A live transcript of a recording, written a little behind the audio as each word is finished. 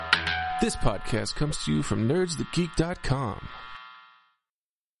This podcast comes to you from nerdsthatgeek.com.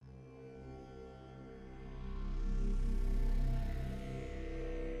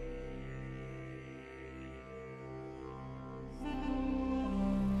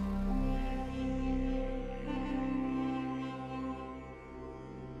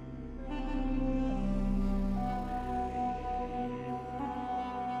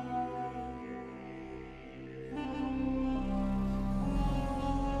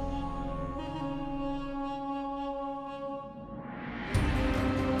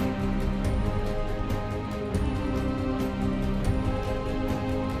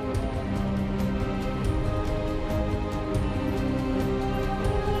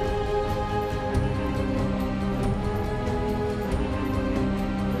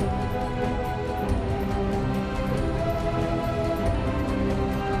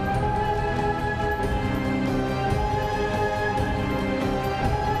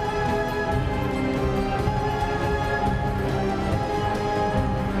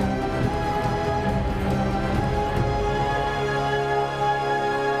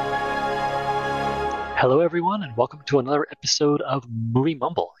 Hello, everyone, and welcome to another episode of Movie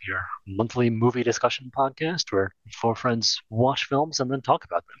Mumble, your monthly movie discussion podcast where four friends watch films and then talk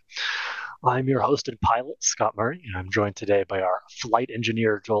about them. I'm your host and pilot, Scott Murray, and I'm joined today by our flight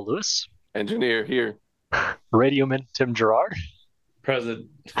engineer, Joel Lewis. Engineer here. Radioman, Tim Gerard. Present.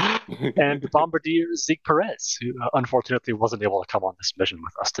 And bombardier, Zeke Perez, who unfortunately wasn't able to come on this mission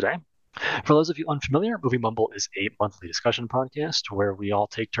with us today. For those of you unfamiliar, Movie Mumble is a monthly discussion podcast where we all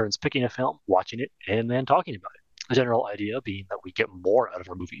take turns picking a film, watching it, and then talking about it. The general idea being that we get more out of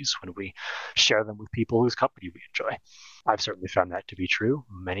our movies when we share them with people whose company we enjoy. I've certainly found that to be true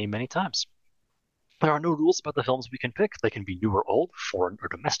many, many times. There are no rules about the films we can pick. They can be new or old, foreign or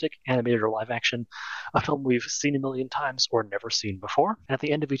domestic, animated or live action, a film we've seen a million times or never seen before. And at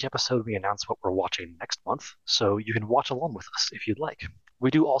the end of each episode, we announce what we're watching next month, so you can watch along with us if you'd like. We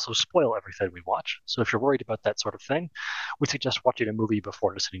do also spoil everything we watch, so if you're worried about that sort of thing, we suggest watching a movie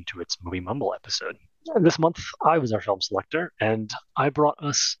before listening to its Movie Mumble episode. This month, I was our film selector, and I brought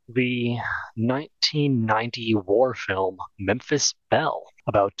us the 1990 war film Memphis Belle,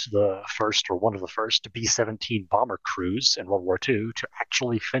 about the first, or one of the first, B-17 bomber crews in World War II to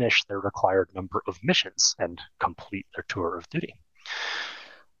actually finish their required number of missions and complete their tour of duty.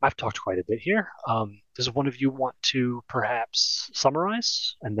 I've talked quite a bit here. Does one of you want to perhaps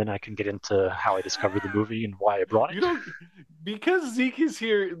summarize, and then I can get into how I discovered the movie and why I brought it? Because Zeke is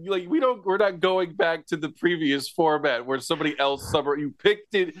here. We're not going back to the previous format where somebody else You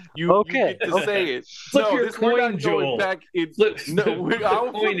picked it. You get to say it. Flip your coin, Joel. I'll flip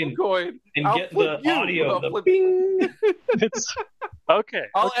the coin and get the audio. The bing. Okay.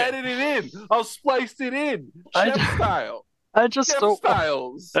 I'll edit it in. I'll splice it in. Chef style. I just don't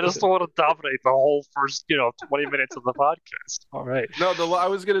want to dominate the whole first, 20 minutes of the podcast. All right. No, I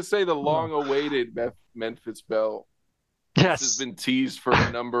was going to say the long-awaited Memphis Belle. Yes. This has been teased for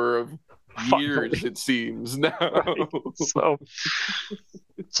a number of years, it seems now.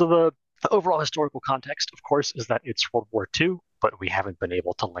 So the overall historical context, of course, is that it's World War II, but we haven't been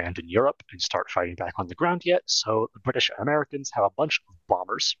able to land in Europe and start fighting back on the ground yet. So the British and Americans have a bunch of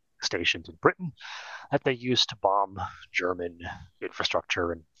bombers stationed in Britain that they use to bomb German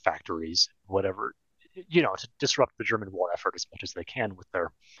infrastructure and factories, whatever, to disrupt the German war effort as much as they can with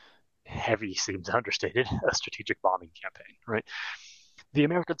their heavy, seems understated, strategic bombing campaign, right? The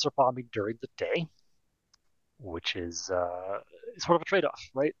Americans are bombing during the day, which is sort of a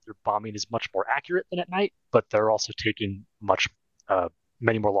trade-off, right? Their bombing is much more accurate than at night, but they're also taking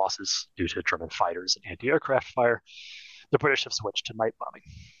many more losses due to German fighters and anti-aircraft fire. The British have switched to night bombing.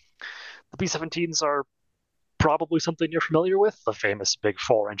 The B-17s are probably something you're familiar with, the famous big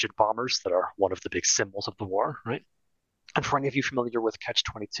four-engine bombers that are one of the big symbols of the war, right? And for any of you familiar with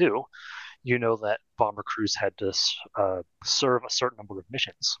Catch-22, you know that bomber crews had to serve a certain number of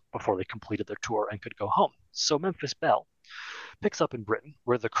missions before they completed their tour and could go home. So Memphis Belle picks up in Britain,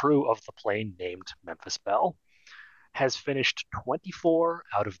 where the crew of the plane named Memphis Belle has finished 24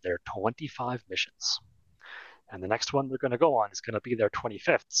 out of their 25 missions. And the next one they're going to go on is going to be their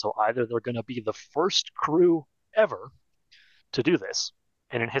 25th. So either they're going to be the first crew ever to do this,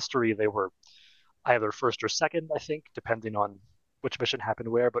 and in history they were either first or second, I think, depending on which mission happened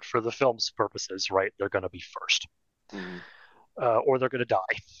where. But for the film's purposes, right, they're going to be first. Or they're going to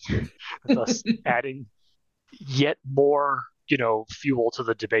die, thus adding yet more, fuel to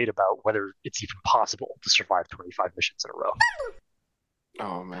the debate about whether it's even possible to survive 25 missions in a row.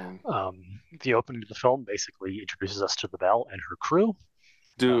 Oh, man. The opening of the film basically introduces us to the Belle and her crew.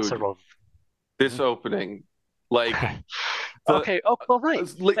 Dude, this opening, like, Okay. Oh, well, right.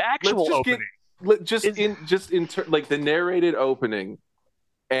 The actual opening. Like the narrated opening,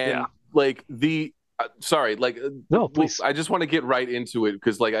 and like the sorry, like no, please. I just want to get right into it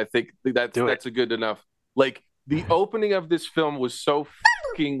because like I think that's a good enough. Like the opening of this film was so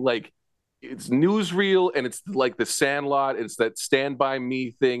fucking like it's newsreel, and it's like the Sandlot, it's that Stand By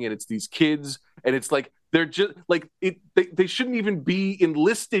Me thing, and it's these kids, and it's like they're just like they shouldn't even be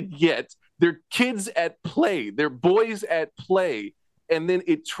enlisted yet. They're kids at play. They're boys at play. And then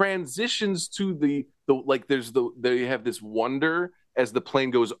it transitions to the like they have this wonder as the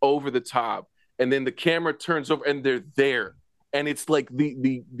plane goes over the top, and then the camera turns over and they're there, and it's like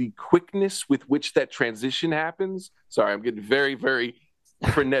the quickness with which that transition happens. Sorry, I'm getting very, very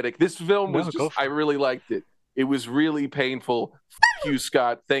frenetic. This film was just I really liked it. It was really painful. Fuck you,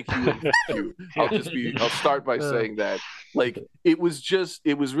 Scott. Thank you. And thank you. I'll start by saying that. Like it was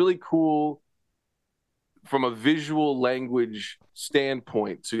really cool from a visual language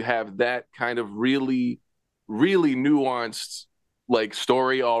standpoint to have that kind of really, really nuanced like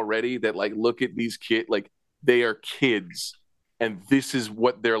story already that like look at these kids, like they are kids and this is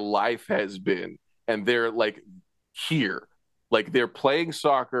what their life has been. And they're like here, like they're playing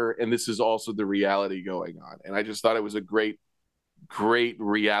soccer and this is also the reality going on. And I just thought it was a great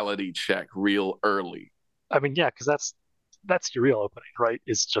reality check real early. I mean, yeah, because that's your real opening, right?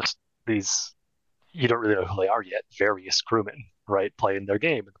 It's just these, you don't really know who they are yet, various crewmen, right, playing their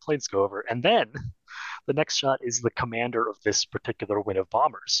game, and the planes go over. And then the next shot is the commander of this particular wing of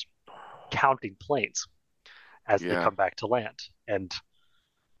bombers counting planes as they come back to land and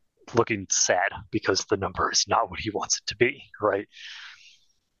looking sad because the number is not what he wants it to be, right?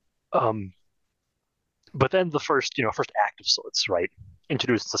 But then the first act of sorts, right,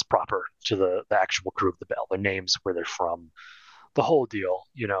 introduces us proper to the actual crew of the Belle, their names, where they're from, the whole deal,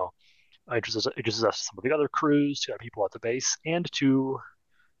 introduces us to some of the other crews, to other people at the base, and to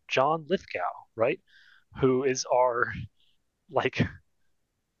John Lithgow, right, who is our like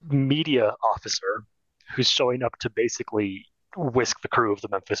media officer who's showing up to basically whisk the crew of the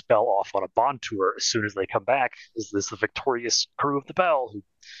Memphis Belle off on a Bond tour as soon as they come back. Is this the victorious crew of the Belle who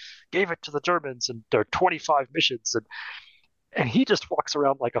gave it to the Germans and their 25 missions, and he just walks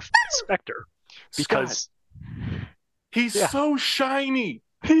around like a specter because he's so shiny.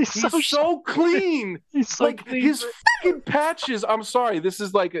 He's so clean. He's so like clean. His fucking patches. I'm sorry. This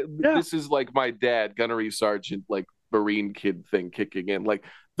is like my dad, gunnery sergeant, like Marine kid thing kicking in. Like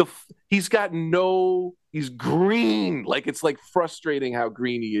he's green. Like it's like frustrating how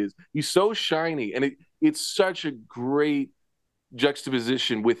green he is. He's so shiny, and it's such a great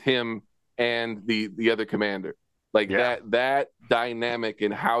juxtaposition with him and the other commander. Like that dynamic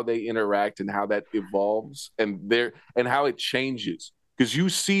and how they interact and how that evolves and how it changes. Because you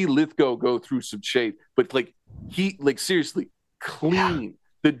see Lithgow go through some shade, but like he like seriously clean. Yeah.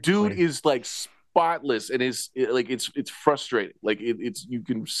 The dude is like spotless and is like it's frustrating. Like it's you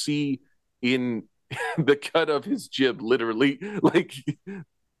can see in the cut of his jib literally. Like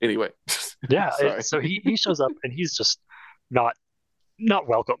anyway. Yeah. So he shows up and he's just not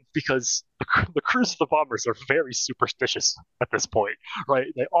welcome because the crews of the bombers are very superstitious at this point, right?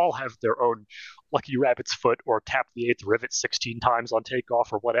 They all have their own lucky rabbit's foot or tap the 8th rivet 16 times on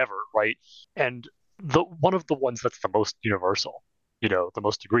takeoff or whatever, right? And one of the ones that's the most universal, the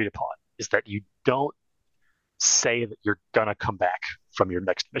most agreed upon, is that you don't say that you're gonna come back from your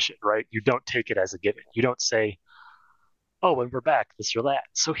next mission, right? You don't take it as a given. You don't say, oh, when we're back, this or that.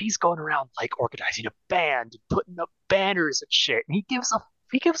 So he's going around like organizing a band and putting up banners and shit. And he gives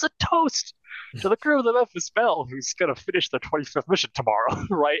a toast to the crew of the Memphis Belle, who's gonna finish their 25th mission tomorrow,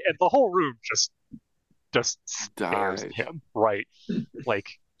 right? And the whole room just stares at him, right?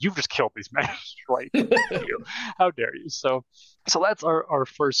 Like, you've just killed these men, right? How dare you? So that's our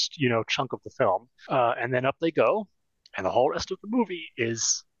first chunk of the film, and then up they go, and the whole rest of the movie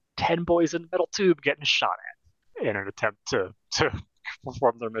is 10 boys in a metal tube getting shot at in an attempt to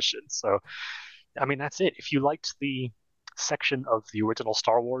perform their mission. So, I mean, that's it. If you liked the section of the original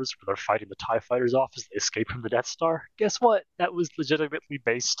Star Wars where they're fighting the TIE fighters off as they escape from the Death Star, guess what? That was legitimately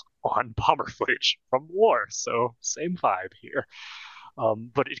based on bomber footage from war. So, same vibe here.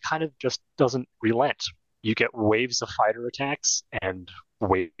 But it kind of just doesn't relent. You get waves of fighter attacks and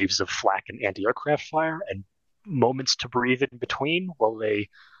waves of flak and anti-aircraft fire and moments to breathe in between while they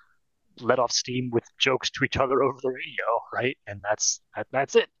let off steam with jokes to each other over the radio, right? And that's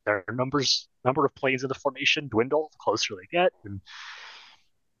it. Their number of planes in the formation dwindle the closer they get, and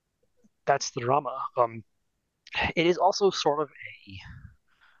that's the drama. It is also sort of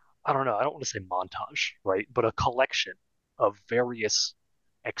I don't want to say montage, right? But a collection of various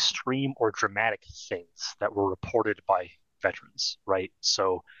extreme or dramatic things that were reported by veterans, right?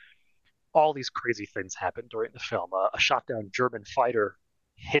 So all these crazy things happen during the film. A shot down German fighter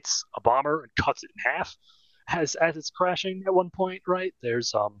hits a bomber and cuts it in half as it's crashing at one point, right?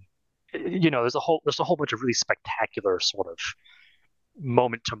 There's there's a whole bunch of really spectacular sort of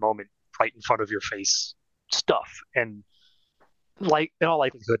moment to moment, right in front of your face stuff. And like in all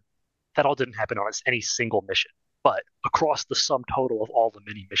likelihood, that all didn't happen on any single mission. But across the sum total of all the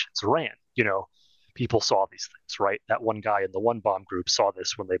many missions ran, people saw these things, right? That one guy in the one bomb group saw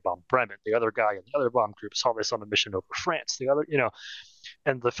this when they bombed Bremen. The other guy in the other bomb group saw this on a mission over France. The other,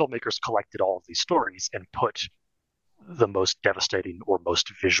 and the filmmakers collected all of these stories and put the most devastating or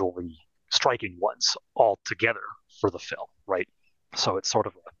most visually striking ones all together for the film, right? So it's sort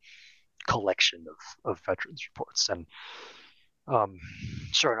of a collection of veterans reports. And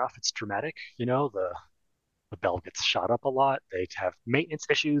sure enough, it's dramatic. The Bell gets shot up a lot. They have maintenance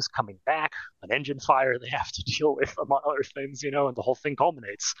issues coming back, an engine fire they have to deal with, among other things, and the whole thing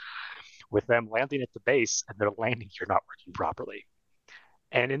culminates with them landing at the base and their landing gear not working properly.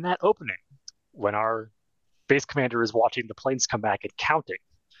 And in that opening, when our base commander is watching the planes come back and counting,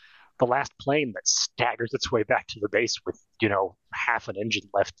 the last plane that staggers its way back to the base with, half an engine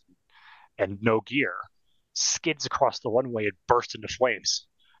left and no gear skids across the runway and bursts into flames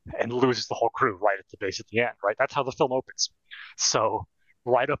and loses the whole crew right at the base at the end, right? That's how the film opens. So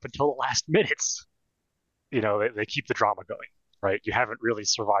right up until the last minutes, they keep the drama going, right? You haven't really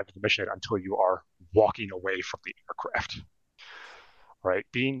survived the mission until you are walking away from the aircraft, right?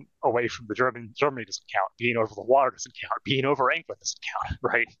 Being away from the Germany doesn't count. Being over the water doesn't count. Being over England doesn't count,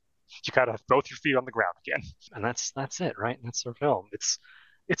 right? You got to have both your feet on the ground again. And that's it, right? That's our film.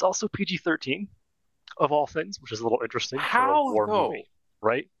 It's also PG-13 of all things, which is a little interesting for a war movie,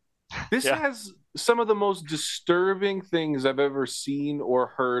 right? This has some of the most disturbing things I've ever seen or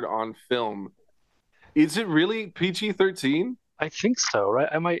heard on film. Is it really PG-13? I think so, right?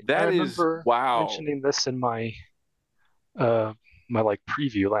 I remember mentioning this in my my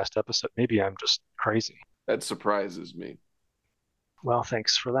preview last episode. Maybe I'm just crazy. That surprises me. Well,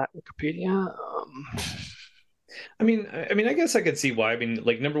 thanks for that, Wikipedia. I mean, I guess I could see why. I mean,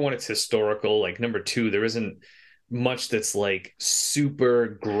 number one, it's historical. Number two, there isn't much that's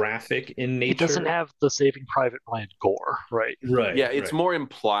super graphic in nature. It doesn't have the Saving Private Ryan gore, right? Right. Yeah, it's more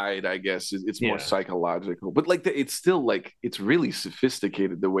implied, I guess. It's more psychological, but it's still it's really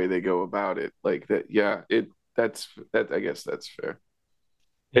sophisticated the way they go about it. That. Yeah, that's I guess that's fair.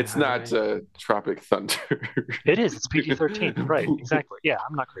 It's not Tropic Thunder. It is. It's PG-13. Right. Exactly. Yeah,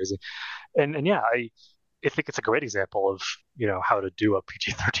 I'm not crazy. And yeah, I think it's a great example of, how to do a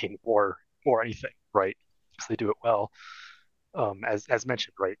PG-13 or anything, right? Because they do it well. As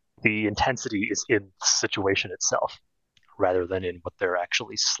mentioned, right? The intensity is in the situation itself rather than in what they're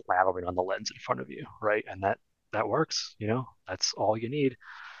actually slathering on the lens in front of you, right? And that works, that's all you need.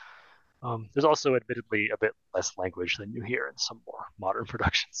 There's also admittedly a bit less language than you hear in some more modern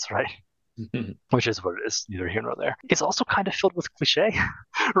productions, right? Which is what it is, neither here nor there. It's also kind of filled with cliche,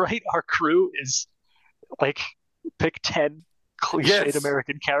 right? Our crew is pick 10 cliched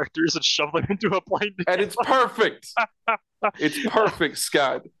American characters and shove them into a plane together. And it's perfect. It's perfect,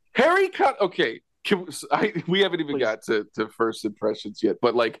 Scott. Harry okay, we haven't even got to first impressions yet,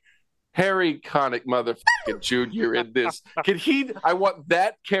 but Harry Connick motherfucking Jr. in this. I want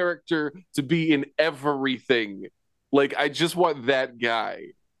that character to be in everything. I just want that guy,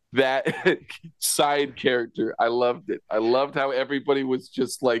 that side character. I loved it. I loved how everybody was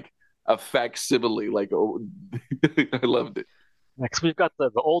just a facsimile. I loved it. Next, we've got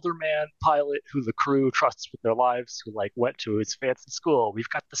the older man pilot who the crew trusts with their lives, who went to his fancy school. We've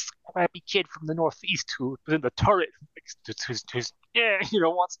got the scrappy kid from the Northeast who was in the turret, who's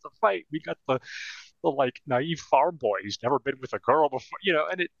wants to fight. We got the naive farm boy who's never been with a girl before,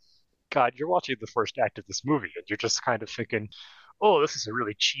 and God, you're watching the first act of this movie and you're just kind of thinking, oh, this is a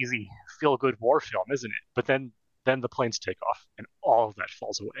really cheesy feel-good war film, isn't it? But then the planes take off and all of that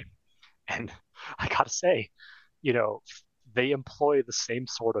falls away. And I gotta say, they employ the same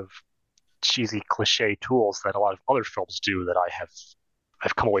sort of cheesy cliche tools that a lot of other films do that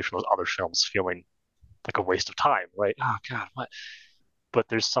I've come away from those other films feeling like a waste of time, right? Oh God, what? But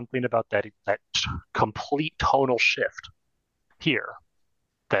there's something about that complete tonal shift here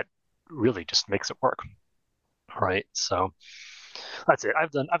that really just makes it work, right? So that's it.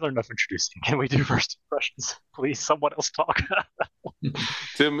 I've done enough introducing. Can we do first impressions, please? Someone else talk.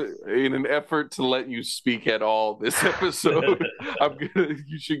 Tim, in an effort to let you speak at all this episode,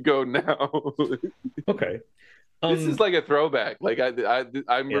 you should go now. Okay. This is like a throwback. Like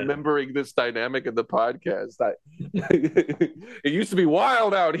I'm remembering this dynamic in the podcast. It used to be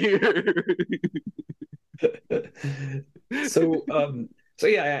wild out here. So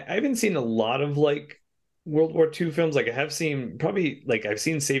yeah, I haven't seen a lot of like World War II films. Like I have seen probably like I've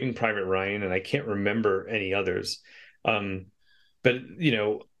seen Saving Private Ryan, and I can't remember any others. But you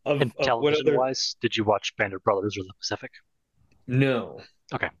know, and television wise, did you watch Band of Brothers or The Pacific? No.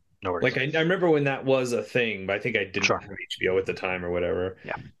 Okay. No worries. Like I remember when that was a thing, but I think I didn't have HBO at the time or whatever.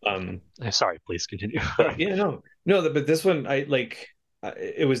 Yeah. Sorry, please continue. Yeah, no. But this one, I like.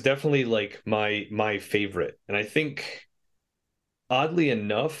 It was definitely like my favorite, and I think, oddly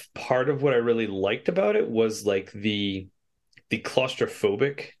enough, part of what I really liked about it was like the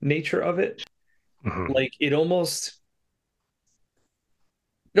claustrophobic nature of it. Mm-hmm. Like it almost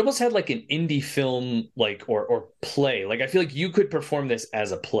had like an indie film, like or play. Like I feel like you could perform this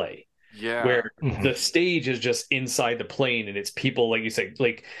as a play. Yeah. Where Mm-hmm. the stage is just inside the plane, and it's people, like you say,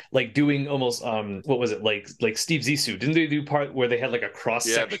 like doing almost what was it, like Steve Zissou, didn't they do part where they had like a cross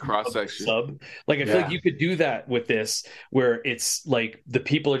section, the cross section sub? Like I feel like you could do that with this, where it's like the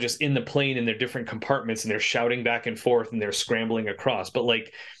people are just in the plane in their different compartments, and they're shouting back and forth, and they're scrambling across. But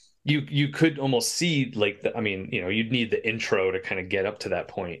like you could almost see like I mean, you know, you'd need the intro to kind of get up to that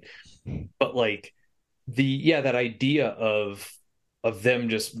point, but like that idea of them,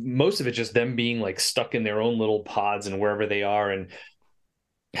 just most of it just them being like stuck in their own little pods and wherever they are, and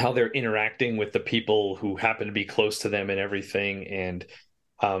how they're interacting with the people who happen to be close to them and everything. And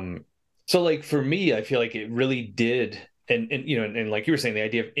so like for me, I feel like it really did. And you know, and like you were saying, the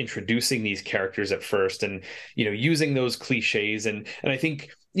idea of introducing these characters at first, and you know, using those cliches, and I think,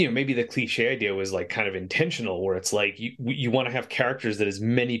 you know, maybe the cliche idea was like kind of intentional, where it's like you want to have characters that as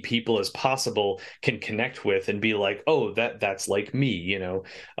many people as possible can connect with and be like, oh, that's like me, you know.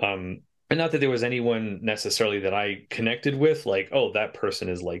 And not that there was anyone necessarily that I connected with, like, oh, that person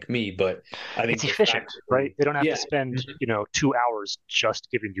is like me, but I think it's efficient, right? They don't have to spend 2 hours just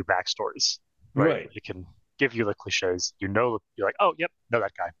giving you backstories, right? They can give you the cliches, you're like, oh, yep, know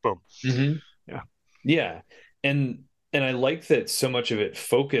that guy, boom. Mm-hmm. Yeah. And I like that so much of it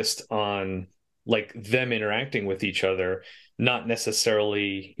focused on like them interacting with each other, not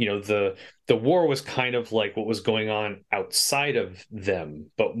necessarily, you know, the war was kind of like what was going on outside of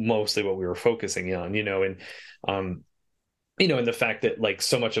them, but mostly what we were focusing on, you know. And you know, and the fact that like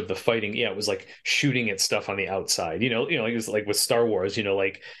so much of the fighting, it was like shooting at stuff on the outside, you know, like it was like with Star Wars, you know,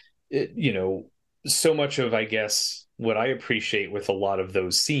 like you know, so much of, I guess, what I appreciate with a lot of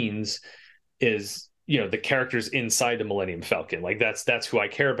those scenes is, you know, the characters inside the Millennium Falcon. Like that's who I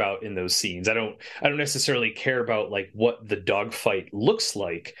care about in those scenes. I don't necessarily care about like what the dogfight looks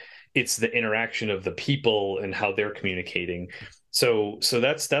like. It's the interaction of the people and how they're communicating. So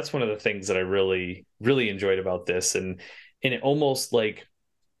that's one of the things that I really, really enjoyed about this. And it almost like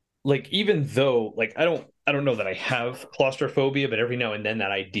even though like I don't know that I have claustrophobia, but every now and then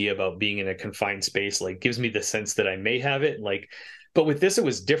that idea about being in a confined space like gives me the sense that I may have it. Like, but with this it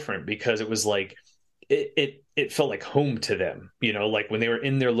was different, because it was like it felt like home to them, you know, like when they were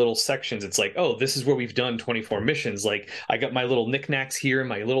in their little sections, it's like, oh, this is where we've done 24 missions. Like I got my little knickknacks here and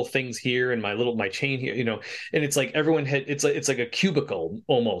my little things here and my chain here, you know. And it's like everyone had, it's like a cubicle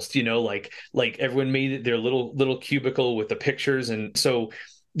almost, you know, like everyone made it their little cubicle with the pictures. And so,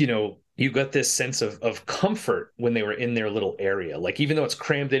 you know, you got this sense of comfort when they were in their little area. Like even though it's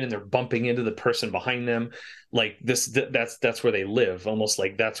crammed in and they're bumping into the person behind them, like that's where they live. Almost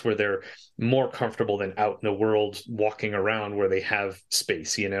like that's where they're more comfortable than out in the world walking around where they have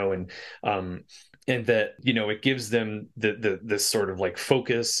space, you know. And that, you know, it gives them this sort of like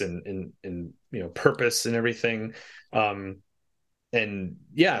focus and you know, purpose and everything. And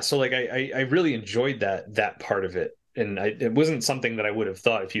yeah, so like I really enjoyed that part of it. And it wasn't something that I would have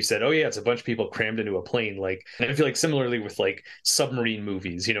thought if you said, oh yeah, it's a bunch of people crammed into a plane. Like, and I feel like similarly with like submarine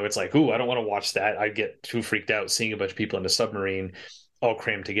movies, you know, it's like, ooh, I don't want to watch that. I'd get too freaked out seeing a bunch of people in a submarine all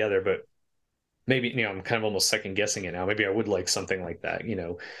crammed together. But maybe, you know, I'm kind of almost second guessing it now. Maybe I would like something like that, you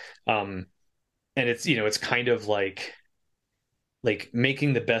know. And it's, you know, it's kind of like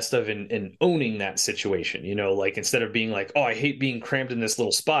making the best of and owning that situation, you know, like instead of being like, oh, I hate being crammed in this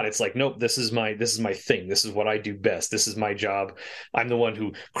little spot. It's like, nope, this is my thing. This is what I do best. This is my job. I'm the one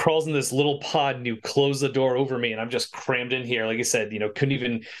who crawls in this little pod and you close the door over me and I'm just crammed in here. Like I said, you know, couldn't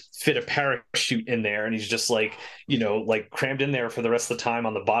even fit a parachute in there. And he's just like, you know, like crammed in there for the rest of the time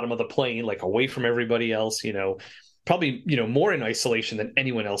on the bottom of the plane, like away from everybody else, you know. Probably, you know, more in isolation than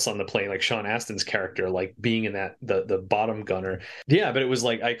anyone else on the plane, like Sean Astin's character, like being in that the bottom gunner. Yeah, but it was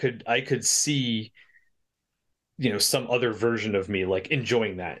like I could see some other version of me like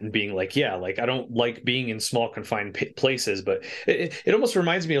enjoying that and being like, yeah, like I don't like being in small confined places, but it almost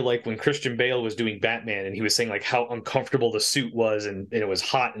reminds me of like when Christian Bale was doing Batman and he was saying like how uncomfortable the suit was and it was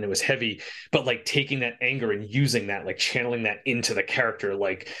hot and it was heavy, but like taking that anger and using that, like channeling that into the character,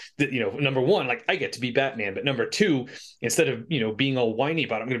 like number one, like I get to be Batman, but number two, instead of being all whiny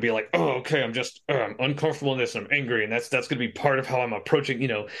about it, I'm going to be like, oh, okay, I'm uncomfortable in this and I'm angry, and that's going to be part of how I'm approaching,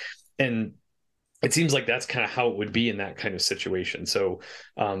 and it seems like that's kind of how it would be in that kind of situation. So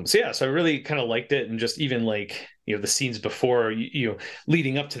I really kind of liked it. And just even like, the scenes before,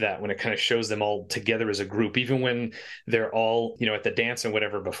 leading up to that, when it kind of shows them all together as a group, even when they're all, at the dance and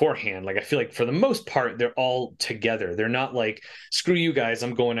whatever beforehand, like, I feel like for the most part, they're all together. They're not like, screw you guys,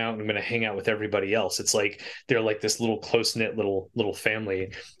 I'm going out and I'm going to hang out with everybody else. It's like, they're like this little close knit little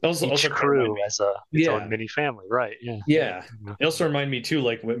family. Each crew as its own mini family. Right. Yeah. Yeah. It also reminded me too,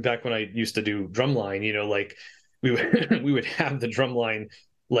 like back when I used to do drumline, like we would have the drumline,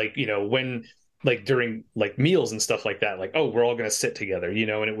 like, when, like during like meals and stuff like that, like, oh, we're all going to sit together, and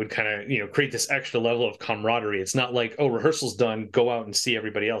it would kind of, create this extra level of camaraderie. It's not like, oh, rehearsal's done, go out and see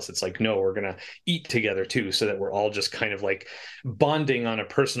everybody else. It's like, no, we're going to eat together too, so that we're all just kind of like bonding on a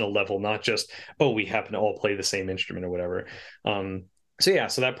personal level, not just, oh, we happen to all play the same instrument or whatever. So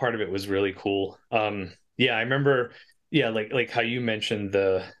that part of it was really cool. I remember, like how you mentioned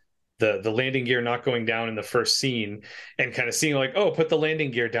the landing gear not going down in the first scene, and kind of seeing like, oh, put the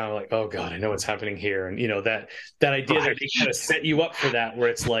landing gear down, like, oh god, I know what's happening here. And that idea that they kind of set you up for that, where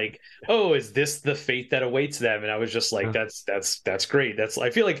it's like, oh, is this the fate that awaits them? And I was just like, that's great.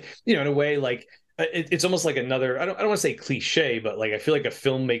 I feel like, in a way, like it's almost like another, I don't want to say cliche, but like I feel like a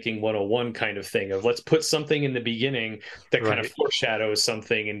filmmaking 101 kind of thing of, let's put something in the beginning that kind of foreshadows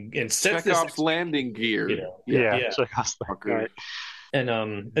something and sets Chekhov's landing gear. Chekhov's right. And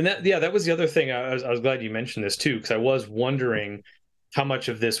that was the other thing. I was glad you mentioned this too, because I was wondering how much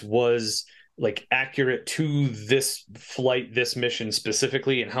of this was like accurate to this flight, this mission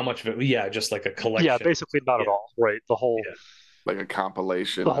specifically, and how much of it, just like a collection. Yeah, basically not at all. Right, the whole like a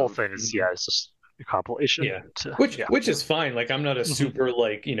compilation. The whole thing is it's just a compilation. Yeah, which is fine. Like I'm not a super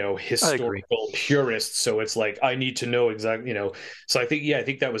like historical purist, so it's like I need to know exactly. So I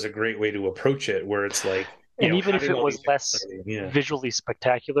think that was a great way to approach it, where it's like. And even if it was less visually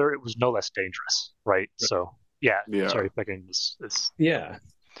spectacular, it was no less dangerous, right? So, sorry, picking this. Yeah,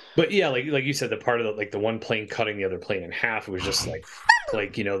 but like you said, the part of the one plane cutting the other plane in half, it was just like,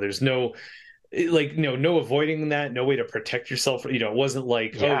 there's no, no avoiding that, no way to protect yourself. It wasn't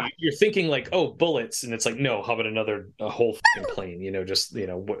like, oh, you're thinking like, oh, bullets, and it's like, no, how about a whole plane? Just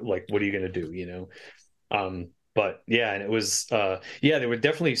what are you gonna do? But and it was there were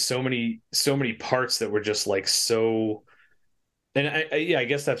definitely so many parts that were just like so, and I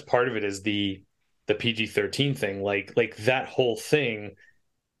guess that's part of it, is the PG-13 thing, like that whole thing.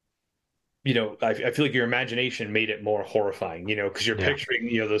 I feel like your imagination made it more horrifying, because you're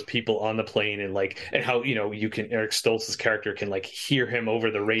picturing those people on the plane, and how you can, Eric Stoltz's character can like hear him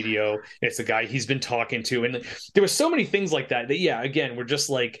over the radio. It's the guy he's been talking to, and there were so many things like that again, we're just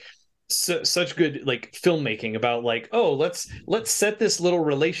like. Such good like filmmaking about like, oh, let's set this little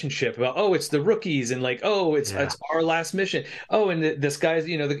relationship about, oh, it's the rookies, and like, oh, it's our last mission, oh, and this guy's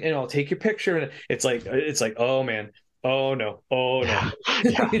I'll take your picture, and it's like oh man, oh no, and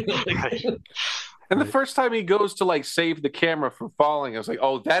the first time he goes to like save the camera from falling, I was like,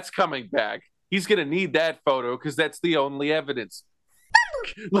 oh, that's coming back, he's gonna need that photo because that's the only evidence.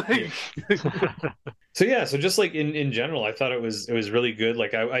 So just like in general, I thought it was really good.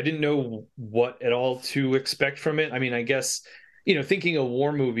 Like I didn't know what at all to expect from it. I mean, I guess thinking a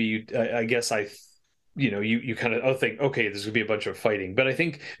war movie, I guess you kind of think, okay, there's gonna be a bunch of fighting, but I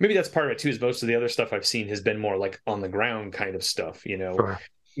think maybe that's part of it too, is most of the other stuff I've seen has been more like on the ground kind of stuff, Sure.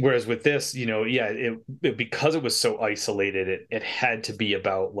 Whereas with this, it because it was so isolated, it had to be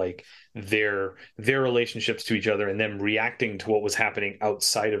about like their relationships to each other, and them reacting to what was happening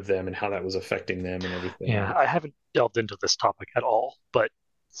outside of them and how that was affecting them and everything. Yeah, I haven't delved into this topic at all, but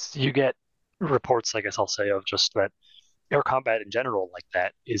you get reports, I guess I'll say, of just that air combat in general like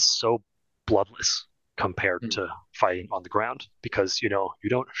that is so bloodless compared to fighting on the ground, because you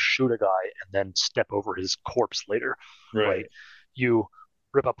don't shoot a guy and then step over his corpse later, right? You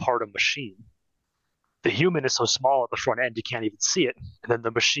rip apart a machine. The human is so small at the front end you can't even see it, and then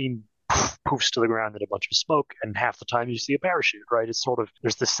the machine poofs to the ground in a bunch of smoke, and half the time you see a parachute, right? It's sort of,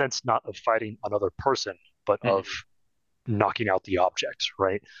 there's this sense not of fighting another person, but of knocking out the object,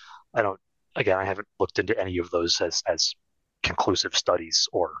 right? I haven't looked into any of those as conclusive studies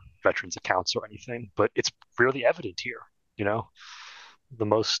or veterans accounts or anything, but it's really evident here. The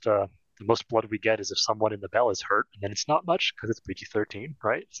the most blood we get is if someone in the bell is hurt, and then it's not much because it's PG-13,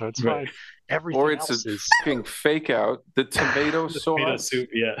 right? So it's Right. fine. Everything Or it's else a is fucking fake out. The tomato Tomato sauce. soup,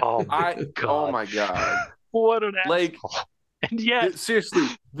 yeah. oh my Oh god, my god. what an Like, asshole! And yet, seriously,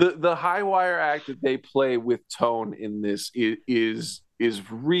 the high wire act that they play with tone in this is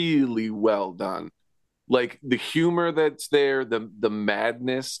really well done. Like the humor that's there, the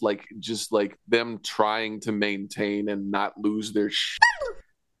madness, like just like them trying to maintain and not lose their shit.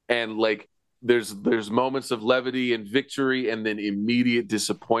 And like there's moments of levity and victory and then immediate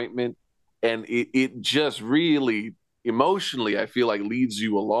disappointment. And it just really emotionally, I feel like leads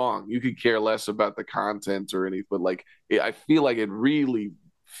you along. You could care less about the content or anything, but like I feel like it really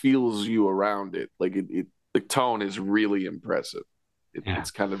feels you around it. Like the tone is really impressive.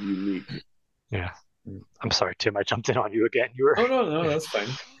 It's kind of unique. yeah. I'm sorry, Tim. I jumped in on you again. You were. Oh no, that's fine.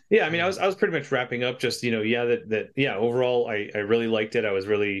 Yeah, I mean, I was pretty much wrapping up. Just overall, I really liked it. I was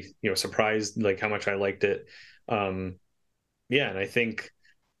really surprised like how much I liked it. And I think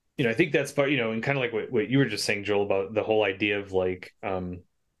that's part and kind of like what you were just saying, Joel, about the whole idea of like how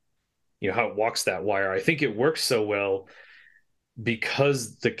it walks that wire. I think it works so well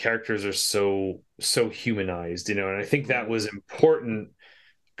because the characters are so humanized, and I think that was important.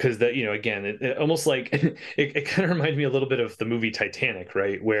 Because that again it almost like it kind of reminded me a little bit of the movie Titanic,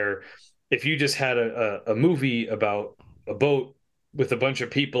 right? Where if you just had a movie about a boat with a bunch of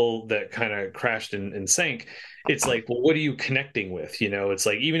people that kind of crashed and sank, it's like, well, what are you connecting with? It's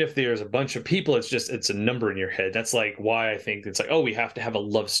like, even if there's a bunch of people, it's a number in your head. That's like why I think it's like, oh, we have to have a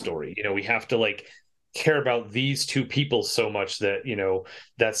love story. We have to like care about these two people so much that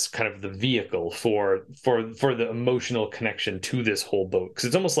that's kind of the vehicle for the emotional connection to this whole boat, because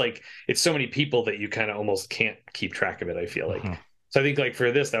it's almost like it's so many people that you kind of almost can't keep track of it, I feel like. So I think like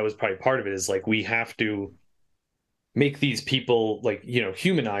for this, that was probably part of it, is like we have to make these people like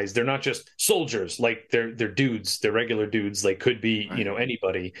humanized. They're not just soldiers, like they're dudes, they're regular dudes, like could be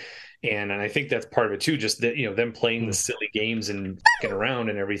anybody. And I think that's part of it too, just that them playing the silly games and fucking around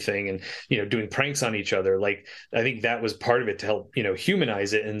and everything, and doing pranks on each other. Like I think that was part of it to help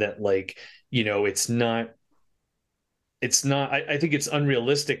humanize it, and that like it's not I think it's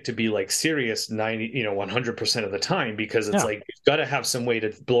unrealistic to be like serious 100% of the time, because it's like you've got to have some way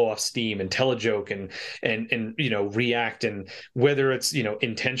to blow off steam and tell a joke and react, and whether it's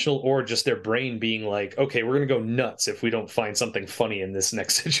intentional or just their brain being like, okay, we're gonna go nuts if we don't find something funny in this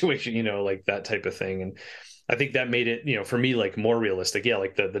next situation, like that type of thing. And I think that made it, for me, like more realistic. Yeah,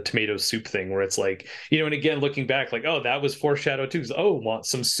 like the tomato soup thing, where it's like, and again, looking back, like, oh, that was foreshadowed too. Oh, want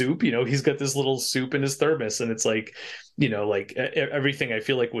some soup? He's got this little soup in his thermos, and it's like, like everything I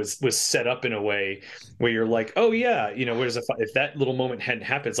feel like was set up in a way where you're like, oh yeah, whereas if that little moment hadn't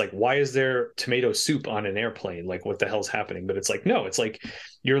happened, it's like, why is there tomato soup on an airplane? Like, what the hell's happening? But it's like, no, it's like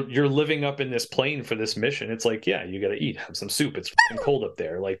you're living up in this plane for this mission. It's like, yeah, you got to eat, have some soup. It's cold up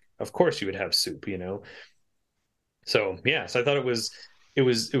there. Like, of course you would have soup, So yeah, so I thought it was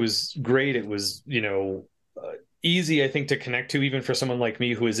great. It was easy, I think, to connect to, even for someone like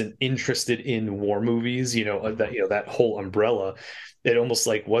me who isn't interested in war movies. That whole umbrella. It almost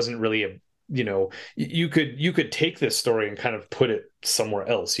like wasn't really a you could take this story and kind of put it somewhere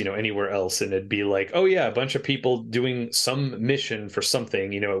else, anywhere else, and it'd be like, oh yeah, a bunch of people doing some mission for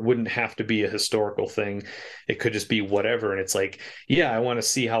something. It wouldn't have to be a historical thing. It could just be whatever. And it's like, yeah, I want to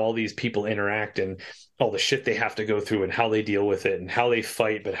see how all these people interact and all the shit they have to go through and how they deal with it and how they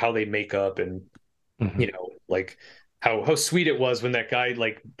fight, but how they make up, and like how sweet it was when that guy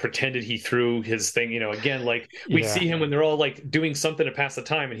like pretended he threw his thing, again, like we see him when they're all like doing something to pass the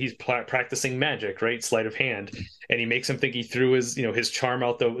time, and he's practicing magic, right? Sleight of hand. And he makes him think he threw his, his charm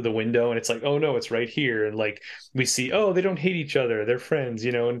out the window, and it's like, oh no, it's right here. And like we see, oh, they don't hate each other, they're friends,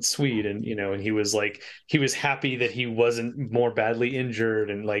 and it's sweet. And and he was happy that he wasn't more badly injured,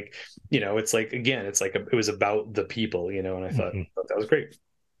 and like it's like, again, it's like it was about the people, and I thought that was great.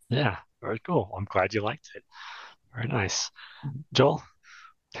 Yeah, very cool. I'm glad you liked it. Very nice. Joel?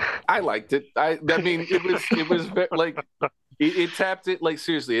 I liked it. I mean, it was like it tapped it, like,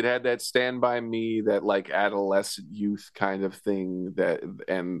 seriously, it had that Stand By Me, that like adolescent youth kind of thing, that,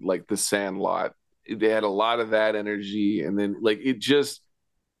 and like The Sandlot. They had a lot of that energy, and then like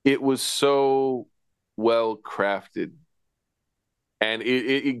it was so well crafted, and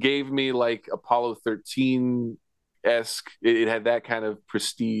it gave me like Apollo 13-esque. It had that kind of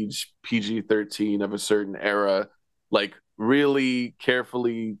prestige PG-13 of a certain era, like really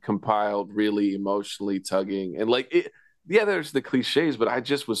carefully compiled, really emotionally tugging. And like there's the cliches, but I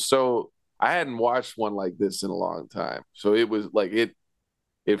hadn't watched one like this in a long time. So it was like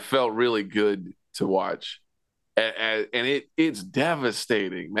it felt really good to watch. and it's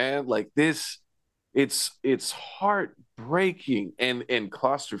devastating, man. Like this, it's heartbreaking and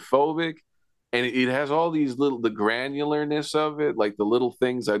claustrophobic, and it has all these the granularness of it, like the little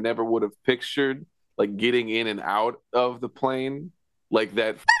things I never would have pictured, like getting in and out of the plane, like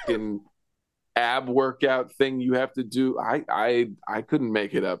that fucking ab workout thing you have to do. I couldn't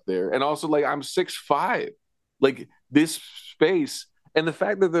make it up there, and also like I'm 6'5", like this space, and the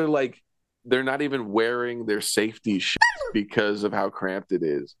fact that they're not even wearing their safety shit because of how cramped it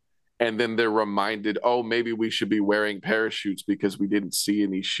is. And then they're reminded, oh, maybe we should be wearing parachutes because we didn't see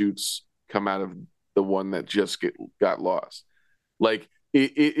any chutes come out of the one that just got lost. Like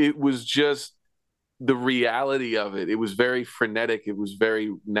it was just the reality of it. It was very frenetic. It was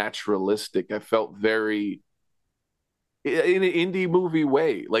very naturalistic. I felt very in an indie movie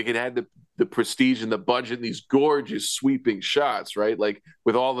way. Like it had the prestige and the budget and these gorgeous sweeping shots, right? Like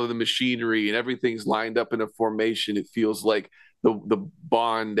with all of the machinery and everything's lined up in a formation. It feels like the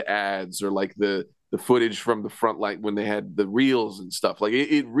Bond ads or like the footage from the front, like when they had the reels and stuff. Like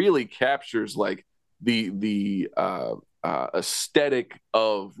it really captures like the aesthetic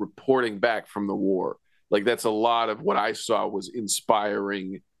of reporting back from the war. Like that's a lot of what I saw was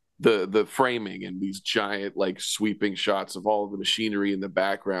inspiring the framing and these giant like sweeping shots of all of the machinery in the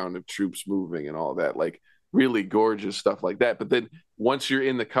background of troops moving and all that, like really gorgeous stuff like that. But then once you're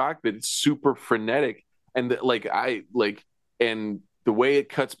in the cockpit, it's super frenetic, and and the way it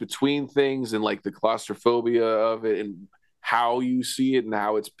cuts between things and like the claustrophobia of it and how you see it and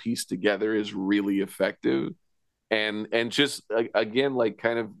how it's pieced together is really effective. And just again, like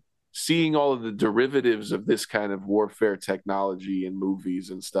kind of seeing all of the derivatives of this kind of warfare technology in movies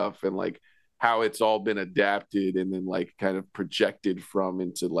and stuff, and like how it's all been adapted and then like kind of projected from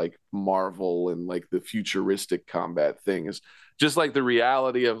into like Marvel and like the futuristic combat thing is just like the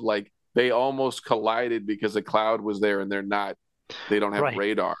reality of like they almost collided because a cloud was there and they don't have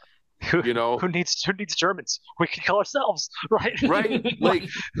radar. You know, who needs Germans? We can kill ourselves, right? Right. Like,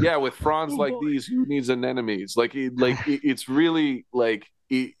 yeah, with fronts like these, who needs anemones? It's really like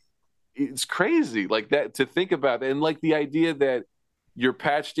it's crazy like that to think about. And like the idea that you're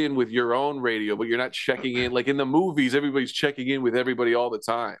patched in with your own radio, but you're not checking in. Like in the movies, everybody's checking in with everybody all the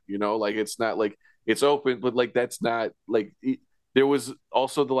time. You know, like it's not like it's open, but like that's not like there was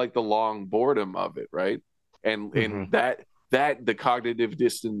also the long boredom of it, right? And that the cognitive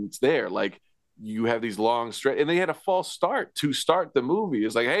distance there, like you have these long stretch, and they had a false start to start the movie.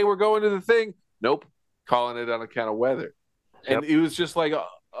 It's like, hey, we're going to the thing. Nope, calling it on account of weather, and it was just like,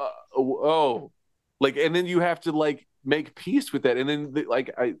 like, and then you have to like make peace with that, and then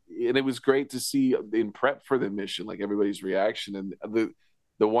and it was great to see in prep for the mission, like everybody's reaction, and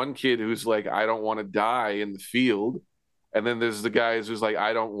the one kid who's like, I don't want to die in the field, and then there's the guys who's like,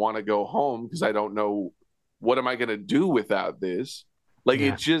 I don't want to go home because I don't know what am I going to do without this? Like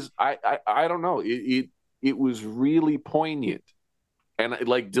it just, I don't know. It was really poignant, and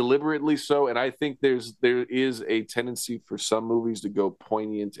like deliberately so. And I think there is a tendency for some movies to go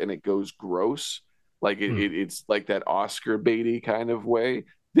poignant and it goes gross. Like it's like that Oscar baity kind of way.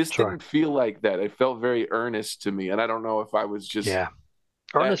 This didn't feel like that. It felt very earnest to me, and I don't know if I was just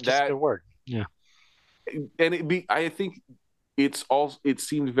earnest is a good word. Yeah, and I think it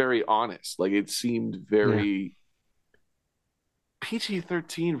seemed very honest. Like it seemed very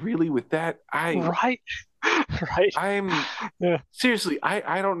PG-13 really with that. Right. I'm seriously,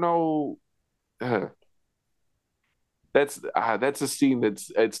 I don't know. That's a scene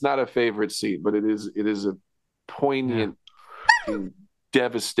it's not a favorite scene, but it is a poignant,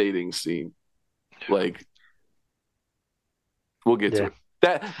 devastating scene. Like we'll get to it.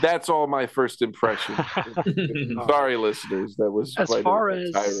 That's all my first impression. Sorry, listeners. That was as quite far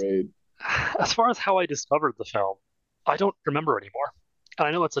a tirade. As far as how I discovered the film, I don't remember anymore. And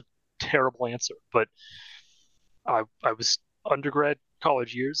I know it's a terrible answer, but I was undergrad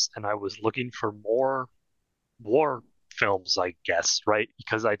college years, and I was looking for more war films, I guess, right?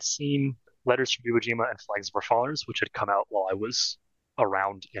 Because I'd seen Letters from Iwo Jima and Flags of Our Fathers, which had come out while I was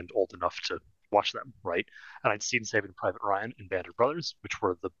around and old enough to watch them, right? And I'd seen Saving Private Ryan and Band of Brothers, which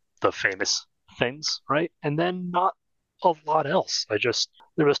were the famous things, right? And then not a lot else. There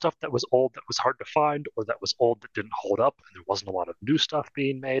was stuff that was old that was hard to find, or that was old that didn't hold up, and there wasn't a lot of new stuff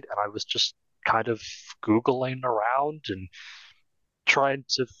being made, and I was just kind of Googling around and trying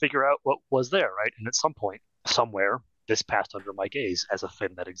to figure out what was there, right? And at some point, somewhere, this passed under my gaze as a thing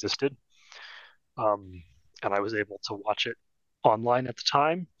that existed. And I was able to watch it online at the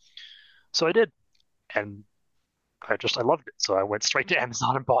time. So I did. And I loved it. So I went straight to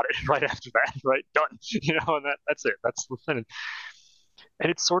Amazon and bought it right after that, right? Done. And that's it. That's the thing.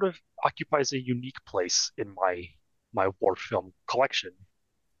 And it sort of occupies a unique place in my war film collection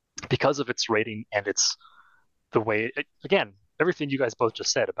because of its rating and its the way again, everything you guys both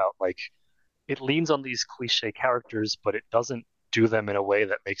just said about like it leans on these cliche characters, but it doesn't do them in a way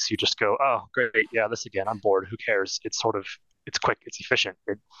that makes you just go, oh, great, yeah, this again, I'm bored, who cares? It's sort of it's quick, it's efficient.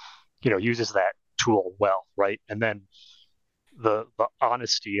 It uses that tool well, right? And then the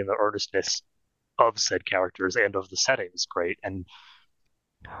honesty and the earnestness of said characters and of the setting is great. And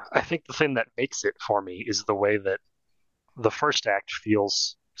I think the thing that makes it for me is the way that the first act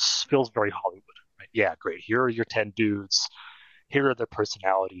feels very Hollywood. Right? Yeah, great. Here are your 10 dudes. Here are their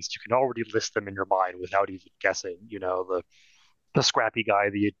personalities. You can already list them in your mind without even guessing. The scrappy guy,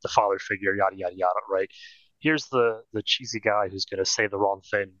 the father figure, yada yada yada. Right? Here's the cheesy guy who's going to say the wrong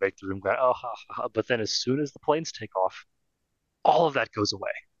thing, make the room go, oh, ha, ha, ha. But then as soon as the planes take off, all of that goes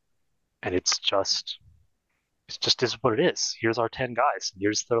away, and it's just is what it is. Here's our 10 guys.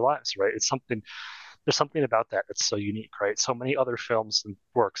 Here's their lives. Right? It's something. There's something about that that's so unique, right? So many other films and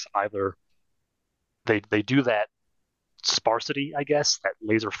works either they do that sparsity, I guess, that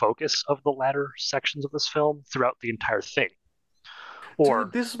laser focus of the latter sections of this film throughout the entire thing. Or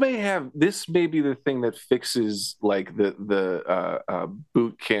dude, this may be the thing that fixes like the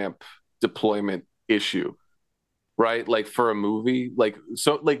boot camp deployment issue, right? Like for a movie, like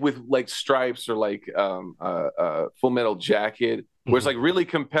so like with like Stripes or like Full Metal Jacket, where it's like really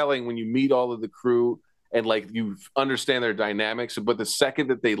compelling when you meet all of the crew and like you understand their dynamics, but the second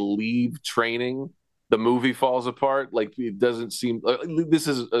that they leave training, the movie falls apart. Like it doesn't seem. This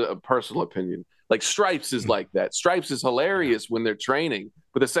is a personal opinion. Like Stripes is like that. Stripes is hilarious when they're training,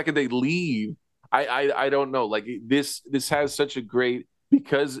 but the second they leave, I don't know. Like this has such a great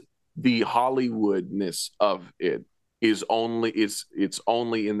because the Hollywoodness of it is only it's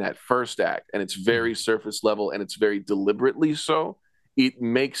only in that first act, and it's very surface level, and it's very deliberately so. It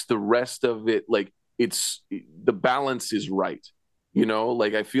makes the rest of it like the balance is right.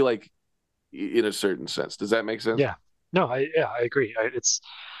 Like I feel like in a certain sense. Does that make sense? Yeah. No, I agree.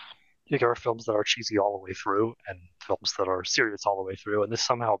 There are films that are cheesy all the way through, and films that are serious all the way through, and this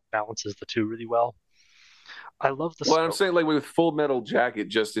somehow balances the two really well. I love the. Well, I'm saying like with Full Metal Jacket,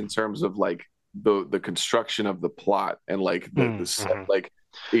 just in terms of like the construction of the plot and like the set, like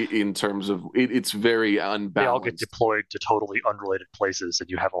in terms of it's very unbalanced. They all get deployed to totally unrelated places, and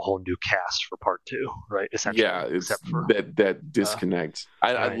you have a whole new cast for part two, right? Essentially, yeah, it's for, that disconnect.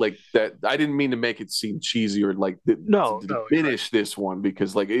 I like that. I didn't mean to make it seem cheesy or like to diminish this one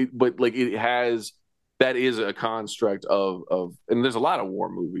because like but like it has. That is a construct of, and there's a lot of war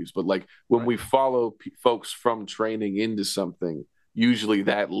movies, but like when we follow folks from training into something, usually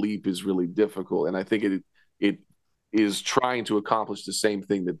that leap is really difficult. And I think it is trying to accomplish the same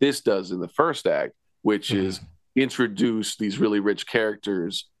thing that this does in the first act, which is introduce these really rich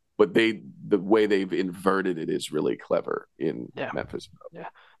characters, but the way they've inverted it is really clever in Memphis. Yeah,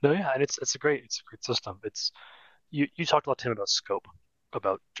 no, yeah, and it's a great system. It's you talked a lot, Tim, about scope,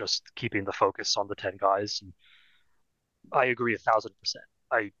 about just keeping the focus on the 10 guys. And I agree 1,000%.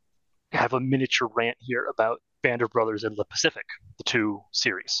 I have a miniature rant here about Band of Brothers and The Pacific, the two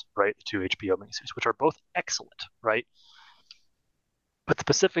series, right? The two HBO miniseries, which are both excellent, right? But The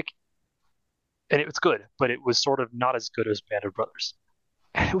Pacific, and it was good, but it was sort of not as good as Band of Brothers.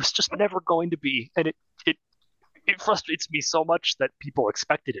 And it was just never going to be. And it frustrates me so much that people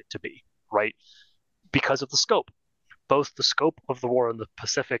expected it to be, right? Because of the scope. Both the scope of the war in the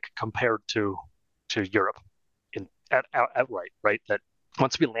Pacific compared to Europe outright, right? That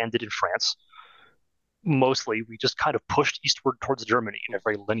once we landed in France, mostly we just kind of pushed eastward towards Germany in a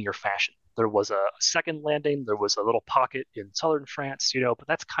very linear fashion. There was a second landing, there was a little pocket in southern France, but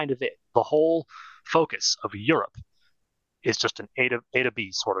that's kind of it. The whole focus of Europe is just an A to B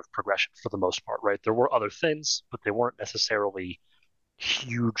sort of progression for the most part, right? There were other things, but they weren't necessarily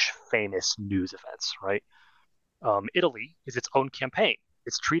huge, famous news events, right? Italy is its own campaign.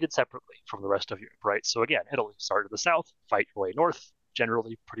 It's treated separately from the rest of Europe, right? So again, Italy, start in the south, fight your way north,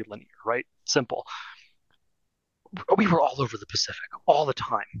 generally pretty linear, right? Simple. We were all over the Pacific all the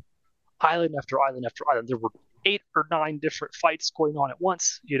time. Island after island after island. There were 8 or 9 different fights going on at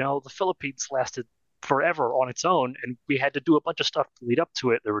once. The Philippines lasted forever on its own, and we had to do a bunch of stuff to lead up to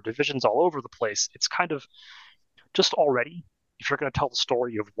it. There were divisions all over the place. It's kind of just already, if you're going to tell the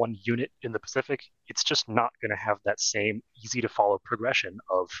story of one unit in the Pacific, it's just not going to have that same easy to follow progression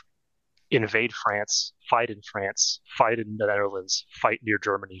of invade France, fight in the Netherlands, fight near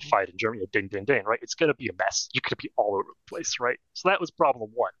Germany, fight in Germany, ding, ding, ding, right? It's going to be a mess. You're going to be all over the place, right? So that was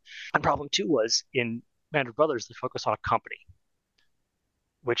problem 1. And problem 2 was in Band of Brothers, they focused on a company,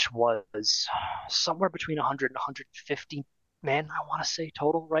 which was somewhere between 100 and 150 man, I want to say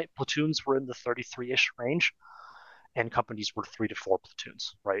total, right? Platoons were in the 33-ish range, and companies were 3 to 4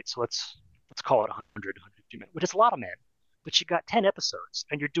 platoons, right? So let's call it 100, 150 men, which is a lot of men. But you got 10 episodes,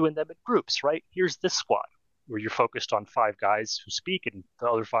 and you're doing them in groups, right? Here's this squad where you're focused on 5 guys who speak, and the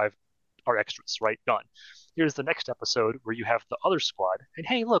other 5 are extras, right? Done. Here's the next episode where you have the other squad, and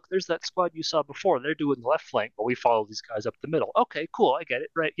hey, look, there's that squad you saw before. They're doing the left flank, but we follow these guys up the middle. Okay, cool, I get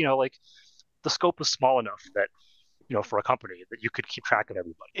it, right? Like the scope was small enough that for a company that you could keep track of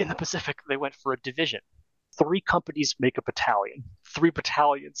everybody. In the Pacific, they went for a division. 3 companies make a battalion. 3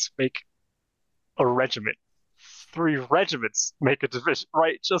 battalions make a regiment. 3 regiments make a division,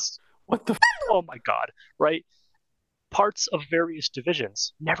 right? Just what the? Oh my God, right? Parts of various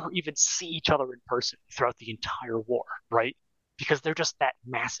divisions never even see each other in person throughout the entire war, right? Because they're just that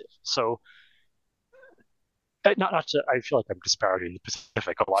massive. So, not to, I feel like I'm disparaging the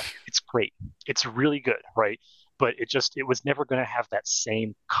Pacific a lot. It's great. It's really good, right? But it was never going to have that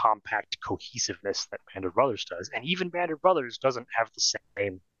same compact cohesiveness that Band of Brothers does. And even Band of Brothers doesn't have the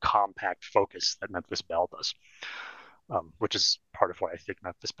same compact focus that Memphis Belle does, which is part of why I think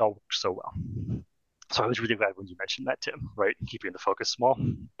Memphis Belle works so well. So I was really glad when you mentioned that, Tim, right? Keeping the focus small.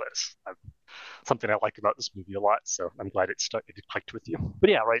 That's something I like about this movie a lot. So I'm glad it clicked with you. But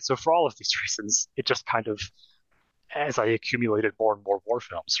yeah, right. So for all of these reasons, it just kind of, as I accumulated more and more war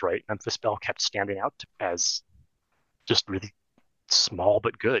films, right, Memphis Belle kept standing out as just really small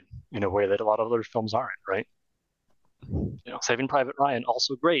but good in a way that a lot of other films aren't, right? Saving Private Ryan,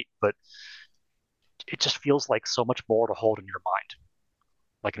 also great, but it just feels like so much more to hold in your mind,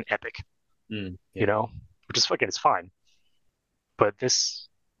 like an epic. Which is again, it's fine. But this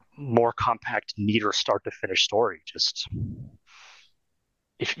more compact, neater start to finish story just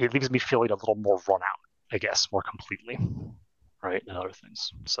it leaves me feeling a little more run out, I guess, more completely, right? And other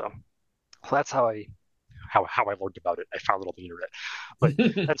things. So that's how I learned about it. I found it on the internet, but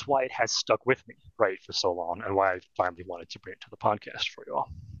that's why it has stuck with me, right, for so long, and why I finally wanted to bring it to the podcast for you all.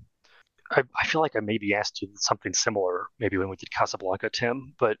 I feel like I maybe asked you something similar, maybe when we did Casablanca,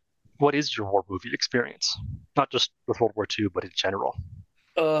 Tim, but what is your war movie experience? Not just with World War II, but in general.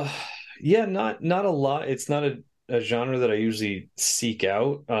 Yeah, not a lot. It's not a genre that I usually seek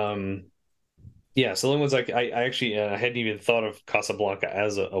out. Yeah, so one's like I actually I hadn't even thought of Casablanca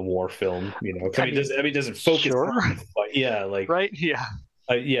as a war film. It doesn't focus. Sure. On it, but yeah, like right, yeah,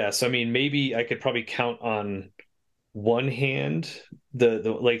 yeah. So I mean, maybe I could probably count on one hand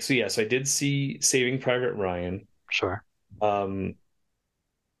the like. So yes, I did see Saving Private Ryan. Sure.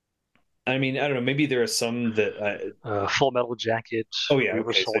 I mean, I don't know. Maybe there are some that Full Metal Jacket. Oh yeah,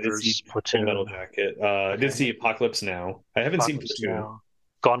 River Soldiers, Platoon. Full Metal Jacket. I did see Apocalypse Now. I haven't seen Platoon. Now.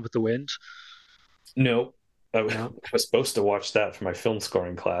 Gone with the Wind. No, I was supposed to watch that for my film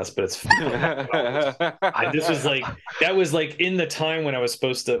scoring class, but it's. That was like in the time when I was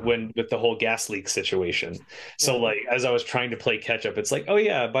supposed to with the whole gas leak situation. So like as I was trying to play catch up, it's like, oh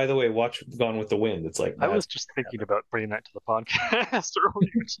yeah, by the way, watch Gone with the Wind. It's like I was just thinking about bringing that to the podcast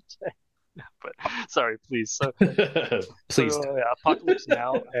earlier today. But sorry, please. So, please. Apocalypse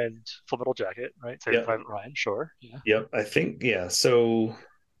Now and Full Metal Jacket, right? Saving Private Ryan, sure. Yeah. Yep, I think So,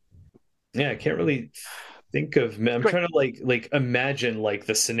 yeah, I can't really think of. I'm trying to like imagine like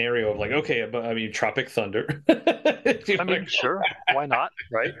the scenario of like, okay, but I mean, Tropic Thunder. I mean, sure, why not?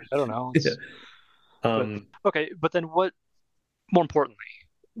 Right? I don't know. But then what? More importantly,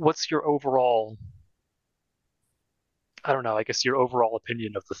 what's your overall? I don't know, I guess your overall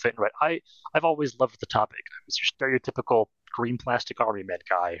opinion of the thing, right? I've always loved the topic. I was your stereotypical green plastic army man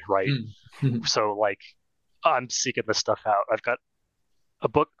guy, right? So, like, I'm seeking this stuff out. I've got a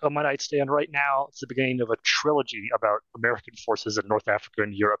book on my nightstand right now. It's the beginning of a trilogy about American forces in North Africa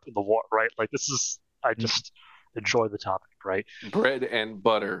and Europe in the war, right? Like, I just enjoy the topic, right? Bread and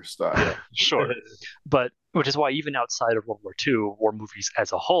butter stuff. Yeah, sure. But which is why even outside of World War II, war movies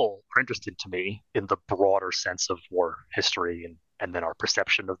as a whole are interesting to me in the broader sense of war history and then our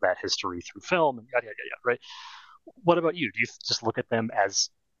perception of that history through film and yada, yada, yada, right? What about you? Do you just look at them as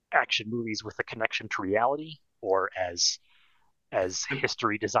action movies with a connection to reality or as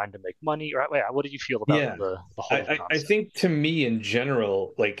history designed to make money? Or what do you feel about the whole concept? I think to me in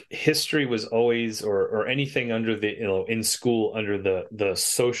general, like history was always or anything under the, in school under the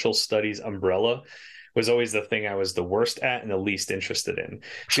social studies umbrella was always the thing I was the worst at and the least interested in.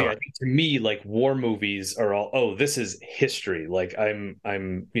 So I think to me, like war movies are all, oh, this is history. Like I'm,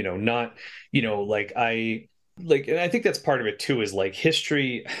 not, like and I think that's part of it too, is like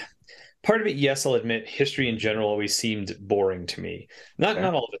history. Part of it, yes, I'll admit, history in general always seemed boring to me. Not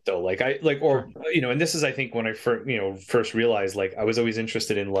all of it though. And this is, I think, when I first realized, like, I was always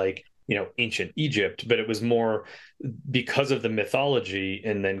interested in, like, ancient Egypt, but it was more because of the mythology,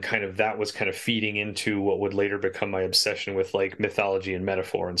 and then kind of that was kind of feeding into what would later become my obsession with like mythology and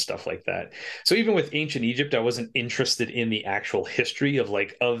metaphor and stuff like that. So even with ancient Egypt, I wasn't interested in the actual history of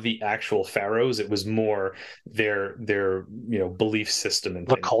the actual pharaohs. It was more their belief system and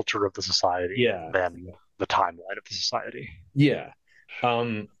the things. Culture of the society, than the timeline of the society.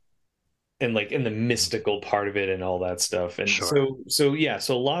 And like in the mystical part of it and all that stuff. And sure. so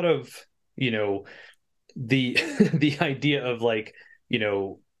a lot of the the idea of like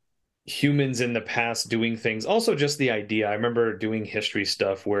humans in the past doing things, also just the idea. I remember doing history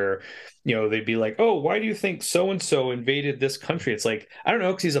stuff where they'd be like, oh, why do you think so and so invaded this country? It's like, I don't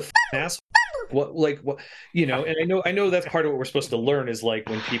know, because he's a ass. What and I know that's part of what we're supposed to learn is like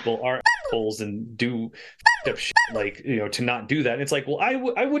when people are assholes and do up shit, like to not do that. And it's like, well, I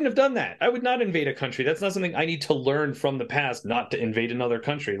wouldn't have done that. I would not invade a country. That's not something I need to learn from the past, not to invade another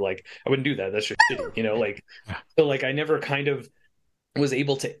country. Like, I wouldn't do that. That's just shitty, like. So like I never kind of was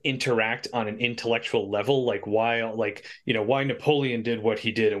able to interact on an intellectual level, like why Napoleon did what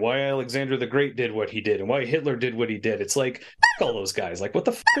he did, and why Alexander the Great did what he did, and why Hitler did what he did. It's like, all those guys, like, what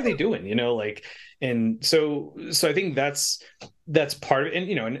the fuck are they doing? Like, and so I think that's part of it.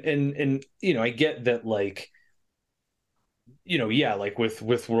 And I get that, like, like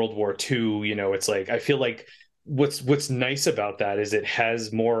with World War II, it's like, I feel like what's nice about that is it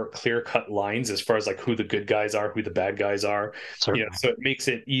has more clear-cut lines as far as like who the good guys are, who the bad guys are. So it makes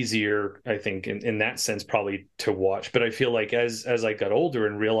it easier, I think, in that sense, probably to watch. But I feel like as I got older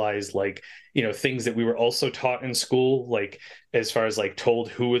and realized, like, things that we were also taught in school, like as far as like told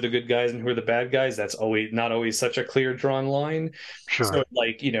who are the good guys and who are the bad guys, that's not always such a clear drawn line. Sure. So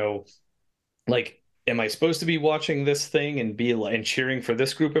like, like, am I supposed to be watching this thing and be like, and cheering for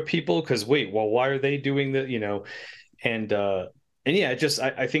this group of people? Because wait, well, why are they doing that? And yeah,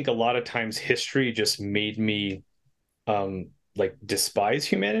 I think a lot of times history just made me like despise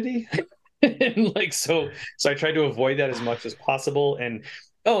humanity. And like, so I tried to avoid that as much as possible. And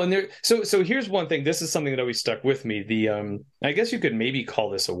so here's one thing. This is something that always stuck with me. The I guess you could maybe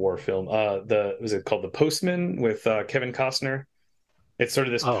call this a war film. Was it called The Postman with Kevin Costner? It's sort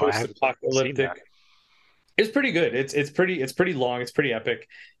of this post-apocalyptic. It's pretty good. It's pretty long. It's pretty epic.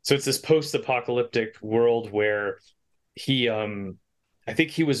 So it's this post-apocalyptic world where he I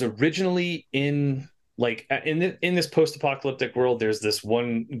think he was originally in this post-apocalyptic world. There's this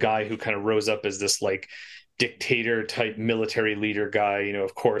one guy who kind of rose up as this like dictator type military leader guy.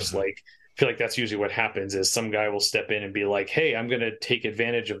 Of course, like, I feel like that's usually what happens is some guy will step in and be like, hey, I'm going to take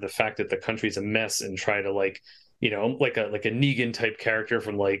advantage of the fact that the country's a mess and try to like like a Negan type character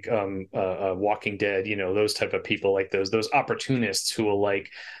from like Walking Dead, those type of people, like those opportunists who will like,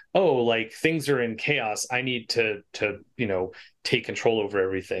 oh, like things are in chaos, I need to take control over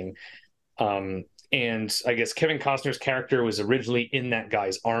everything. And I guess Kevin Costner's character was originally in that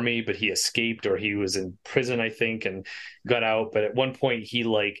guy's army, but he escaped, or he was in prison, I think, and got out. But at one point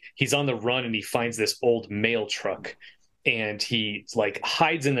he's on the run and he finds this old mail truck. And he like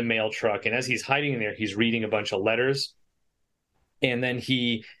hides in the mail truck, and as he's hiding in there, he's reading a bunch of letters, and then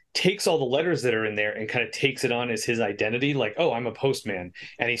he takes all the letters that are in there and kind of takes it on as his identity, like, oh, I'm a postman,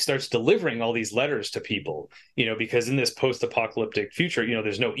 and he starts delivering all these letters to people, because in this post-apocalyptic future,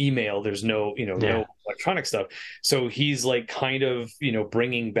 there's no email, there's no no electronic stuff. So he's like kind of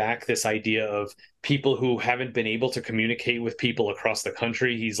bringing back this idea of people who haven't been able to communicate with people across the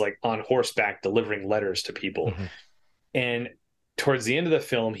country. He's like on horseback delivering letters to people. And towards the end of the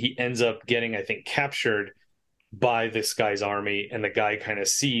film, he ends up getting, I think, captured by this guy's army. And the guy kind of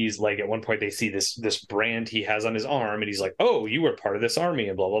sees, like, at one point they see this brand he has on his arm, and he's like, oh, you were part of this army,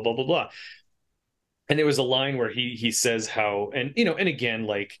 and blah, blah, blah, blah, blah. And there was a line where he says how, and, and again,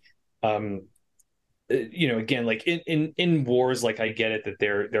 like, again, like in wars, like, I get it that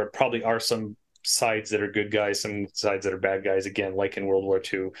there probably are some sides that are good guys, some sides that are bad guys, again, like in World War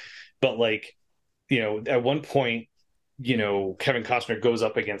II. But like, at one point, Kevin Costner goes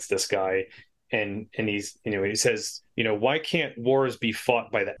up against this guy, and he's, he says, why can't wars be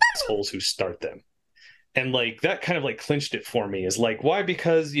fought by the assholes who start them? And like, that kind of like clinched it for me, is like, why?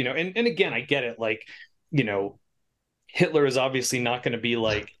 Because, and again, I get it. Like, Hitler is obviously not going to be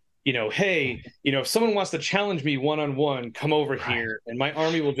like, hey, if someone wants to challenge me one-on-one, come over here, and my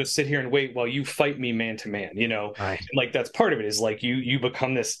army will just sit here and wait while you fight me man to man, Right. And like, that's part of it, is like, you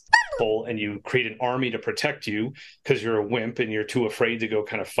become this asshole and you create an army to protect you because you're a wimp and you're too afraid to go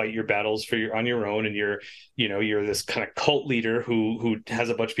kind of fight your battles on your own, and you're this kind of cult leader who has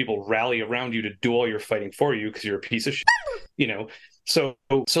a bunch of people rally around you to do all your fighting for you because you're a piece of shit, So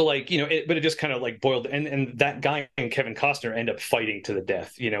like, but it just kind of like boiled, and that guy and Kevin Costner end up fighting to the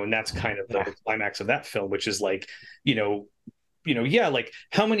death, and that's kind of the climax of that film, which is like, you know, yeah, like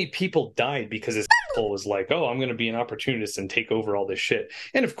how many people died because his was like, oh, I'm going to be an opportunist and take over all this shit.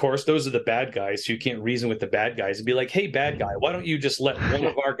 And of course, those are the bad guys. So you can't reason with the bad guys and be like, hey, bad guy, why don't you just let one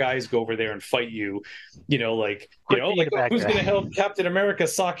of our guys go over there and fight you? Like who's going to help Captain America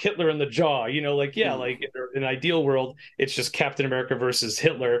sock Hitler in the jaw? Like, yeah, like in an ideal world, it's just Captain America versus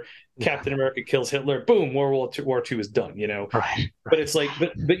Hitler. Captain America kills Hitler. Boom, War II is done. Right. But it's like,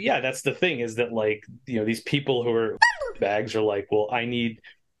 but yeah, that's the thing, is that like, these people who are bags are like, well, I need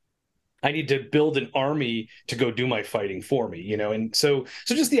to build an army to go do my fighting for me, and so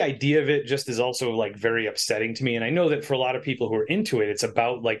just the idea of it just is also like very upsetting to me. And I know that for a lot of people who are into it, it's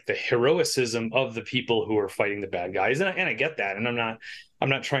about like the heroicism of the people who are fighting the bad guys, and I get that, and I'm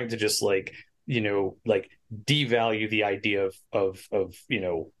not trying to just like like devalue the idea of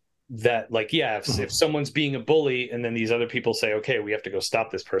that, like, yeah, if someone's being a bully and then these other people say, okay, we have to go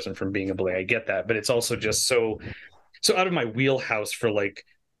stop this person from being a bully, I get that, but it's also just so out of my wheelhouse for like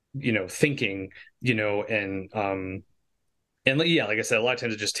thinking, and yeah, like I said, a lot of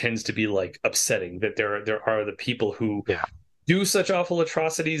times it just tends to be like upsetting that there are the people who do such awful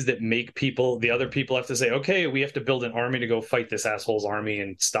atrocities that make the other people have to say, okay, we have to build an army to go fight this asshole's army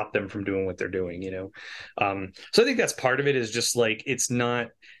and stop them from doing what they're doing, so I think that's part of it, is just like it's not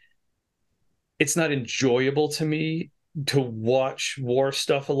enjoyable to me to watch war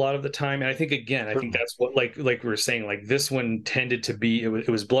stuff a lot of the time. And I think, again, I think that's what, like we were saying, like this one tended to be, it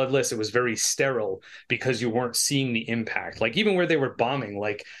was bloodless. It was very sterile because you weren't seeing the impact. Like even where they were bombing,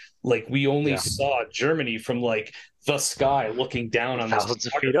 like we only saw Germany from like the sky looking down on thousands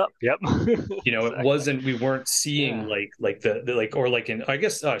of feet up. Yep. Exactly. It wasn't, we weren't seeing like the like, or like in, I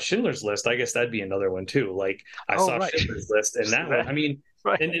guess, Schindler's List, I guess that'd be another one too. Like I saw Schindler's List, and that one, I mean,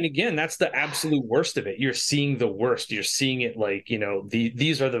 right. And again, that's the absolute worst of it. You're seeing the worst. You're seeing it like,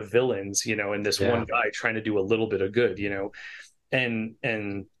 these are the villains, and this one guy trying to do a little bit of good, and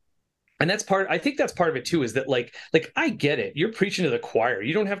that's I think that's part of it too, is that like I get it. You're preaching to the choir.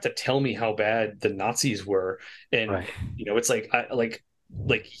 You don't have to tell me how bad the Nazis were. And, it's like,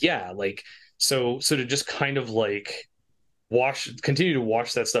 so to just kind of like continue to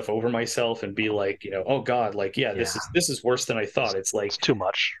watch that stuff over myself and be like, oh God, like, this is worse than I thought. It's like, it's too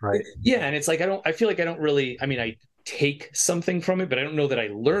much. Right. Yeah. And it's like, I feel like I don't really, I mean, I take something from it, but I don't know that I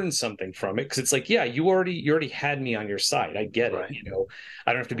learned something from it. Cause it's like, yeah, you already had me on your side. I get it.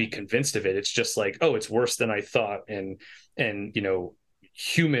 I don't have to be convinced of it. It's just like, oh, it's worse than I thought. And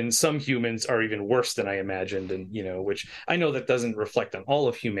some humans are even worse than I imagined. And, which I know that doesn't reflect on all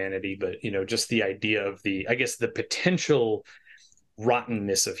of humanity, but, just the idea of the potential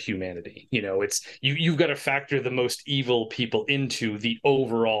rottenness of humanity. It's you've got to factor the most evil people into the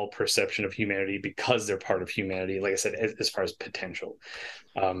overall perception of humanity because they're part of humanity, like I said, as far as potential.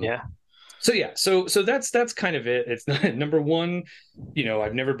 So that's kind of it. It's not, number one,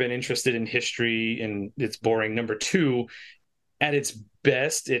 I've never been interested in history and it's boring. Number two, at its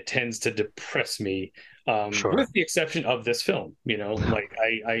best, it tends to depress me. With the exception of this film, like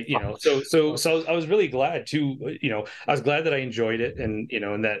so I was really glad to, I was glad that I enjoyed it, and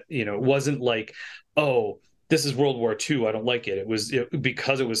and that it wasn't like, oh, this is World War II, I don't like it. It was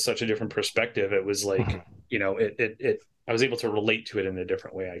because it was such a different perspective. It was like I was able to relate to it in a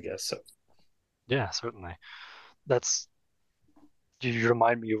different way, I guess. So yeah, certainly. You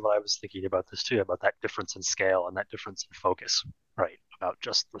remind me of what I was thinking about this too, about that difference in scale and that difference in focus, right? About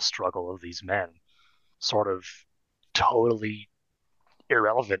just the struggle of these men, sort of totally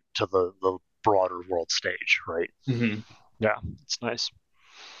irrelevant to the broader world stage, right? Mm-hmm. Yeah, it's nice.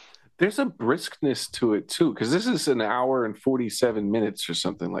 There's a briskness to it too, because this is an hour and 47 minutes or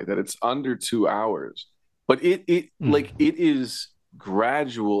something like that. It's under 2 hours, but it is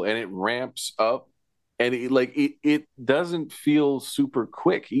gradual and it ramps up, and it doesn't feel super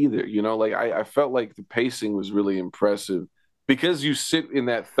quick either. Like I felt like the pacing was really impressive because you sit in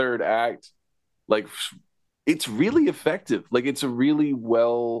that third act. Like, it's really effective. Like, it's a really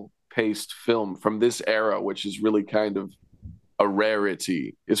well-paced film from this era, which is really kind of a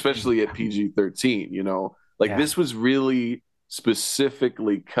rarity, especially at PG-13, This was really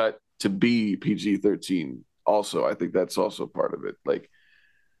specifically cut to be PG-13 also. I think that's also part of it. Like,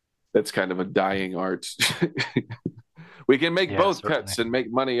 that's kind of a dying art. We can make both certainly. Cuts and make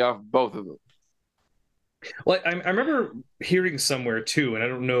money off both of them. Well, I remember hearing somewhere, too, and I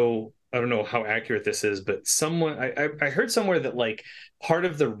don't know how accurate this is, but I heard somewhere that like part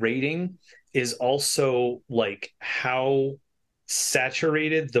of the rating is also like how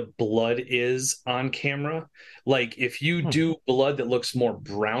saturated the blood is on camera. Like if you do blood that looks more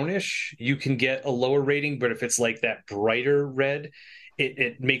brownish, you can get a lower rating, but if it's like that brighter red,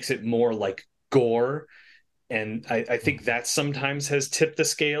 it makes it more like gore. And I think that sometimes has tipped the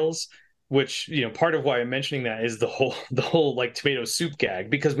scales, which, part of why I'm mentioning that is the whole like tomato soup gag,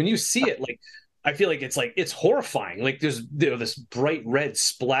 because when you see it, like, I feel like it's horrifying. Like there's this bright red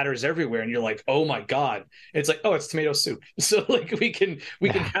splatters everywhere, and you're like, oh my God. It's like, oh, it's tomato soup. So like we can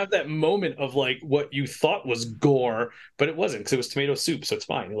have that moment of like what you thought was gore, but it wasn't, because it was tomato soup, so it's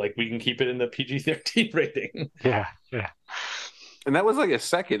fine. Like we can keep it in the PG-13 rating. Yeah. And that was like a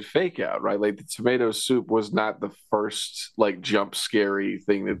second fake out, right? Like the tomato soup was not the first like jump scary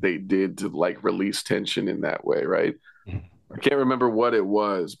thing that they did to like release tension in that way, right? I can't remember what it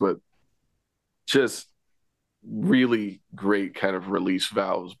was, but just really great kind of release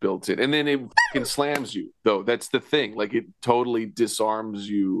valves built in. And then it fucking slams you, though. That's the thing. Like it totally disarms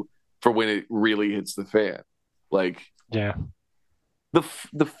you for when it really hits the fan. Like, yeah. The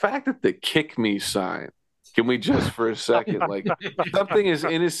fact that the kick me sign, can we just for a second, like something as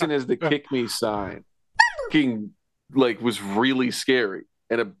innocent as the kick me sign fucking like was really scary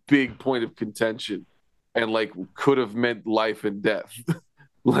and a big point of contention and like could have meant life and death.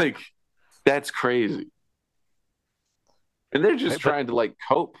 Like that's crazy. And they're just trying to like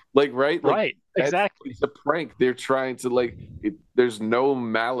cope, like, right? Like, right, exactly. It's a prank. They're trying to like, there's no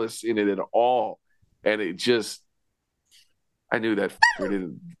malice in it at all. And it just, I knew that fucker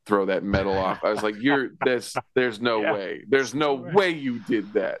didn't throw that metal off. I was like, there's no way. There's no way you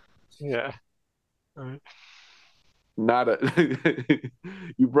did that. Yeah. All right. Not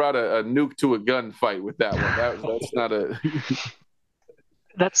you brought a nuke to a gunfight with that one. That's not a.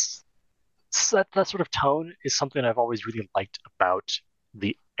 That sort of tone is something I've always really liked about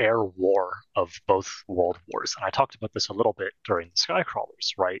the air war of both world wars, and I talked about this a little bit during the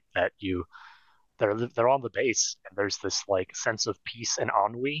Skycrawlers, right? That they're on the base, and there's this like sense of peace and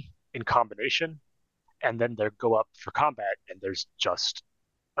ennui in combination, and then they go up for combat, and there's just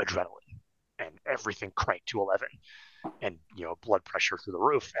adrenaline and everything cranked to 11, and blood pressure through the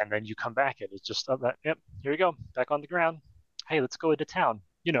roof, and then you come back and it's just that. Yep, here you go, back on the ground. Hey, let's go into town.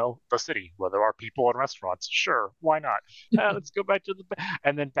 The city where there are people and restaurants. Sure, why not? Let's go back to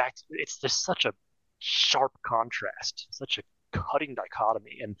and then back to, it's just such a sharp contrast, such a cutting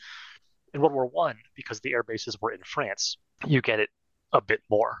dichotomy. And in World War One, because the air bases were in France, you get it a bit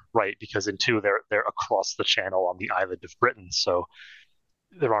more, right? Because in two, they're across the channel on the island of Britain, so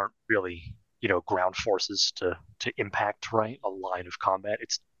there aren't really ground forces to impact, right, a line of combat.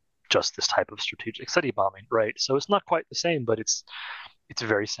 It's just this type of strategic city bombing, right? So it's not quite the same, but it's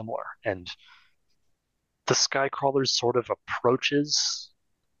very similar. And the Skycrawlers sort of approaches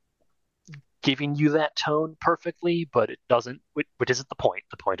giving you that tone perfectly, but it doesn't, which isn't the point.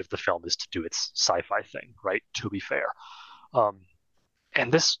 The point of the film is to do its sci-fi thing, right? To be fair.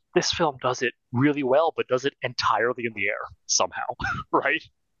 And this film does it really well, but does it entirely in the air somehow, right?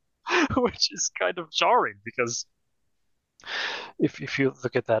 Which is kind of jarring, because if you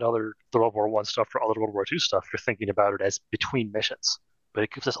look at the World War I stuff or other World War II stuff, you're thinking about it as between missions. But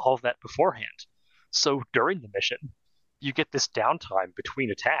it gives us all of that beforehand. So during the mission, you get this downtime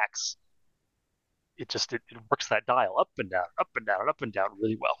between attacks. It works that dial up and down, up and down, up and down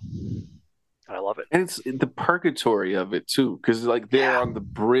really well. And I love it. And it's the purgatory of it too, because like they're on the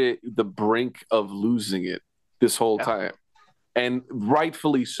brink of losing it this whole time, and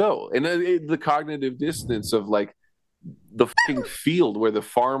rightfully so. And the cognitive dissonance of like the fucking field where the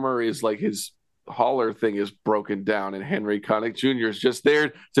farmer is like his hauler thing is broken down, and Henry Connick Jr. is just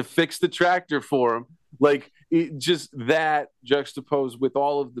there to fix the tractor for him. Like just that juxtaposed with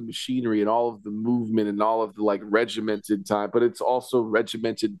all of the machinery and all of the movement and all of the like regimented time, but it's also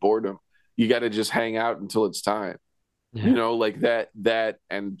regimented boredom. You got to just hang out until it's time. Yeah. Like that,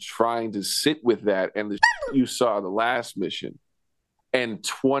 and trying to sit with that, and the you saw the last mission and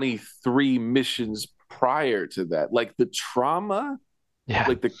 23 missions prior to that, like the trauma,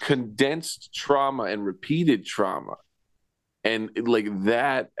 like the condensed trauma and repeated trauma, and like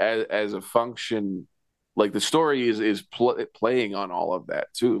that as a function, like the story is playing on all of that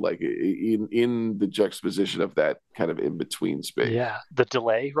too, like in the juxtaposition of that kind of in between space. Yeah, the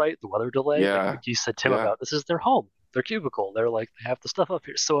delay, right? The weather delay. Like you said, Tim, about this is their home, their cubicle. They're like, they have the stuff up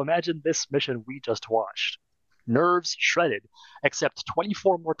here. So imagine this mission we just watched. Nerves shredded, except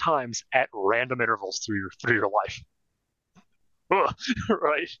 24 more times at random intervals through your life.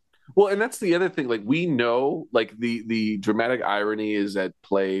 Right. Well, and that's the other thing. Like we know, like the dramatic irony is at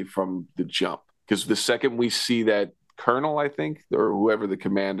play from the jump, because the second we see that colonel, I think, or whoever the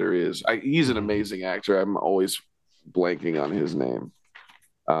commander is, he's an amazing actor. I'm always blanking on his name.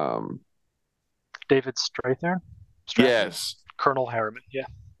 David Strathairn? Yes. Colonel Harriman, yeah.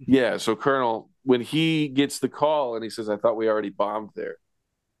 Yeah, so Colonel, when he gets the call and he says, I thought we already bombed there.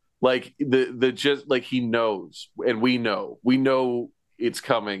 Like the just like he knows, and we know it's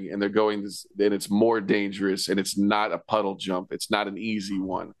coming, and they're going this, and it's more dangerous, and it's not a puddle jump. It's not an easy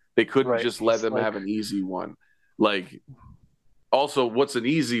one. They couldn't just let them have an easy one. Like, also, what's an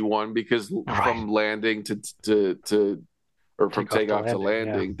easy one? Because from landing or from takeoff to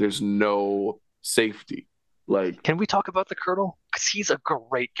landing, there's no safety. Like, can we talk about the Colonel? Because he's a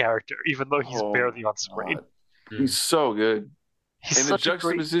great character, even though he's barely on screen. He's so good. And the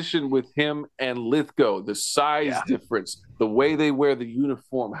juxtaposition with him and Lithgow, the size difference, the way they wear the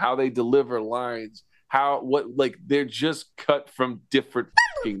uniform, how they deliver lines, they're just cut from different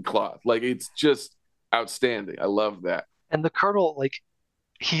fucking cloth. Like, it's just outstanding. I love that. And the Colonel, like,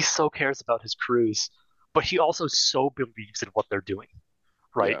 he so cares about his crews, but he also so believes in what they're doing,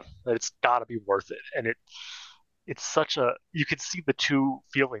 right? Yeah. That it's got to be worth it. And it's such a, you could see the two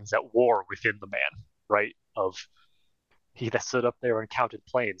feelings at war within the man, right? Of, he that stood up there and counted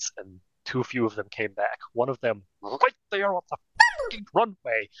planes, and too few of them came back. One of them right there on the fucking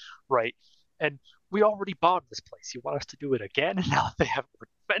runway, right? And we already bombed this place. You want us to do it again? And now they have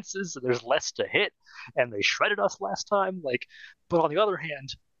fences, and there's less to hit, and they shredded us last time. Like, but on the other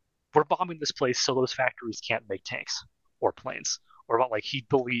hand, we're bombing this place so those factories can't make tanks or planes, or about like he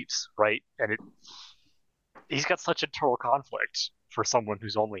believes, right? And he's got such internal conflict for someone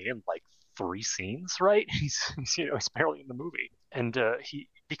who's only in like 3 scenes, right? He's barely in the movie, and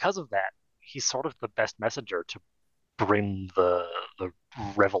because of that, he's sort of the best messenger to bring the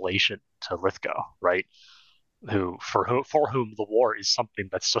revelation to Lithgow, right? For whom the war is something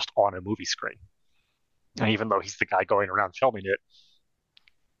that's just on a movie screen, and even though he's the guy going around filming it,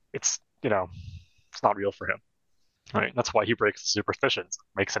 it's not real for him, right? That's why he breaks the superstitions,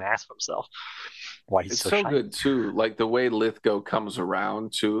 makes an ass of himself. Why he's so good too, like the way Lithgow comes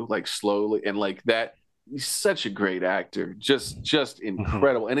around too, like slowly, and like that. He's such a great actor, just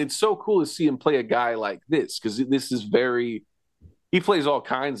incredible. And it's so cool to see him play a guy like this, because this is he plays all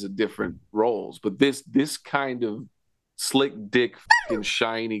kinds of different roles, but this kind of slick dick fucking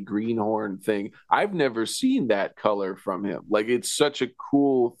shiny greenhorn thing, I've never seen that color from him. Like, it's such a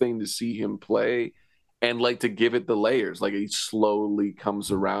cool thing to see him play, and like to give it the layers. Like, he slowly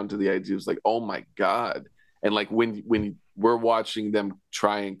comes around to the idea of like, oh my God. And like when we're watching them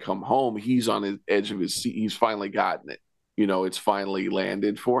try and come home, he's on the edge of his seat. He's finally gotten it. It's finally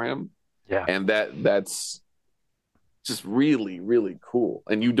landed for him. Yeah. And that's just really, really cool.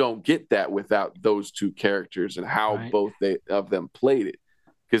 And you don't get that without those two characters and how both of them played it.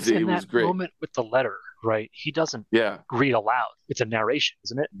 Because it was great. Moment with the letter, right? He doesn't read aloud. It's a narration,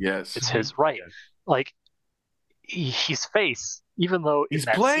 isn't it? Yes. It's his right. Like, his face, even though he's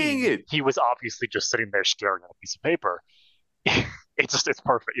playing it, he was obviously just sitting there staring at a piece of paper. It's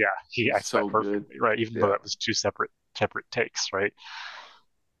perfect. Yeah, he acts so perfectly, right? Even though that was 2 separate takes, right?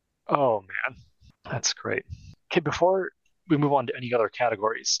 Oh man, that's great. Okay, before we move on to any other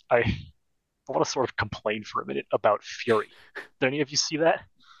categories, I want to sort of complain for a minute about Fury. Did any of you see that,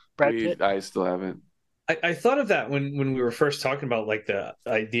 Brad Pitt? I still haven't. I thought of that when we were first talking about like the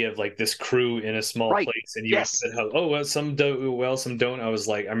idea of like this crew in a small place, and you said how some do well, some don't. I was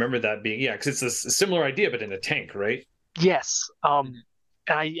like, I remember that being because it's a similar idea but in a tank, right? Yes. I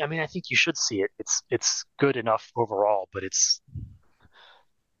mean, I think you should see it. It's good enough overall, but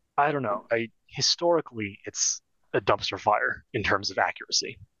I don't know. Historically, it's a dumpster fire in terms of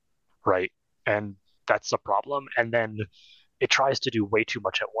accuracy, right? And that's a problem. And then it tries to do way too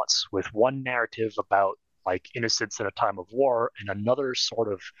much at once, with one narrative about like innocence in a time of war and another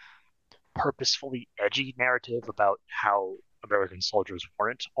sort of purposefully edgy narrative about how American soldiers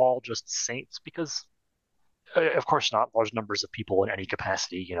weren't all just saints, because of course not. Large numbers of people in any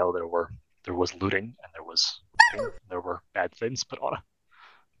capacity, there was looting and there were bad things, but on a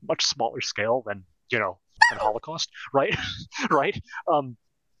much smaller scale than Holocaust, right? Right?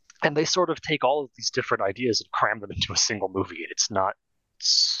 And they sort of take all of these different ideas and cram them into a single movie, and it's not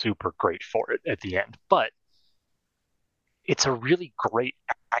super great for it at the end. But it's a really great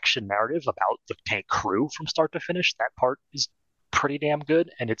action narrative about the tank crew from start to finish. That part is pretty damn good,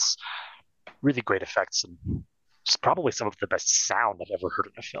 and it's really great effects, and it's probably some of the best sound I've ever heard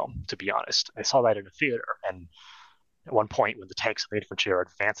in a film, to be honest. I saw that in a theater, and at one point when the tanks and the infantry are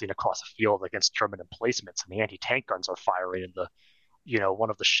advancing across a field against German emplacements and the anti-tank guns are firing, and one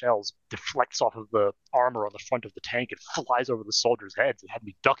of the shells deflects off of the armor on the front of the tank and flies over the soldiers' heads. It had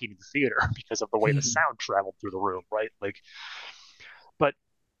me ducking in the theater because of the way the sound traveled through the room, right? Like, but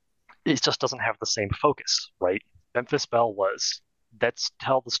it just doesn't have the same focus, right? Memphis Belle was, let's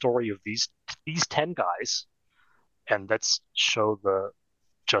tell the story of these 10 guys, and let's show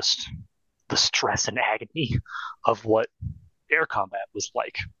just the stress and agony of what air combat was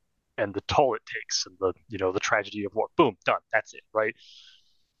like, and the toll it takes, and the tragedy of war. Boom, done. That's it, right?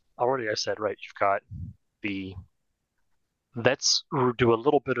 Already I said, right, you've got the let's do a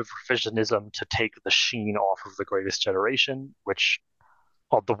little bit of revisionism to take the sheen off of The Greatest Generation, which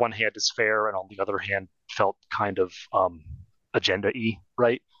on the one hand is fair, and on the other hand felt kind of agenda-y,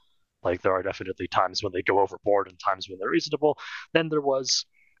 right? Like there are definitely times when they go overboard and times when they're reasonable. Then there was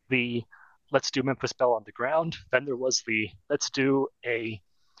the let's do Memphis Belle on the ground. Then there was the let's do a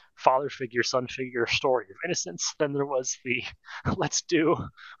father figure, son figure story of innocence. Then there was the let's do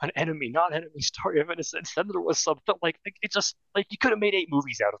an enemy, non-enemy story of innocence. Then there was something like it just like you could have made 8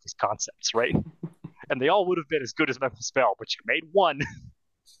 movies out of these concepts, right? And they all would have been as good as Memphis Belle, but you made one,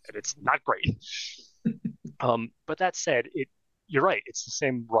 and it's not great. But that said, you're right. It's the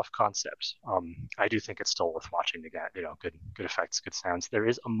same rough concept. I do think it's still worth watching again. Good effects, good sounds. There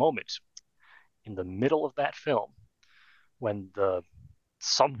is a moment in the middle of that film when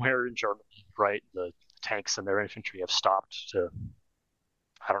somewhere in Germany, right, the tanks and their infantry have stopped to,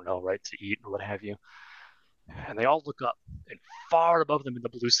 I don't know, right, to eat or what have you. And they all look up, and far above them in the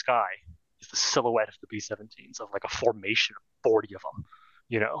blue sky is the silhouette of the B-17s, of like a formation of 40 of them,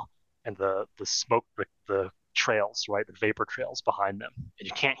 and the smoke, the trails, right, the vapor trails behind them, and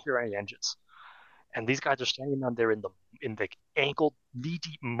you can't hear any engines. And these guys are standing down there in the ankle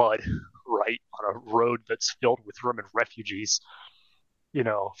knee-deep mud, right, on a road that's filled with German refugees,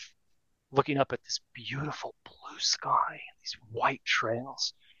 looking up at this beautiful blue sky and these white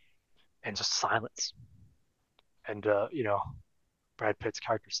trails, and just silence. And Brad Pitt's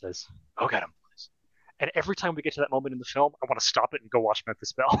character says, "Go get him, boys." And every time we get to that moment in the film, I want to stop it and go watch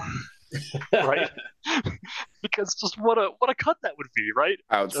Memphis Belle, right? Because just what a cut that would be, right?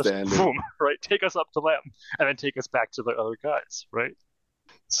 Outstanding. Just, boom, right? Take us up to them, and then take us back to the other guys, right?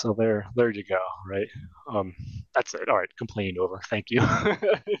 So there you go, right? That's it. All right, complaining over. Thank you. All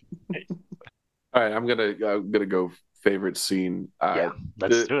right, I'm gonna go favorite scene.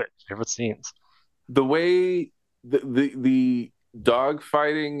 Let's do it. Favorite scenes. The way the dog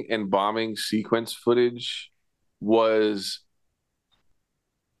fighting and bombing sequence footage was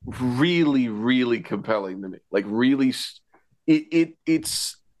really, really compelling to me. Like really,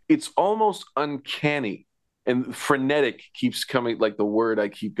 it's almost uncanny. And frenetic keeps coming, like the word I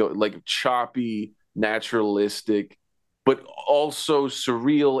keep going, like choppy, naturalistic, but also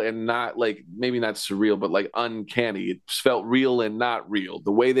surreal and not like, maybe not surreal, but like uncanny. It felt real and not real.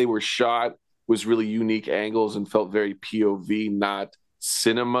 The way they were shot was really unique angles and felt very POV, not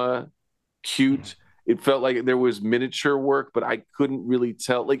cinema cute. It felt like there was miniature work, but I couldn't really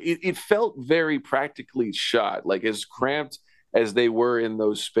tell. Like it felt very practically shot, like as cramped as they were in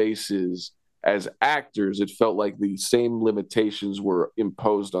those spaces. As actors, it felt like the same limitations were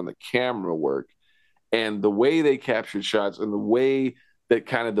imposed on the camera work, and the way they captured shots and the way that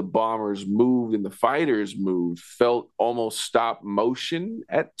kind of the bombers moved and the fighters moved felt almost stop motion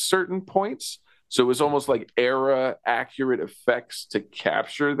at certain points. So it was almost like era accurate effects to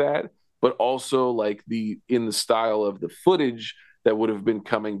capture that, but also like in the style of the footage that would have been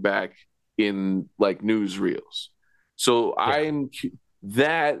coming back in like newsreels. So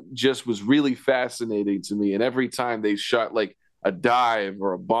that just was really fascinating to me. And every time they shot like a dive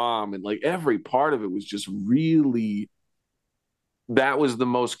or a bomb, and like every part of it was just really, that was the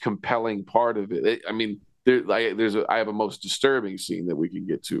most compelling part of it. I mean, I have a most disturbing scene that we can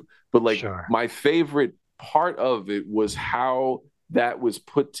get to, but like my favorite part of it was how that was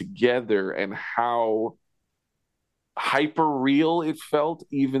put together and how hyper real it felt,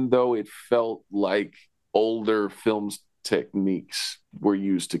 even though it felt like older films techniques were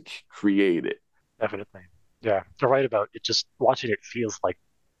used to create it. Definitely. Yeah, you're right about it. Just watching it feels like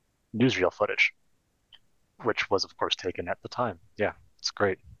newsreel footage, which was, of course, taken at the time. Yeah, it's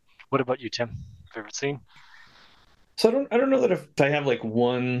great. What about you, Tim? Favorite scene? So I don't know that if I have like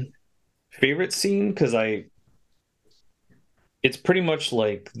one favorite scene, because it's pretty much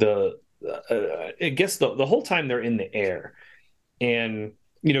like I guess the whole time they're in the air, and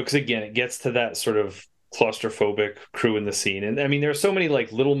because again it gets to that sort of claustrophobic crew in the scene. And I mean, there are so many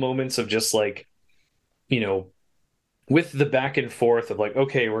like little moments of just like, with the back and forth of like,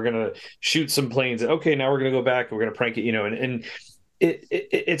 okay, we're going to shoot some planes. Okay, now we're going to go back and we're going to prank it, and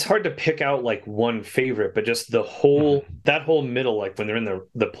it's hard to pick out like one favorite, but just that whole middle, like when they're in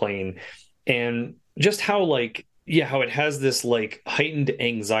the plane, and just how like how it has this like heightened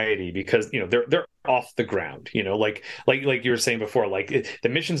anxiety because they're off the ground, like you were saying before, like the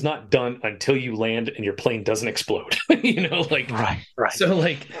mission's not done until you land and your plane doesn't explode. Like right.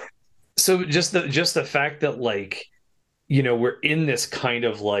 So just the fact that like we're in this kind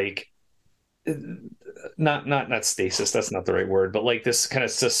of like not stasis, that's not the right word, but like this kind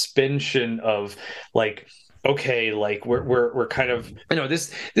of suspension of like, okay, like we're kind of,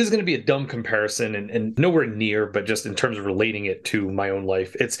 this is going to be a dumb comparison and nowhere near, but just in terms of relating it to my own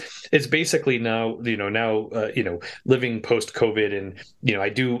life, it's basically now living post COVID, and I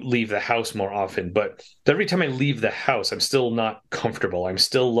do leave the house more often, but every time I leave the house I'm still not comfortable. I'm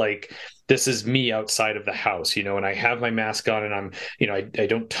still like, this is me outside of the house, and I have my mask on, and I'm, I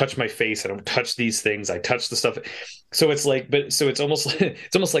don't touch my face. I don't touch these things. I touch the stuff. So it's like, it's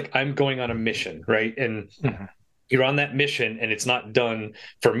almost like I'm going on a mission, right? And you're on that mission, and it's not done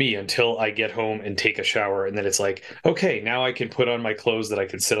for me until I get home and take a shower. And then it's like, okay, now I can put on my clothes that I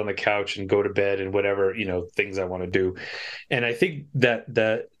can sit on the couch and go to bed and whatever, things I want to do. And I think that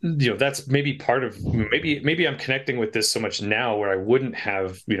that's maybe part of, maybe I'm connecting with this so much now where I wouldn't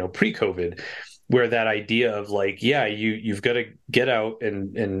have, pre-COVID, where that idea of like, yeah, you've got to get out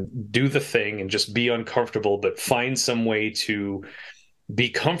and do the thing and just be uncomfortable, but find some way to be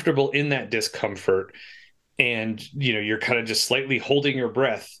comfortable in that discomfort. And you're kind of just slightly holding your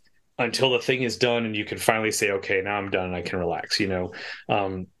breath until the thing is done, and you can finally say, okay, now I'm done and I can relax.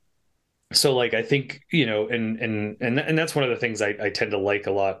 So like, I think, and that's one of the things I tend to like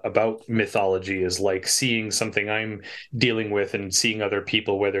a lot about mythology is like seeing something I'm dealing with and seeing other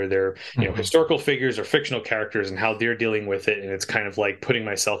people, whether they're, historical figures or fictional characters, and how they're dealing with it. And it's kind of like putting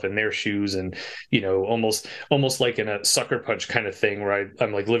myself in their shoes and, almost like in a Sucker Punch kind of thing where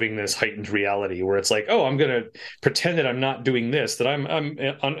I'm like living this heightened reality where it's like, oh, I'm going to pretend that I'm not doing this, that I'm on,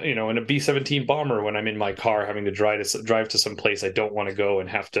 in a B-17 bomber when I'm in my car having to drive to some place I don't want to go and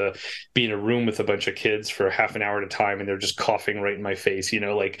have to be in a room with a bunch of kids for half an hour at a time, and they're just coughing right in my face,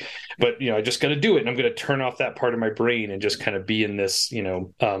 but I just got to do it, and I'm going to turn off that part of my brain and just kind of be in this,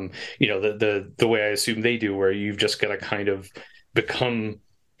 the way I assume they do, where you've just got to kind of become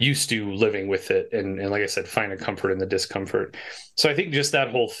used to living with it, and like I said, find a comfort in the discomfort. So I think just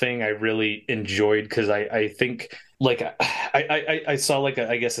that whole thing I really enjoyed, because I think like I saw like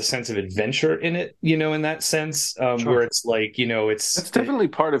I guess a sense of adventure in it, in that sense, sure. Where it's like, that's definitely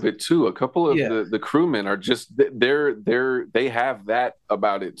part of it too. A couple of the crewmen are just they have that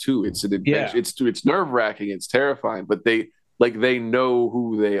about it too. It's an adventure. It's nerve-wracking, it's terrifying, but they know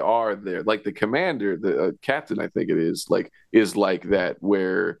who they are there. Like the commander, the captain, I think it is like that,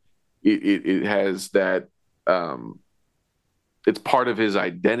 where it has that it's part of his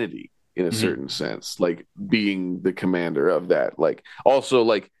identity in a certain sense, like being the commander of that. Like also,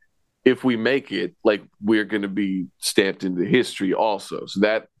 like if we make it, like we're going to be stamped into history also. So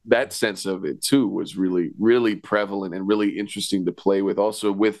that sense of it too was really, really prevalent and really interesting to play with.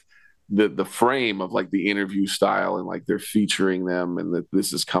 Also with the frame of like the interview style, and like they're featuring them, and that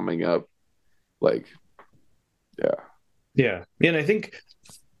this is coming up, like, yeah. And I think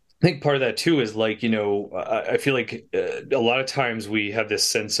part of that too is like, I feel like a lot of times we have this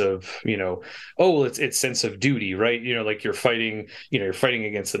sense of, it's sense of duty, right? Like you're fighting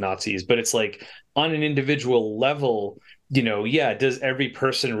against the Nazis, but it's like on an individual level, does every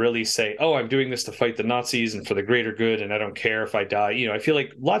person really say, oh, I'm doing this to fight the Nazis and for the greater good, and I don't care if I die? I feel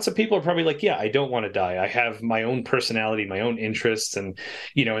like lots of people are probably like, yeah, I don't want to die. I have my own personality, my own interests, and,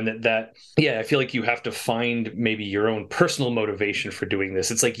 and I feel like you have to find maybe your own personal motivation for doing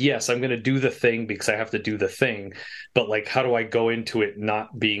this. It's like, yes, I'm going to do the thing because I have to do the thing, but like, how do I go into it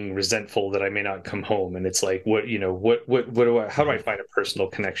not being resentful that I may not come home? And it's like, how do I find a personal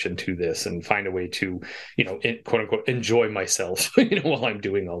connection to this and find a way to, quote unquote, enjoy myself while I'm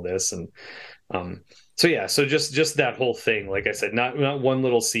doing all this. And so just that whole thing, like I said, not one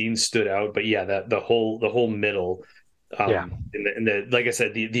little scene stood out, but that the whole middle, and the like I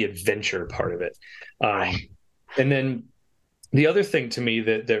said, the adventure part of it. And then the other thing to me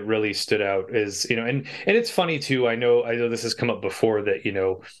that really stood out is, and it's funny too, I know this has come up before,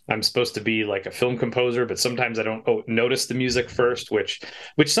 that, I'm supposed to be like a film composer, but sometimes I don't notice the music first, which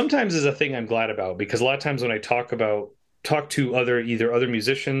sometimes is a thing I'm glad about, because a lot of times when I talk to either other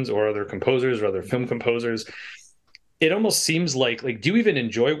musicians or other composers or other film composers, it almost seems like do you even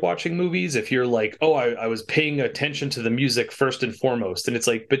enjoy watching movies if you're like, oh, I was paying attention to the music first and foremost? And it's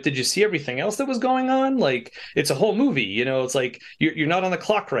like, but did you see everything else that was going on? Like, it's a whole movie, it's like you're not on the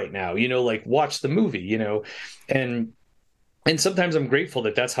clock right now, like watch the movie, and and sometimes I'm grateful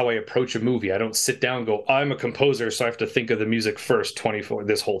that that's how I approach a movie. I don't sit down and go, I'm a composer, so I have to think of the music first 24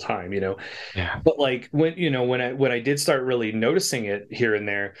 this whole time, Yeah. But like when I did start really noticing it here and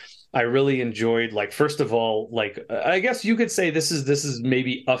there, I really enjoyed, like, first of all, like, I guess you could say this is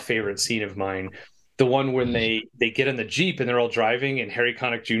maybe a favorite scene of mine. The one when they get in the Jeep and they're all driving and Harry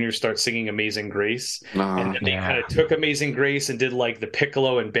Connick Jr. starts singing Amazing Grace. And then they kind of took Amazing Grace and did like the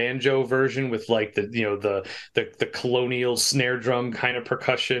piccolo and banjo version with like the colonial snare drum kind of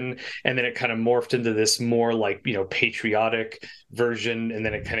percussion. And then it kind of morphed into this more like, patriotic version. And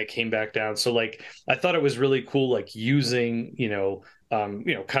then it kind of came back down. So like, I thought it was really cool, like using,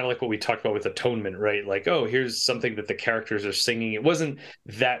 kind of like what we talked about with Atonement, right? Like, oh, here's something that the characters are singing. It wasn't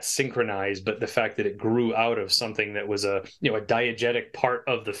that synchronized, but the fact that it grew out of something that was a diegetic part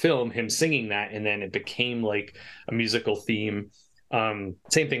of the film, him singing that, and then it became like a musical theme. Same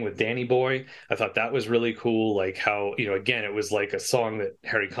thing with Danny Boy. I thought that was really cool. Like how, again, it was like a song that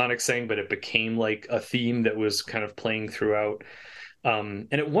Harry Connick sang, but it became like a theme that was kind of playing throughout.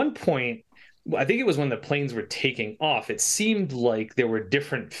 And at one point, I think it was when the planes were taking off, it seemed like there were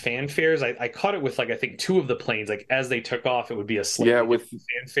different fanfares. I caught it with like, I think two of the planes, like as they took off, it would be a slightly with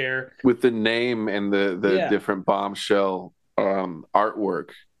fanfare. With the name and the different bombshell artwork.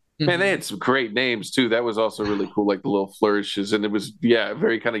 Man, they had some great names too. That was also really cool, like the little flourishes. And it was,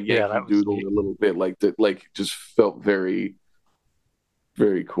 very kind of Yankee Doodle a little bit, like that, like just felt very,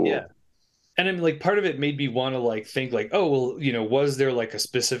 very cool. Yeah. And then like part of it made me want to like think like, oh, well, was there like a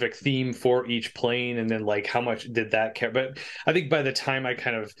specific theme for each plane? And then like how much did that care? But I think by the time I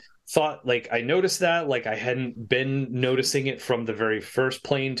kind of thought, like, I noticed that, like, I hadn't been noticing it from the very first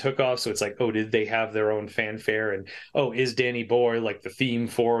plane took off. So it's like, oh, did they have their own fanfare? And oh, is Danny Boy like the theme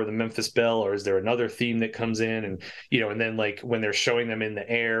for the Memphis Belle, or is there another theme that comes in? And and then like when they're showing them in the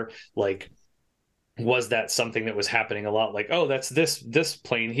air, like, was that something that was happening a lot? Like, oh, that's this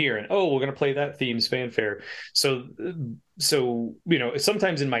plane here, and oh, we're going to play that theme's fanfare. So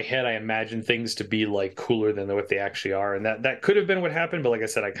sometimes in my head I imagine things to be like cooler than what they actually are, and that could have been what happened. But like I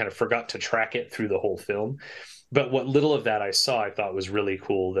said, I kind of forgot to track it through the whole film. But what little of that I saw, I thought was really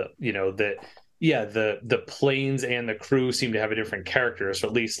cool. That the planes and the crew seem to have a different character. So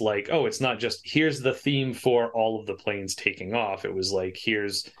at least like, oh, it's not just here's the theme for all of the planes taking off. It was like,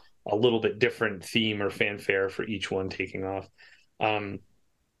 here's a little bit different theme or fanfare for each one taking off.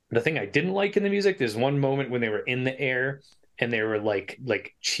 The thing I didn't like in the music, there's one moment when they were in the air and they were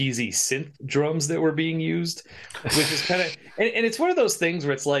like cheesy synth drums that were being used, which is kind of, and it's one of those things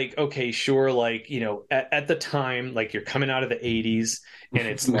where it's like, okay, sure. Like, at the time, like you're coming out of the 80s and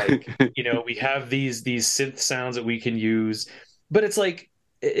it's like, we have these synth sounds that we can use, but it's like,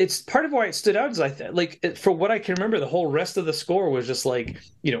 it's part of why it stood out is for what I can remember, the whole rest of the score was just like,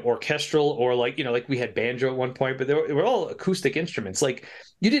 orchestral, or like, like we had banjo at one point, but they were all acoustic instruments. Like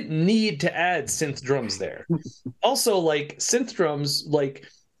you didn't need to add synth drums there. Also, like synth drums, like,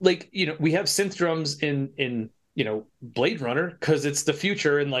 we have synth drums in Blade Runner because it's the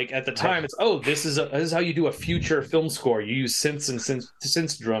future. And like at the time it's, oh, this is how you do a future film score. You use synths and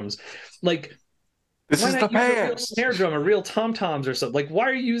synth drums. Like, this is the past. A real snare drum, or real tom toms or something. Like, why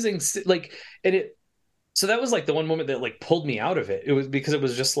are you using like? And it. So that was like the one moment that like pulled me out of it. It was because it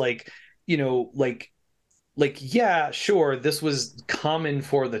was just like, yeah, sure, this was common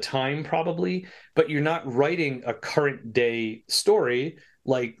for the time probably, but you're not writing a current day story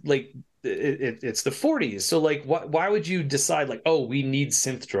like it's the 40s. So like, why would you decide like, oh, we need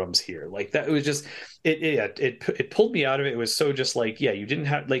synth drums here? Like that, it was just it pulled me out of it. It was so just like, yeah, you didn't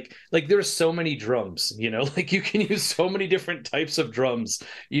have like there's so many drums, like you can use so many different types of drums.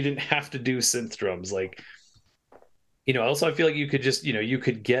 You didn't have to do synth drums. Like, also I feel like you could just, you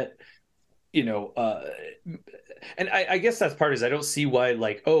could get, and I guess that's part is I don't see why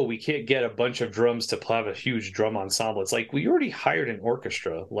like, oh, we can't get a bunch of drums to have a huge drum ensemble. It's like, we already hired an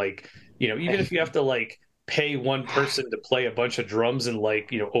orchestra. Like, even if you have to like pay one person to play a bunch of drums and like,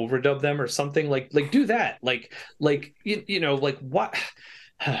 overdub them or something, like do that. Like like what?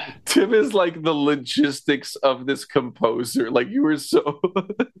 Tim is like the logistics of this composer. Like you were so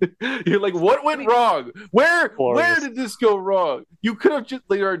you're like, what went wrong? Where did this go wrong? You could have just,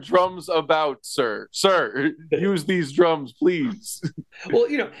 there are drums about, sir, use these drums, please. Well,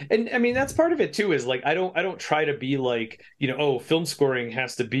 and I mean that's part of it too, is like I don't try to be like, oh, film scoring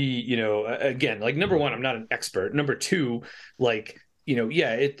has to be, again, like number one, I'm not an expert. Number two, like,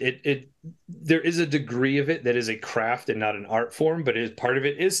 there is a degree of it that is a craft and not an art form, but part of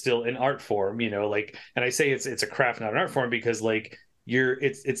it is still an art form, like, and I say it's a craft, not an art form, because like,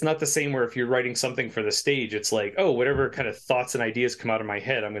 it's not the same where if you're writing something for the stage, it's like, oh, whatever kind of thoughts and ideas come out of my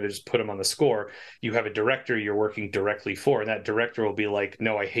head, I'm going to just put them on the score. You have a director you're working directly for, and that director will be like,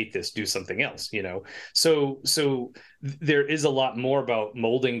 no, I hate this, do something else, so there is a lot more about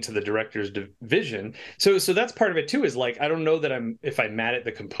molding to the director's vision. So that's part of it too, is like, I don't know that I'm mad at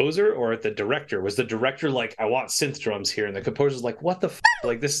the composer or at the director. Was the director like, I want synth drums here, and the composer's like, what the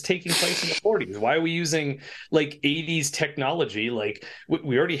like, this is taking place in the 40s, why are we using like 80s technology? Like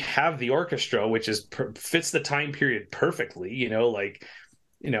we already have the orchestra, which fits the time period perfectly, he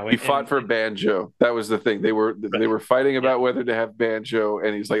fought for banjo. That was the thing. They were fighting about whether to have banjo,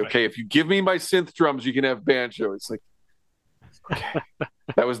 and he's like, okay, if you give me my synth drums, you can have banjo. It's like, okay.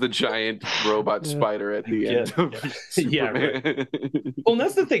 That was the giant robot spider at the end. Right. Well, and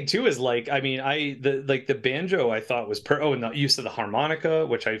that's the thing too, is like, I mean, the banjo I thought was and the use of the harmonica,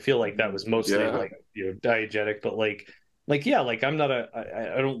 which I feel like that was mostly like, diegetic, but like I'm not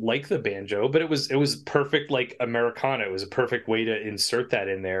I don't like the banjo, but it was perfect, like Americana. It was a perfect way to insert that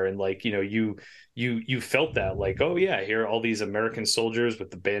in there, and like, you felt that, like, oh yeah, here are all these American soldiers with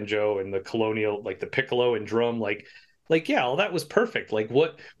the banjo and the colonial, like the piccolo and drum, like yeah, well, that was perfect. Like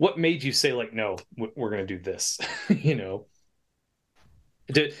what made you say like, no, we're gonna do this?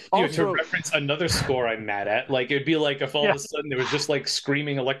 To reference another score I'm mad at, like it'd be like if all of a sudden there was just like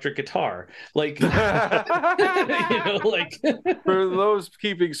screaming electric guitar, like like for those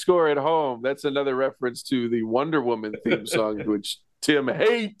keeping score at home, that's another reference to the Wonder Woman theme song, which Tim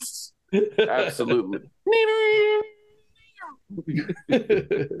hates. Absolutely.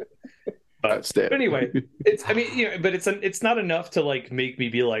 But anyway, it's not enough to like make me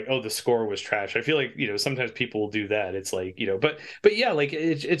be like, oh, the score was trash. I feel like, sometimes people will do that. It's like, but yeah, like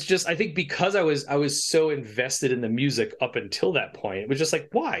it's just, I think because I was so invested in the music up until that point, it was just like,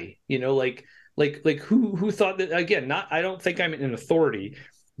 why, like who thought that, again, I don't think I'm an authority,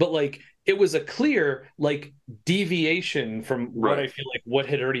 but like it was a clear like deviation from what I feel like what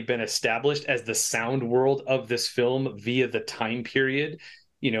had already been established as the sound world of this film via the time period,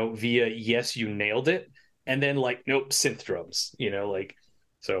 via yes, you nailed it, and then like, nope, synth drums, like,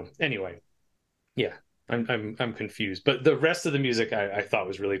 so anyway, yeah, I'm confused, but the rest of the music I thought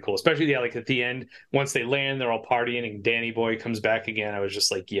was really cool, especially like at the end, once they land, they're all partying and Danny Boy comes back again. I was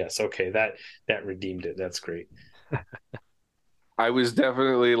just like, yes, okay, that redeemed it. That's great. I was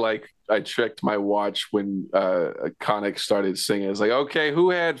definitely like, I checked my watch when Connick started singing. It's like, okay, who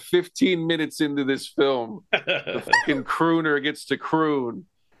had 15 minutes into this film? The fucking crooner gets to croon.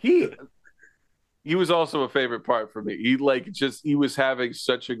 He was also a favorite part for me. He was having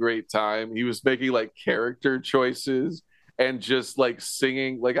such a great time. He was making like character choices and just like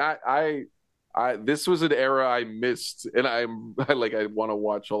singing. Like I this was an era I missed, and I want to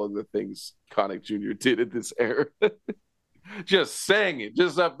watch all of the things Connick Jr. did at this era. Just singing,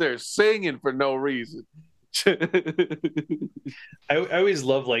 just up there singing for no reason. I always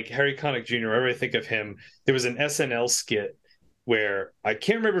love like Harry Connick Jr. Whenever I think of him, there was an SNL skit where I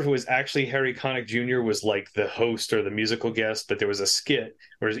can't remember if it was actually Harry Connick Jr. was like the host or the musical guest, but there was a skit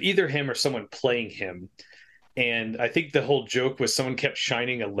where it was either him or someone playing him. And I think the whole joke was someone kept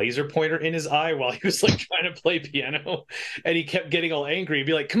shining a laser pointer in his eye while he was like trying to play piano. And he kept getting all angry. He'd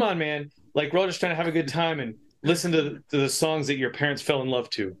be like, come on, man. Like, we're all just trying to have a good time and listen to the songs that your parents fell in love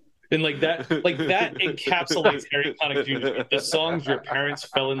to. And like that encapsulates Harry Connick Jr. The songs your parents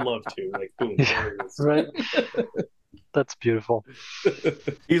fell in love to. Like, boom. There it is. Right. That's beautiful.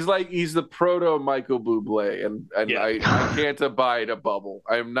 He's the proto Michael Bublé, and yeah. I can't abide a bubble.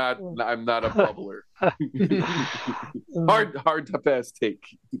 I'm not a bubbler. hard to pass take.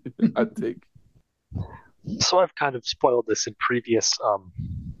 Hot take. So I've kind of spoiled this in previous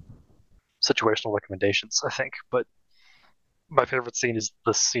situational recommendations, I think, but my favorite scene is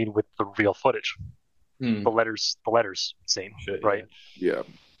the scene with the real footage. The letters scene, right? Yeah.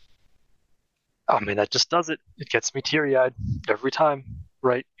 I mean, that just does it. It gets me teary-eyed every time,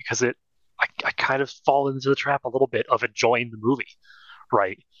 right? Because I kind of fall into the trap a little bit of enjoying the movie,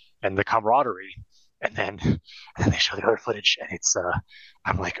 right? And the camaraderie, and then they show the other footage, and it's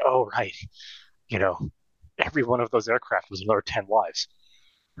I'm like, oh right, every one of those aircraft was another 10 lives.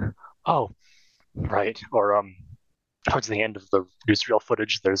 Oh, right. Or towards the end of the newsreel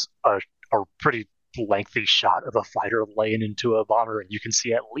footage, there's a pretty lengthy shot of a fighter laying into a bomber, and you can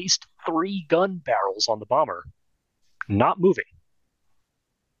see at least 3 gun barrels on the bomber not moving,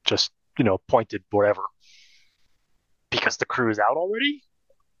 just pointed wherever, because the crew is out already,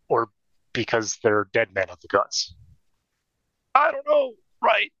 or because they're dead men of the guns. I don't know,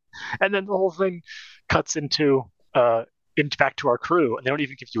 right? And then the whole thing cuts into back to our crew, and they don't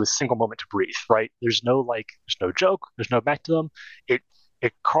even give you a single moment to breathe, right? There's no joke, there's no back to them. It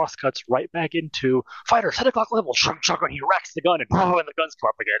cross cuts right back into fighter 10 o'clock level, and he racks the gun, and the guns come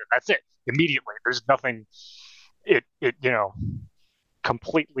up again, and that's it. Immediately, there's nothing. It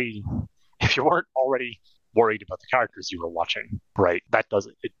completely. If you weren't already worried about the characters you were watching, right, that does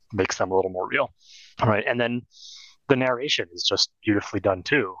it. It makes them a little more real, right? And then the narration is just beautifully done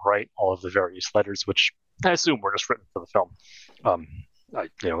too, right? All of the various letters, which I assume were just written for the film. I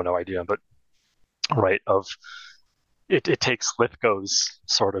no idea, but right, of it takes Lithgow's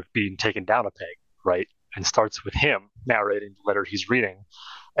sort of being taken down a peg, right, and starts with him narrating the letter he's reading,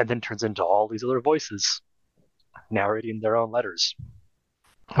 and then turns into all these other voices narrating their own letters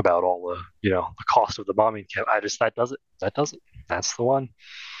about all the cost of the bombing camp. That does it. That's the one.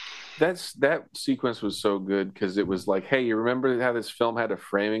 That sequence was so good because it was like, hey, you remember how this film had a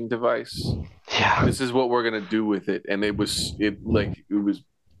framing device? Yeah. This is what we're gonna do with it, and it was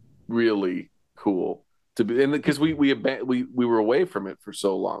really cool to be, and because we were away from it for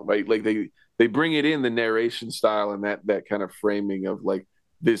so long, right? Like they bring it in the narration style and that kind of framing of like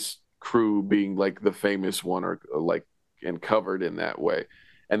this crew being like the famous one or like and covered in that way,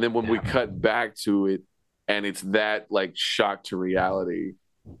 and then when we cut back to it and it's that like shock to reality.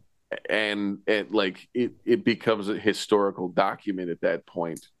 And it becomes a historical document at that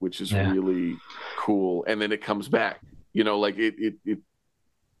point, which is really cool. And then it comes back, like it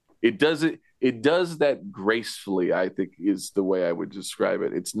does that gracefully, I think is the way I would describe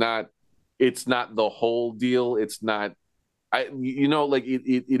it. It's not the whole deal. It's not,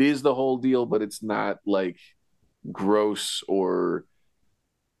 it is the whole deal, but it's not like gross or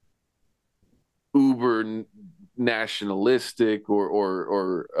uber nationalistic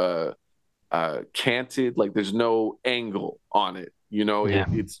or canted. Like there's no angle on it,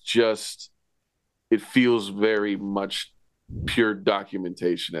 it's just, it feels very much pure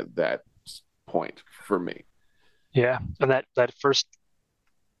documentation at that point for me. Yeah, and that first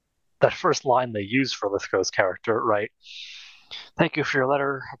line they use for Lithgow's character, right? Thank you for your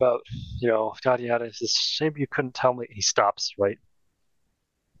letter about yada yada. It's a shame you couldn't tell me. He stops, right?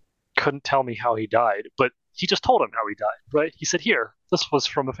 Couldn't tell me how he died, but he just told him how he died, right? He said, here, this was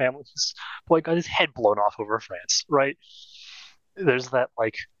from a family. This boy got his head blown off over France, right? There's that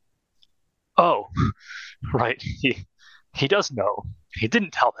like, oh, right. He does know. He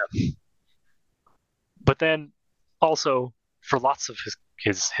didn't tell them. But then also for lots of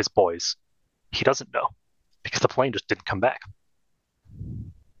his boys, he doesn't know because the plane just didn't come back.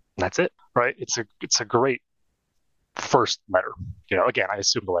 And that's it, right? It's a great first letter. Again, I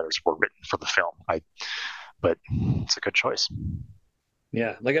assume the letters were written for the film. But it's a good choice.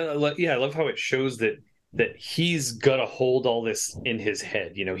 Yeah, I love how it shows that he's got to hold all this in his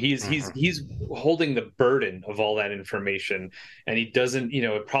head. He's holding the burden of all that information, and he doesn't.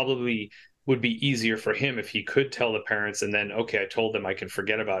 It probably would be easier for him if he could tell the parents, and then okay, I told them, I can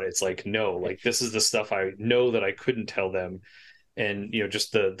forget about it. It's like no, like this is the stuff I know that I couldn't tell them, and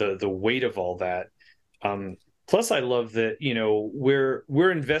just the weight of all that. Plus, I love that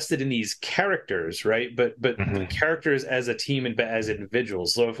we're invested in these characters, right? But the characters as a team and as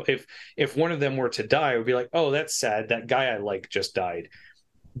individuals. So if one of them were to die, it would be like, oh, that's sad. That guy I like just died.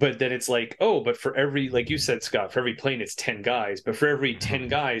 But then it's like, oh, but for every, like you said, Scott, for every plane, it's 10 guys. But for every 10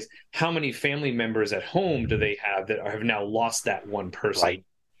 guys, how many family members at home do they have that have now lost that one person? Right.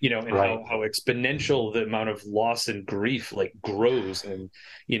 And how exponential the amount of loss and grief like grows, and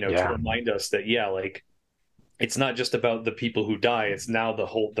to remind us that it's not just about the people who die; it's now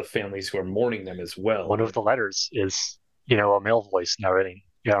the families who are mourning them as well. One of the letters is a male voice narrating.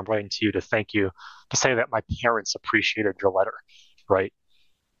 I'm writing to you to thank you, to say that my parents appreciated your letter, right?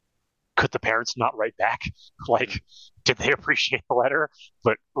 Could the parents not write back? Like, did they appreciate the letter?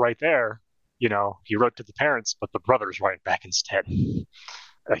 But right there, he wrote to the parents, but the brothers write back instead.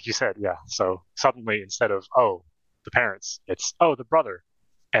 Like you said, yeah. So suddenly, instead of the parents, it's the brother,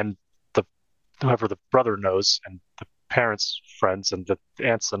 and whoever the brother knows, and the parents' friends, and the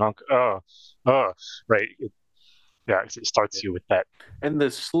aunts and uncle. Right. It starts you with that. And the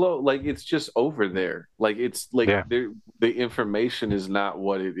slow, like it's just over there. Like it's like the information is not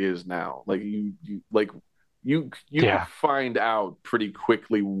what it is now. Like you can find out pretty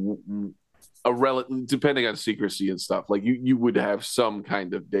quickly depending on secrecy and stuff. Like you would have some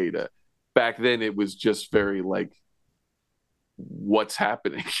kind of data. Back then, it was just very like, what's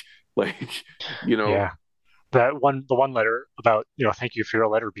happening. The one letter about thank you for your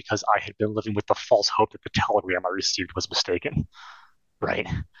letter because I had been living with the false hope that the telegram I received was mistaken, right?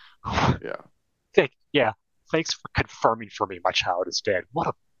 Thanks for confirming for me my child is dead.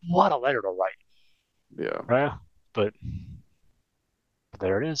 What a letter to write. Right? but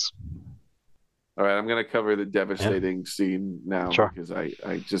there it is. All right, I'm gonna cover the devastating scene now because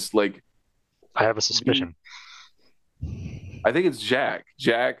I just like. I have a suspicion. I think it's Jack.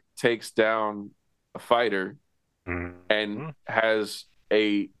 Jack takes down a fighter and has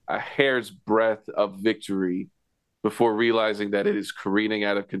a hair's breadth of victory before realizing that it is careening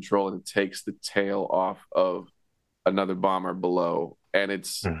out of control and takes the tail off of another bomber below. And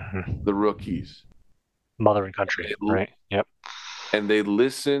it's the rookies. Mother and country, right? Yep. And they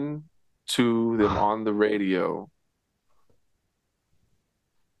listen to them on the radio.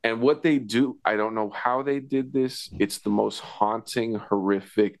 And what they do, I don't know how they did this. It's the most haunting,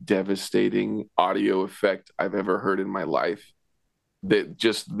 horrific, devastating audio effect I've ever heard in my life.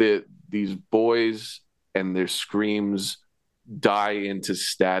 These boys and their screams die into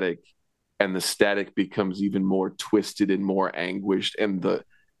static, and the static becomes even more twisted and more anguished. And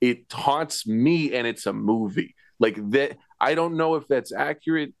it haunts me, and it's a movie. Like that, I don't know if that's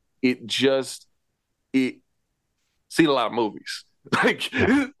accurate. Seen a lot of movies. Like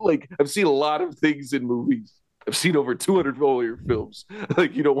I've seen a lot of things in movies. I've seen over 200 Follier films.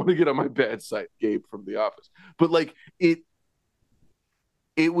 Like, you don't want to get on my bad side, Gabe from The Office. But like it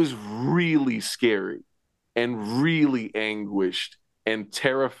was really scary and really anguished and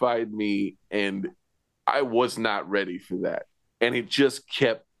terrified me, and I was not ready for that. And it just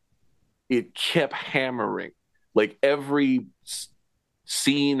kept hammering. Like every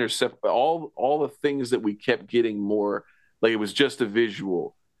scene or all the things that we kept getting more. Like it was just a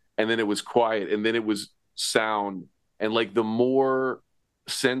visual, and then it was quiet, and then it was sound. And like the more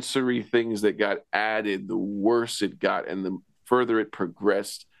sensory things that got added, the worse it got. And the further it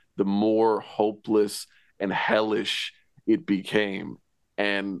progressed, the more hopeless and hellish it became.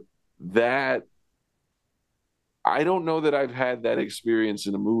 And that, I don't know that I've had that experience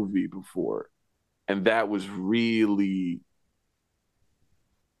in a movie before. And that was really,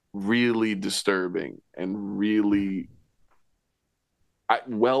 really disturbing and really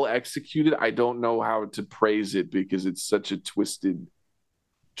well executed. I don't know how to praise it because it's such a twisted,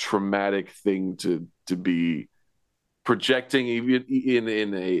 traumatic thing to be projecting even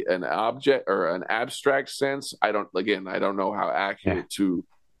in an object or an abstract sense. I don't know how accurate to,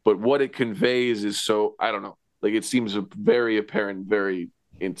 but what it conveys is so, I don't know. Like it seems very apparent,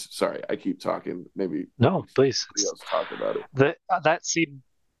 sorry, I keep talking. Maybe no, please. Else talk about it. That scene,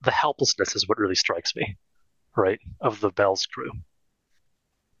 the helplessness is what really strikes me, right? Of the Bell's crew.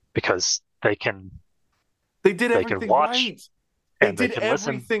 Because they did everything watch, right. They did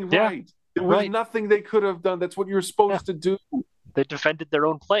everything listen. right. There was nothing they could have done. That's what you're supposed to do. They defended their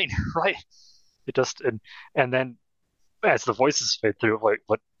own plane, right? It just and then as the voices fade through, like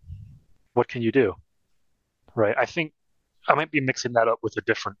what can you do, right? I think I might be mixing that up with a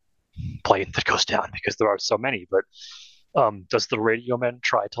different plane that goes down because there are so many. But does the radio man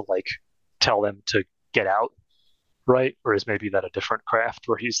try to like tell them to get out? Right, or is maybe that a different craft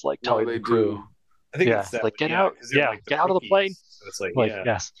where he's like telling the crew? I think it's that, like get out, like get out of the plane. So it's like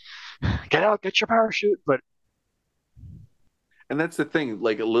yes, get out, get your parachute. And that's the thing.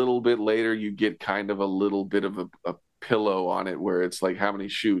 Like a little bit later, you get kind of a little bit of a pillow on it where it's like how many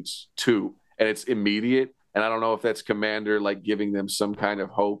shoots? 2, and it's immediate. And I don't know if that's Commander like giving them some kind of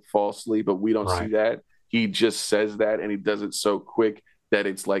hope falsely, but we don't see that. He just says that, and he does it so quick that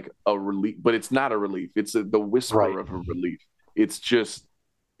it's like a relief, but it's not a relief. It's the whisper of a relief. It's just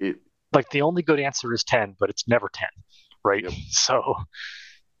it. Like the only good answer is 10, but it's never 10, right? Yep. So,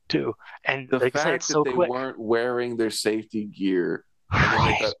 2, and the like fact I say, it's that so they quick. weren't wearing their safety gear, and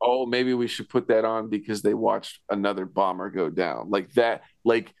they thought, oh, maybe we should put that on because they watched another bomber go down, like that.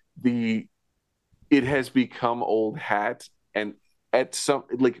 Like it has become old hat, and at some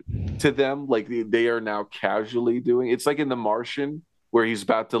like to them, like they are now casually doing. It's like in The Martian, where he's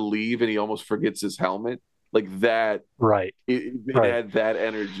about to leave and he almost forgets his helmet, like that. Right. It had that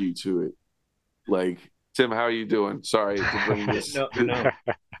energy to it. Like, Tim, how are you doing? Sorry to bring this. No.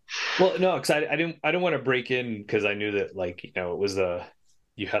 Well, no, because I didn't want to break in because I knew that it was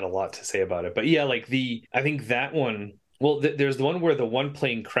you had a lot to say about it. But yeah, like I think that one. Well, there's the one where the one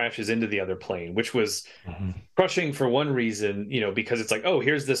plane crashes into the other plane, which was crushing for one reason, because it's like, oh,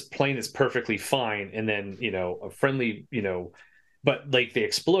 here's this plane that's perfectly fine, and then a friendly, but like they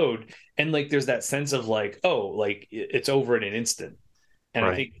explode, and like there's that sense of like, oh, like it's over in an instant. And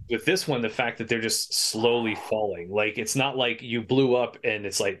I think with this one, the fact that they're just slowly falling, like it's not like you blew up and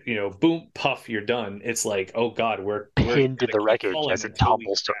it's like, boom, puff, you're done. It's like, oh God, we're pinned in the wreckage as it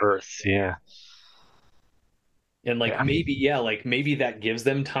tumbles to earth. Yeah. And maybe that gives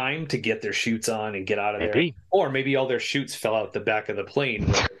them time to get their chutes on and get out of there. Or maybe all their chutes fell out the back of the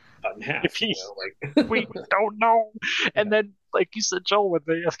plane. in half. If he, we don't know. And then, like you said, Joel, when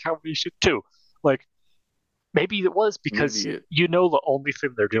they ask how many shoot two, like maybe it was because you know the only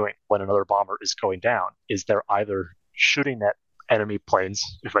thing they're doing when another bomber is going down is they're either shooting at enemy planes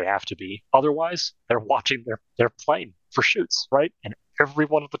if they have to be, otherwise they're watching their plane for shoots, right? And every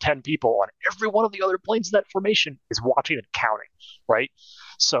one of the 10 people on every one of the other planes in that formation is watching and counting, right?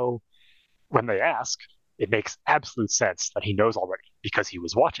 So when they ask, it makes absolute sense that he knows already because he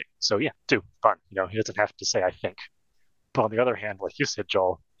was watching. So yeah, do fun. You know, he doesn't have to say I think. But on the other hand, like you said,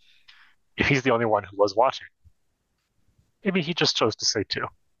 Joel, if he's the only one who was watching, maybe he just chose to say two.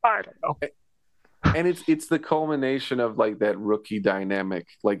 I don't know. And it's the culmination of like that rookie dynamic.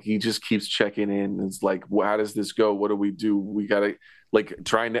 Like he just keeps checking in. It's like, well, how does this go? What do we do? We gotta like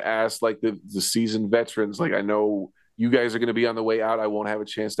trying to ask like the seasoned veterans. Like I know you guys are going to be on the way out. I won't have a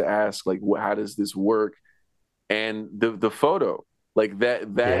chance to ask like how does this work? And the photo like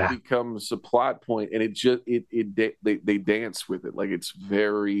that becomes a plot point, and it just they dance with it. Like it's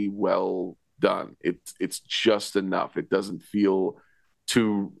very well done. It's just enough. It doesn't feel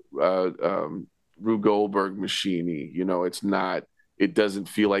too Rube Goldberg machine-y. You know, it's not. It doesn't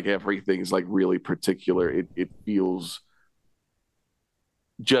feel like everything's like really particular. It feels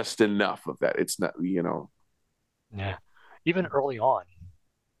just enough of that. It's not, you know. Yeah. Even early on,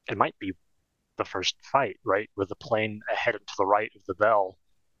 it might be the first fight, right? Where the plane ahead and to the right of the Bell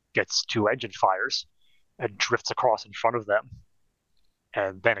gets two engine fires and drifts across in front of them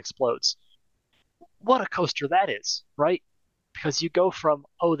and then explodes. What a coaster that is, right? Because you go from,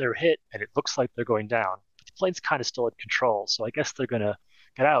 oh, they're hit and it looks like they're going down, but the plane's kind of still in control, so I guess they're going to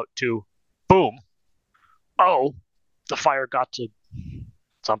get out, to boom, oh, the fire got to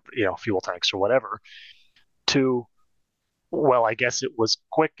some, fuel tanks or whatever, to, well, I guess it was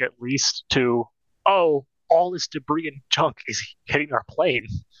quick at least, to, oh, all this debris and junk is hitting our plane.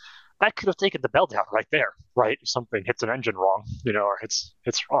 That could have taken the Bell down right there, right? If something hits an engine wrong, or hits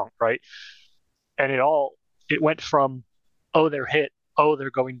wrong, right? And it went from, oh, they're hit, oh,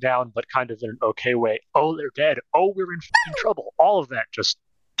 they're going down, but kind of in an okay way, oh, they're dead, oh, we're in trouble. All of that just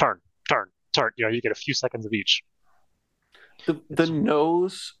turn. You get a few seconds of each. The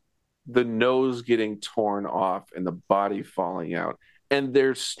nose getting torn off and the body falling out, and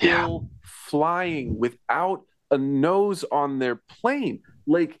they're still flying without a nose on their plane.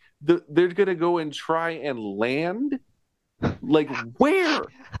 Like they're gonna go and try and land. Like where?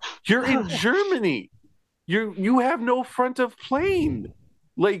 You're in Germany. You have no front of plane.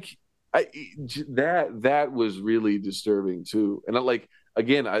 Like that was really disturbing too. And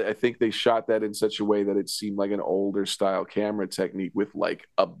I think they shot that in such a way that it seemed like an older style camera technique with like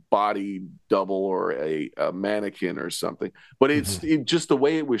a body double or a mannequin or something. But it's just the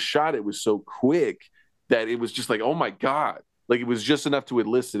way it was shot. It was so quick that it was just like, oh my God. Like it was just enough to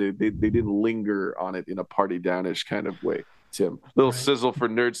elicit it. They didn't linger on it in a party downish kind of way. Tim, little sizzle for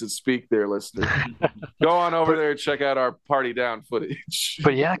Nerds That Speak there, listeners. Go on over there and check out our party down footage.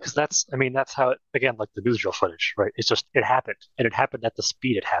 But yeah, because that's how it, again, like the newsreel footage, right? It's just, it happened, and it happened at the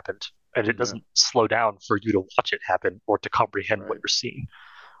speed it happened, and it doesn't slow down for you to watch it happen or to comprehend what you're seeing,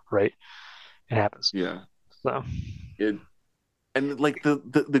 right? It happens. Yeah. So and like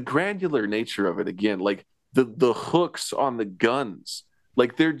the granular nature of it again, like the hooks on the guns,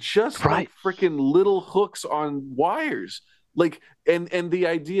 like they're just like freaking little hooks on wires. Like, and the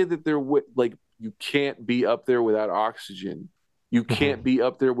idea that they're like, you can't be up there without oxygen. You can't be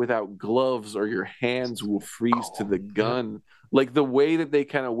up there without gloves or your hands will freeze to the gun. Like the way that they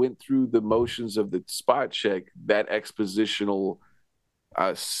kind of went through the motions of the spot check, that expositional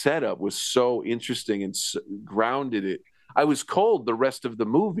setup was so interesting and grounded it. I was cold the rest of the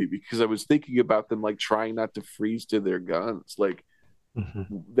movie because I was thinking about them like trying not to freeze to their guns. Like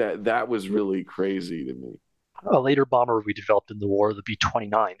that was really crazy to me. A later bomber we developed in the war, the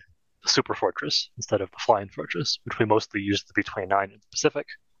B-29, the Super Fortress, instead of the Flying Fortress, which we mostly used the B-29 in the Pacific.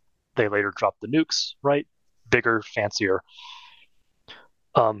 They later dropped the nukes, right? Bigger, fancier.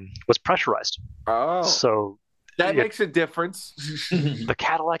 Was pressurized. Oh. So that makes a difference. The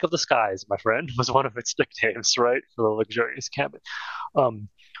Cadillac of the Skies, my friend, was one of its nicknames, right? For the luxurious cabin.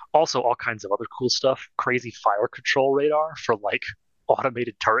 Also, all kinds of other cool stuff. Crazy fire control radar for like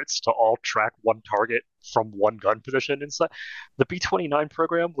automated turrets to all track one target from one gun position inside. The B-29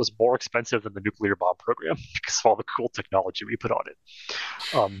 program was more expensive than the nuclear bomb program because of all the cool technology we put on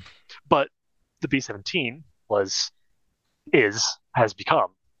it. But the B-17 has become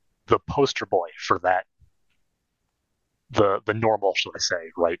the poster boy for that. The normal, shall I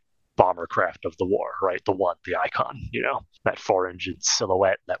say, right, bomber craft of the war, right? The icon, that 4-engine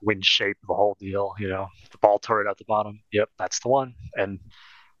silhouette, that wind shape, the whole deal, the ball turret at the bottom. Yep, that's the one. And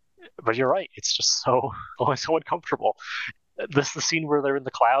But you're right. It's just so always so uncomfortable. This is the scene where they're in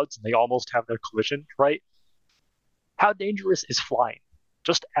the clouds and they almost have their collision, right? How dangerous is flying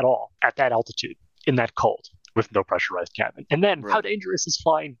just at all at that altitude in that cold with no pressurized cabin? And then how dangerous is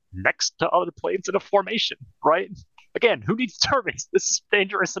flying next to other planes in a formation, right? Again, who needs turbines? This is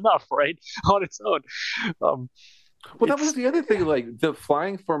dangerous enough, right? On its own. Well, that was the other thing. Like the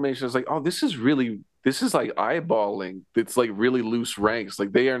flying formation is like, oh, this is like eyeballing. It's like really loose ranks.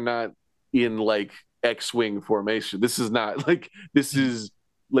 Like they are not in like X-wing formation. This is not like this is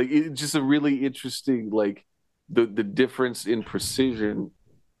like it's just a really interesting like the difference in precision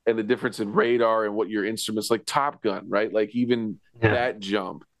and the difference in radar and what your instruments like Top Gun, right? Like even that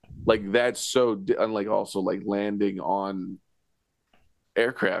jump, like that's so unlike also like landing on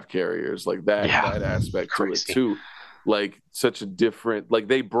aircraft carriers, like that aspect to it too. Like such a different, like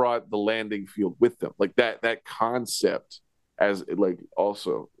they brought the landing field with them, like that concept as like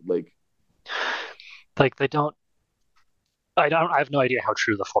also like they don't. I have no idea how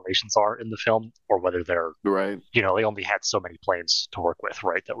true the formations are in the film, or whether they're right. You know, they only had so many planes to work with,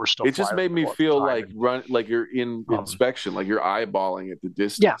 right? That were still. It just made me feel like like you're in inspection, like you're eyeballing at the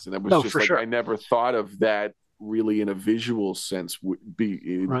distance, yeah, and it was just like sure. I never thought of that really in a visual sense. Would be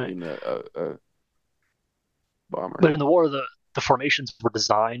in a bomber. But in the war, the formations were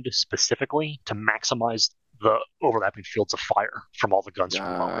designed specifically to maximize the overlapping fields of fire from all the guns from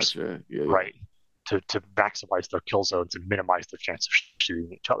the bombers, right? To maximize their kill zones and minimize their chance of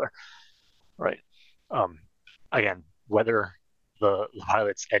shooting each other, right? Again, whether the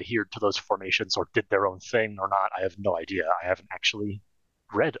pilots adhered to those formations or did their own thing or not, I have no idea. I haven't actually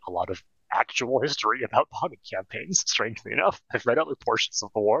read a lot of actual history about bombing campaigns, strangely enough. I've read other portions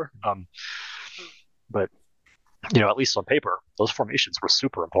of the war, but you know, at least on paper, those formations were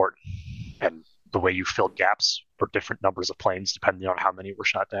super important, and the way you filled gaps for different numbers of planes depending on how many were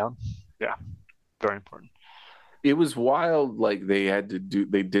shot down. Yeah, very important. It was wild. Like they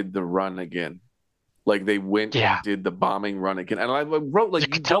did the run again. Like they went and did the bombing run again. And I wrote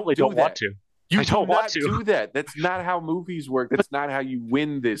like, you totally don't want to. You don't want to do that. That's not how movies work. That's not how you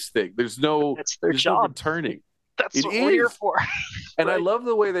win this thing. There's no returning. That's what we're here for. And I love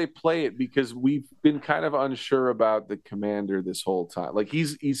the way they play it because we've been kind of unsure about the commander this whole time. Like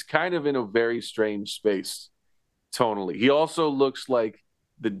he's kind of in a very strange space tonally. He also looks like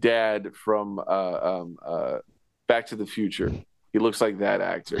the dad from Back to the Future. He looks like that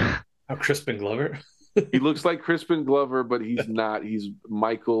actor. Oh, Crispin Glover? He looks like Crispin Glover, but he's not. He's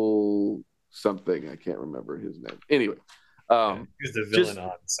Michael something. I can't remember his name. Anyway. He's the villain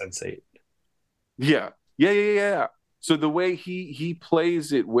on Sense8. Yeah. So the way he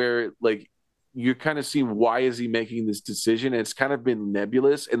plays it, where like you're kind of seeing why is he making this decision, and it's kind of been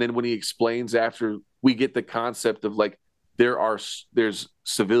nebulous. And then when he explains after, we get the concept of like there's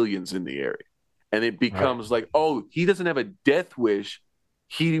civilians in the area, and it becomes like, oh, he doesn't have a death wish.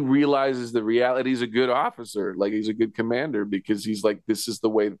 He realizes the reality. He's a good officer, like he's a good commander, because he's like, this is the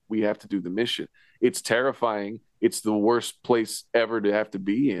way we have to do the mission. It's terrifying. It's the worst place ever to have to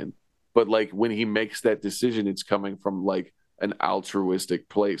be in. But like when he makes that decision, it's coming from like an altruistic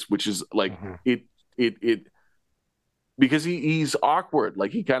place, which is like it because he's awkward.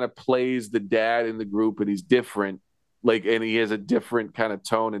 Like he kind of plays the dad in the group, and he's different. Like, and he has a different kind of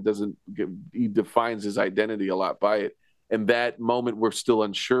tone. He defines his identity a lot by it. And that moment, we're still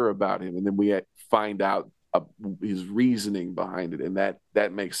unsure about him, and then we find out his reasoning behind it, and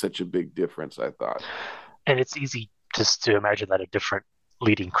that makes such a big difference, I thought. And it's easy just to imagine that a different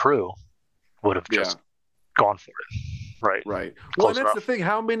leading crew would have just gone for it. Right. Well, and that's the thing.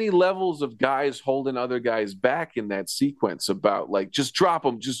 How many levels of guys holding other guys back in that sequence about like, just drop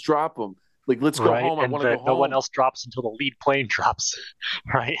them. Like, let's go home. I want to go home. No one else drops until the lead plane drops.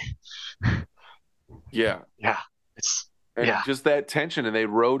 Right. Yeah. It's just that tension, and they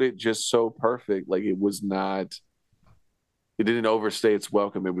wrote it just so perfect. Like it didn't overstay its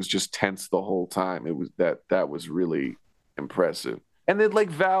welcome. It was just tense the whole time. It was that was really impressive. And then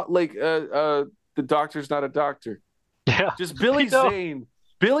like the doctor's not a doctor. Yeah. Just Billy Zane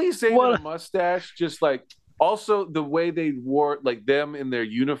with a mustache, just like also the way they wore like them in their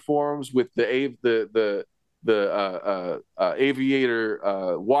uniforms with the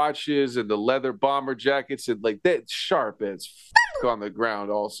aviator watches and the leather bomber jackets, and like that sharp as on the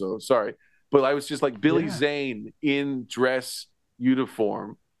ground also. Sorry. But I was just like Billy Zane in dress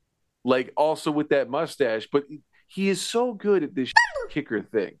uniform, like also with that mustache, but he is so good at this kicker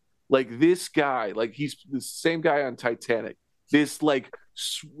thing. Like this guy, like he's the same guy on Titanic. This like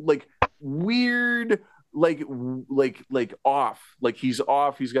weird, like off. Like he's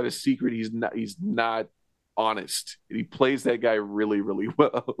off. He's got a secret. He's not honest. He plays that guy really, really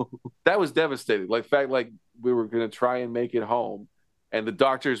well. That was devastating. Like, fact, like we were gonna try and make it home, and the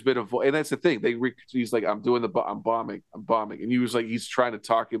doctor's been and that's the thing. He's like, I'm bombing, and he was like, he's trying to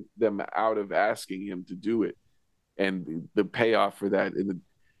talk them out of asking him to do it, and the payoff for that,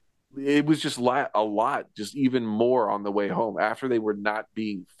 it was just a lot, just even more on the way home after they were not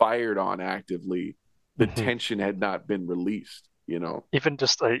being fired on actively. The tension had not been released. Even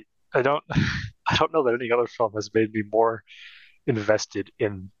just I don't know that any other film has made me more invested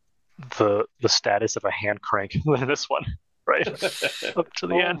in the status of a hand crank than this one, right? Up to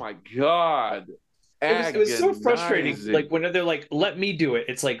the end. Oh my God. It was so frustrating. Like when they're like, let me do it.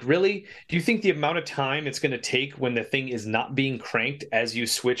 It's like, really? Do you think the amount of time it's going to take when the thing is not being cranked as you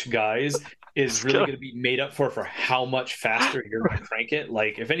switch guys is really going to be made up for how much faster you're going to crank it?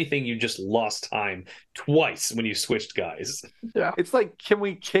 Like, if anything, you just lost time twice when you switched guys. Yeah. It's like, can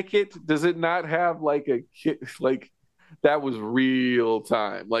we kick it? Does it not have like a kick? Like, that was real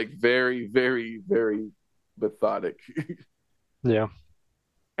time. Like, very, very, very methodic. Yeah.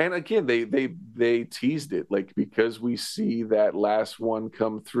 And again, they teased it, like, because we see that last one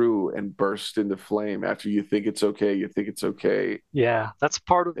come through and burst into flame after you think it's okay. Yeah, that's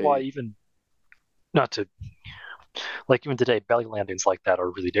part of why even today, belly landings like that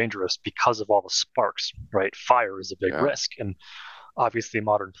are really dangerous because of all the sparks, right? Fire is a big risk, and obviously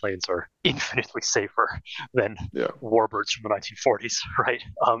modern planes are infinitely safer than warbirds from the 1940s, right?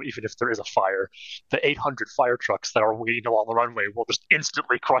 Even if there is a fire, the 800 fire trucks that are waiting along the runway will just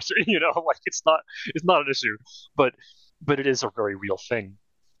instantly crush it. Like it's not an issue, but it is a very real thing,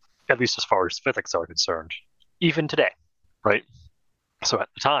 at least as far as physics are concerned, even today, right? So at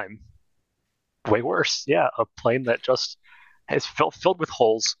the time, way worse. Yeah, a plane that just has filled with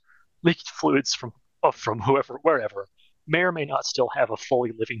holes, leaked fluids from wherever, may or may not still have a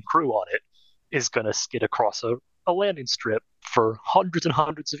fully living crew on it, is going to skid across a landing strip for hundreds and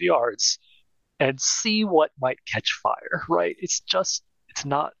hundreds of yards and see what might catch fire, right? It's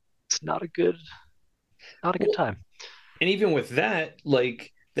not a good time. And even with that,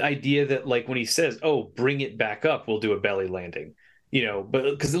 like the idea that, like, when he says, "Oh, bring it back up, we'll do a belly landing," but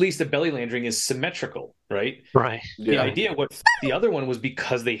because at least the belly landing is symmetrical, right? Right. The idea what the other one was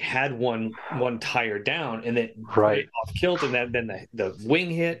because they had one tire down and then off kilt, and then the wing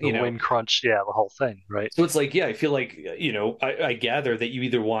hit, the wing crunch, the whole thing, right? So it's like, I feel like I gather that you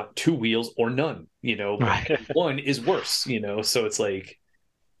either want two wheels or none, one is worse, so it's like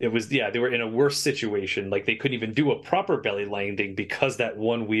it was they were in a worse situation. Like they couldn't even do a proper belly landing because that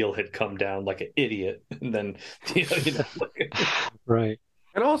one wheel had come down like an idiot, and then right.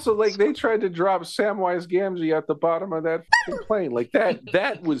 And also, like, they tried to drop Samwise Gamgee at the bottom of that plane. Like,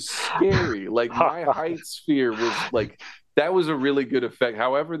 that was scary. Like, my height sphere was, like, that was a really good effect.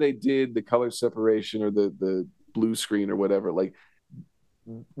 However they did the color separation or the blue screen or whatever, like,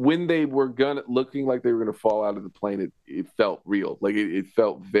 when they were looking like they were going to fall out of the plane, it felt real. Like, it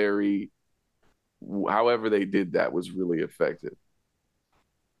felt very... However they did that was really effective.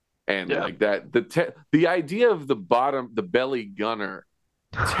 And, like, that... The idea of the belly gunner...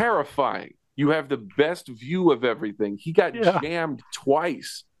 terrifying. You have the best view of everything. He got jammed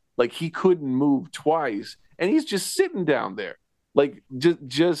twice. Like, he couldn't move twice, and he's just sitting down there, like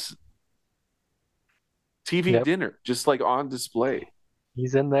just TV dinner, just like on display.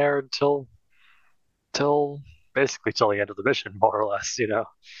 He's in there until basically till the end of the mission, more or less. Well,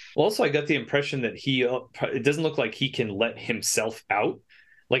 also, I got the impression that it doesn't look like he can let himself out.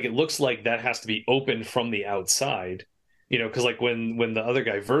 Like, it looks like that has to be opened from the outside. Because like when the other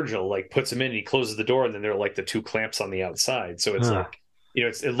guy, Virgil, like puts him in and he closes the door, and then there are like the two clamps on the outside. So it's like,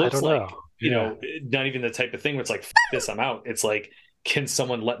 it looks like, not even the type of thing where it's like, F this, I'm out. It's like, can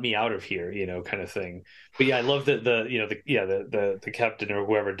someone let me out of here, kind of thing. But I love that the captain or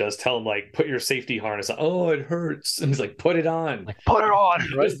whoever does tell him, like, put your safety harness on. Oh, it hurts. And he's like, put it on. Like, put it on.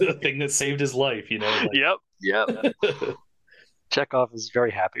 Right? The thing that saved his life, Like, Yep. Chekhov is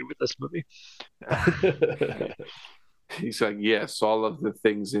very happy with this movie. He's like, yes, all of the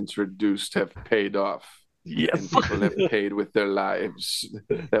things introduced have paid off. Yes. And people have paid with their lives.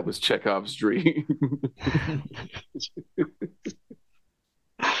 That was Chekhov's dream.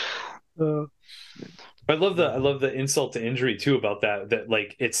 I love the insult to injury too about that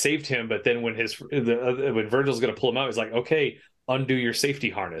like it saved him, but then when when Virgil's going to pull him out, he's like, okay, undo your safety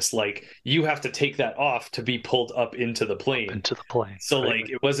harness. Like, you have to take that off to be pulled up into the plane. So like,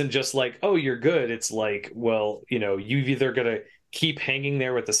 it wasn't just like, oh, you're good. It's like, well, you've either got to keep hanging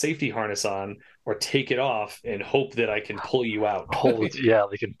there with the safety harness on or take it off and hope that I can pull you out.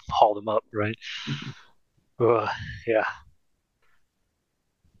 They can haul them up, right? Yeah.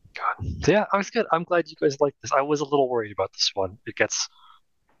 God. So yeah, I was good. I'm glad you guys like this. I was a little worried about this one. It gets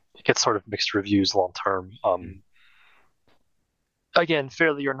sort of mixed reviews long term. Again,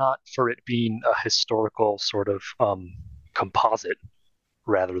 fairly or not, for it being a historical sort of composite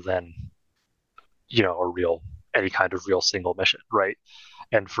rather than a real any kind of real single mission, right?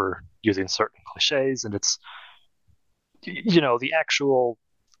 And for using certain cliches, and it's the actual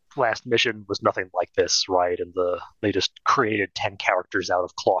last mission was nothing like this, right? And they just created 10 characters out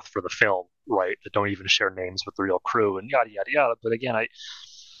of cloth for the film, right? That don't even share names with the real crew and yada yada yada. But again, I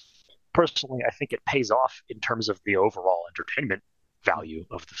think it pays off in terms of the overall entertainment value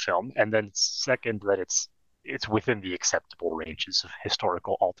of the film. And then second, that it's within the acceptable ranges of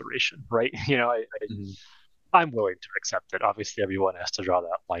historical alteration, right? I'm willing to accept it. Obviously, everyone has to draw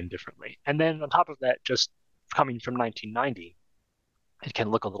that line differently. And then on top of that, just coming from 1990, it can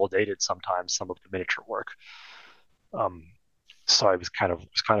look a little dated sometimes, some of the miniature work. So I was kind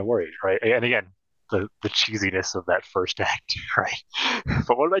of worried, right? And again, the cheesiness of that first act, right?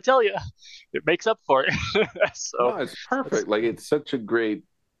 But what did I tell you? It makes up for it. So no, it's perfect. Like it's such a great.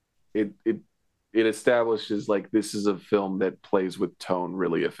 It establishes like this is a film that plays with tone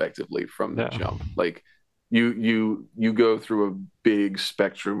really effectively from the jump. Like you go through a big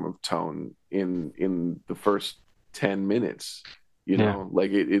spectrum of tone in the first 10 minutes.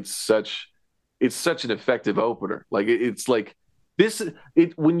 Like it's such an effective opener. Like it's like this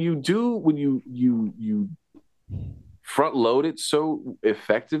when you front load it so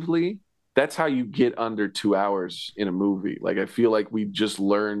effectively, that's how you get under 2 hours in a movie. Like I feel like we just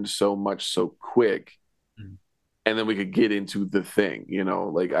learned so much so quick, and then we could get into the thing.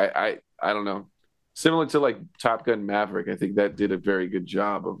 Like I don't know. Similar to like Top Gun Maverick, I think that did a very good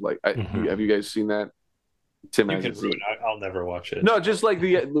job of like. Have you guys seen that? Tim, you can ruin it. I'll never watch it. No, just like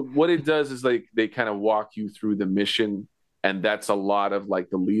what it does is like they kind of walk you through the mission, and that's a lot of like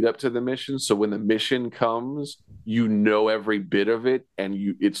the lead up to the mission. So when the mission comes, every bit of it, and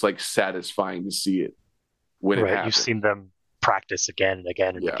it's like satisfying to see it when it happens. You've seen them practice again and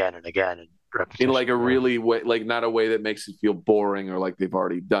again and again and again, and in like a really way, like not a way that makes it feel boring or like they've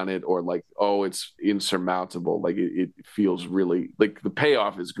already done it or like it's insurmountable. Like it feels really like the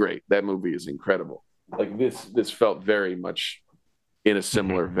payoff is great. That movie is incredible. Like this felt very much in a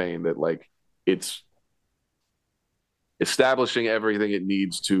similar vein that like it's establishing everything it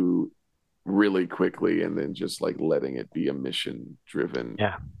needs to really quickly and then just like letting it be a mission driven.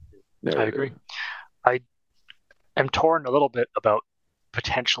 Yeah, narrative. I agree. I am torn a little bit about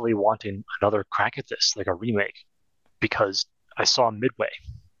potentially wanting another crack at this, like a remake, because I saw Midway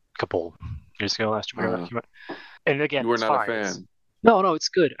a couple years ago last year. And again, you were not a fan. No, it's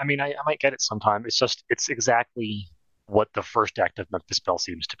good. I mean, I might get it sometime. It's exactly what the first act of Memphis Belle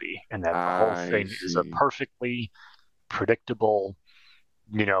seems to be, and that the whole thing is a perfectly predictable,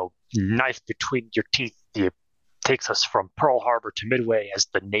 knife between your teeth. It takes us from Pearl Harbor to Midway as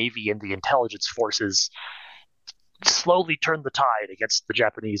the Navy and the intelligence forces slowly turn the tide against the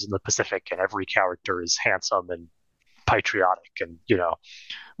Japanese in the Pacific, and every character is handsome and patriotic, and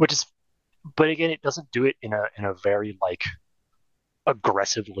which is, but again, it doesn't do it in a very like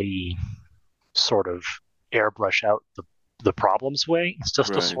aggressively sort of airbrush out the problems way. It's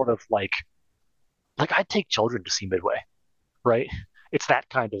just a sort of like I'd take children to see Midway, right? It's that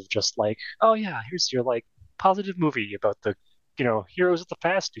kind of just like, oh yeah, here's your like positive movie about the heroes of the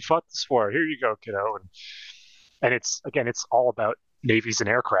past who fought this war. Here you go, kiddo. And it's all about navies and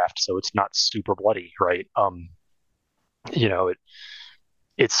aircraft, so it's not super bloody, right?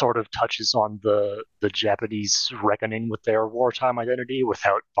 It sort of touches on the Japanese reckoning with their wartime identity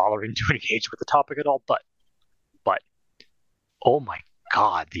without bothering to engage with the topic at all. But oh my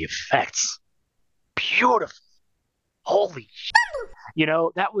God, the effects, beautiful. Holy shit.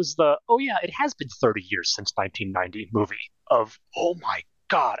 That was it has been 30 years since 1990 movie of, oh my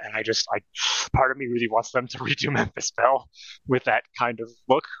God. And part of me really wants them to redo Memphis Belle with that kind of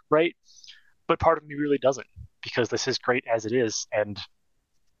look, right? But part of me really doesn't, because this is great as it is. And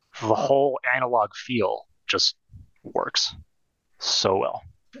the whole analog feel just works so well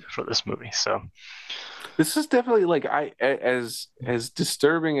for this movie. So this is definitely like as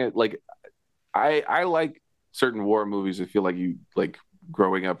disturbing it. Like I like certain war movies. I feel like you like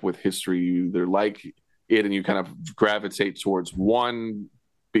growing up with history, you either like it and you kind of gravitate towards one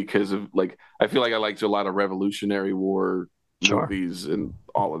because of like, I feel like I liked a lot of Revolutionary War movies and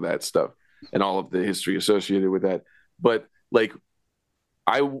all of that stuff and all of the history associated with that. But like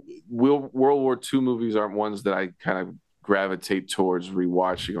World War II movies aren't ones that I kind of gravitate towards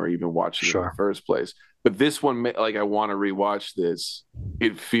rewatching or even watching in the first place. But this one, like I want to rewatch this.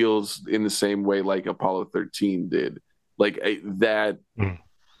 It feels in the same way like Apollo 13 did. Like that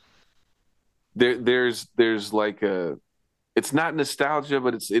there's like a, it's not nostalgia,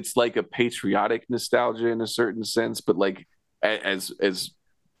 but it's like a patriotic nostalgia in a certain sense, but like as a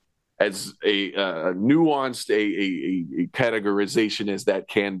nuanced a categorization as that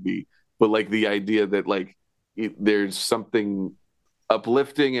can be, but like the idea that like there's something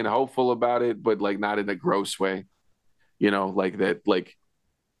uplifting and hopeful about it, but like not in a gross way, like that, like,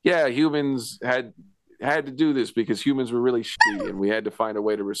 yeah, humans had to do this because humans were really shitty and we had to find a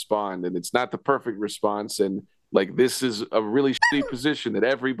way to respond, and it's not the perfect response, and like this is a really shitty position that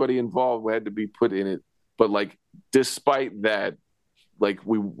everybody involved had to be put in it, but like despite that, like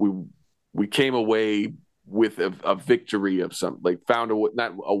we came away with a victory of something, like found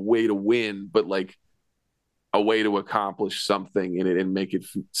not a way to win, but like a way to accomplish something in it and make it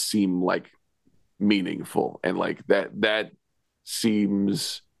seem like meaningful, and like that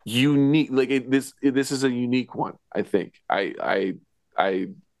seems unique. Like this is a unique one. I think I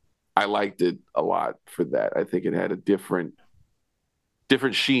liked it a lot for that. I think it had a different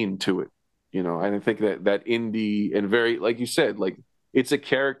sheen to it, and I think that indie and very, like you said, like it's a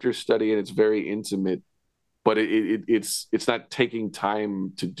character study and it's very intimate, but it's not taking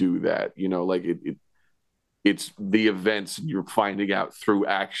time to do that, like it's the events you're finding out through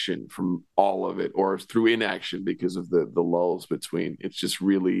action from all of it, or through inaction because of the lulls between. It's just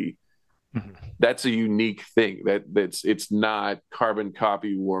really, that's a unique thing it's not carbon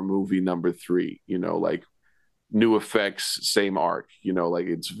copy war movie number 3, like new effects, same arc, like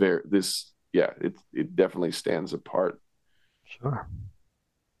it's very, it definitely stands apart. Sure.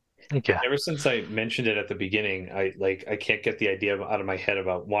 Thank you. Ever since I mentioned it at the beginning, I can't get the idea out of my head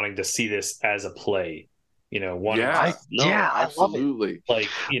about wanting to see this as a play. I absolutely. love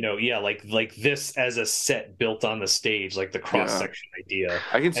it. Like this as a set built on the stage, like the cross section idea.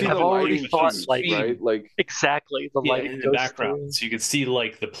 I can see the lighting thought, right? Like exactly the lighting in the background, so you could see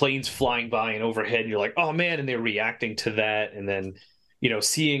like the planes flying by and overhead, and you're like, oh man, and they're reacting to that, and then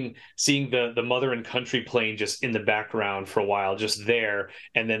seeing the mother and country plane just in the background for a while, just there,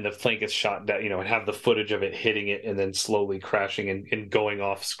 and then the plane gets shot down, and have the footage of it hitting it and then slowly crashing and going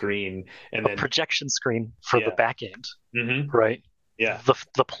off screen, and then projection screen for the back end, right? Yeah,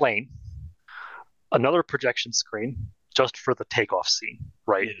 the plane, another projection screen just for the takeoff scene,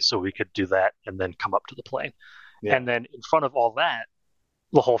 right? Yeah. So we could do that and then come up to the plane, and then in front of all that,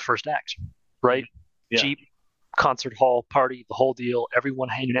 the whole first act, right? Yeah. Jeep, concert hall, party, the whole deal, everyone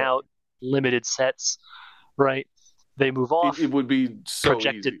hanging out, limited sets, right? They move off. It would be so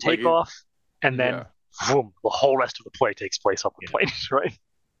projected easy. takeoff, and then boom, the whole rest of the play takes place on the plane, right?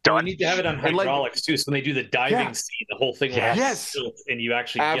 We need to have it on hydraulics too. So when they do the diving scene, the whole thing will have tilt, and you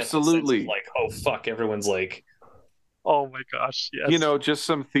actually get the sense of like, oh fuck, everyone's like, oh my gosh, yes. Just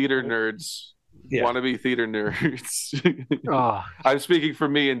some theater nerds. Wannabe theater nerds. I'm speaking for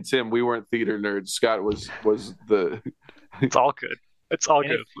me and Tim. We weren't theater nerds. Scott was the. It's all good. It's all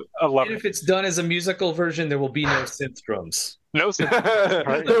good. I love it. If it's done as a musical version, there will be no synth drums. No synth drums.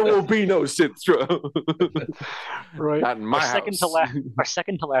 Right? There will be no synth drum. Right. Not in my house. Our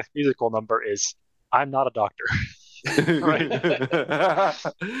second to last musical number is "I'm Not a Doctor." Right.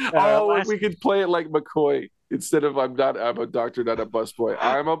 We could play it like McCoy. Instead of I'm a doctor, not a busboy.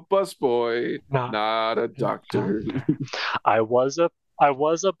 I'm a busboy, not a doctor. I was a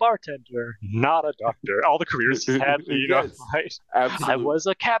bartender, not a doctor. All the careers he's had, right? Absolutely. I was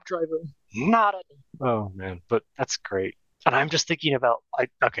a cab driver, not a. Oh man, but that's great. And I'm just thinking about. But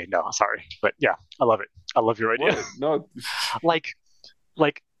yeah, I love it. I love your idea. What? No, like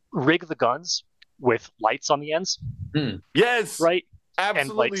rig the guns with lights on the ends. Yes, right.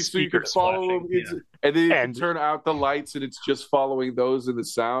 Absolutely, and, like, so you can follow them, and then you can turn out the lights, and it's just following those in the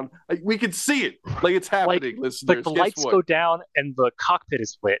sound. Like, we can see it, like it's happening. Listeners, like the lights go down, and the cockpit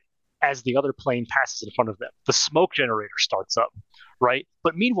is lit as the other plane passes in front of them. The smoke generator starts up, right?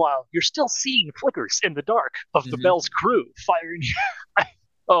 But meanwhile, you're still seeing flickers in the dark of the Bell's crew firing.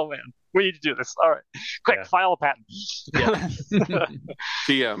 Oh man, we need to do this. All right, quick, file a patent.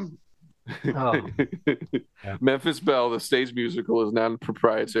 TM. Memphis Belle, the stage musical, is now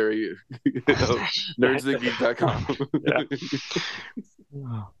proprietary. Nerdsthegeek.com.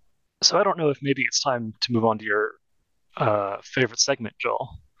 So I don't know if maybe it's time to move on to your favorite segment, Joel.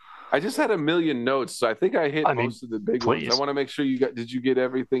 I just had a million notes, so I think I hit most of the big ones. I want to make sure did you get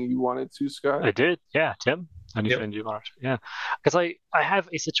everything you wanted to, Scott? I did, yeah. Tim? Anything you want to? Yeah. Because I have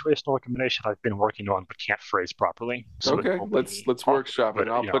a situational recommendation I've been working on but can't phrase properly. So okay, let's workshop it.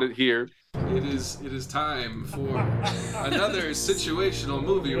 I'll put it here. It is time for another situational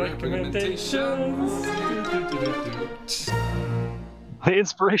movie recommendation. The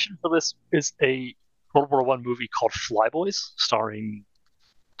inspiration for this is a World War I movie called Flyboys, starring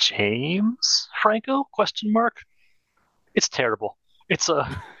James Franco? Question mark. It's terrible. It's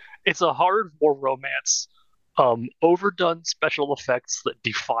a hard war romance, overdone special effects that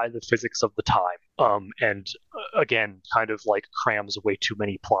defy the physics of the time, and again, kind of like crams way too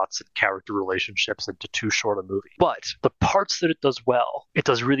many plots and character relationships into too short a movie. But the parts that it does well, it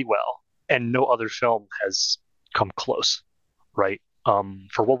does really well, and no other film has come close, right?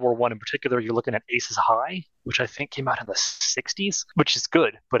 For World War One in particular, you're looking at Aces High, which I think came out in the '60s, which is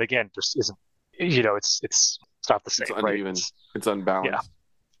good, but again, just isn't. It's not the same, it's uneven. Right? It's unbalanced. Yeah,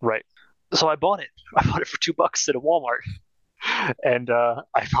 right. So I bought it. I bought it for $2 at a Walmart, and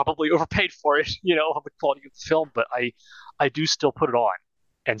I probably overpaid for it, on the quality of the film. But I do still put it on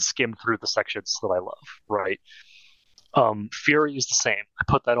and skim through the sections that I love. Right. Fury is the same. I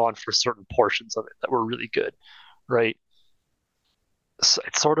put that on for certain portions of it that were really good. Right. So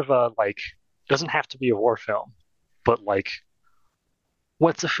it's sort of it doesn't have to be a war film, but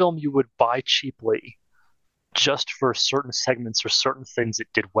what's a film you would buy cheaply just for certain segments or certain things it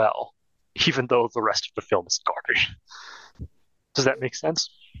did well, even though the rest of the film is garbage? Does that make sense?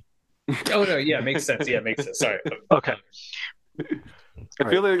 Oh no, yeah, it makes sense. Yeah, it makes sense. Sorry. Okay. I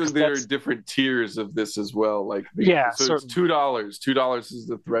feel like there are different tiers of this as well. So it's $2. $2 is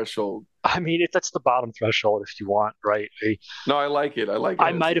the threshold. I mean, that's the bottom threshold if you want, right? No, I like it.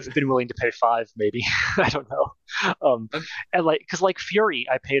 I might have been willing to pay $5, maybe. I don't know. And because Fury,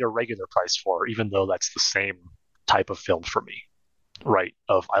 I paid a regular price for, even though that's the same type of film for me, right?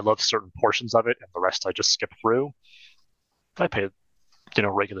 I love certain portions of it, and the rest I just skip through. I paid,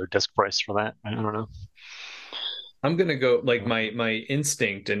 regular disc price for that. I don't know. I'm gonna go my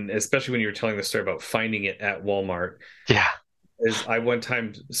instinct, and especially when you were telling the story about finding it at Walmart. Yeah, is I one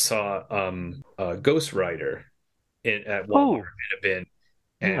time saw Ghost Rider at Walmart in a bin,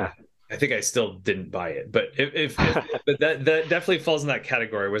 and I think I still didn't buy it. But but that definitely falls in that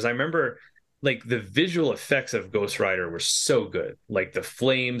category. Was I remember the visual effects of Ghost Rider were so good, the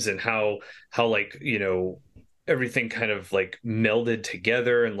flames and how everything kind of melded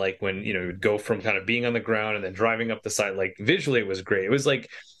together, and when it would go from kind of being on the ground and then driving up the side, visually it was great. It was it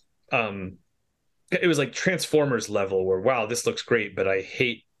was Transformers level, where wow, this looks great, but I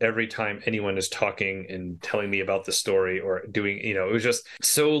hate every time anyone is talking and telling me about the story or doing, it was just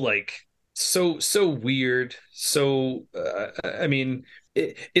so so weird. So I mean,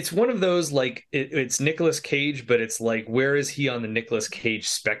 it's one of those it's Nicolas Cage, but it's where is he on the Nicolas Cage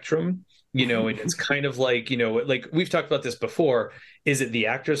spectrum? And it's kind of we've talked about this before. Is it the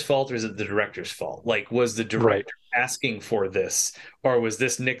actor's fault or is it the director's fault? Was the director asking for this, or was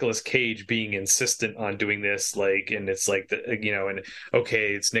this Nicolas Cage being insistent on doing this? And it's and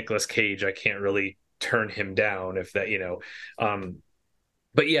okay, it's Nicolas Cage. I can't really turn him down if that,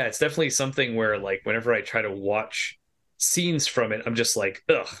 but yeah, it's definitely something where whenever I try to watch scenes from it, I'm just ugh.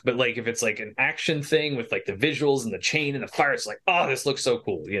 But if it's an action thing with the visuals and the chain and the fire, it's oh, this looks so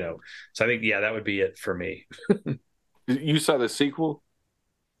cool, So I think that would be it for me. You saw the sequel?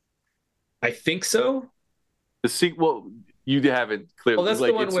 I think so. The sequel you haven't clearly. Well, that's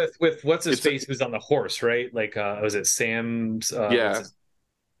the one with what's his face who's on the horse, right? Was it Sam's? Yeah,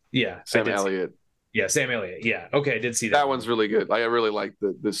 Sam Elliott. Yeah, Sam Elliott. Yeah, okay, I did see that. That one's really good. I really like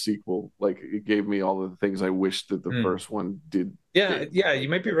the sequel. It gave me all the things I wished that the first one did. Yeah, you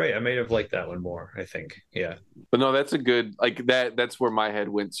might be right. I might have liked that one more, I think. Yeah. But no, that's a good that's where my head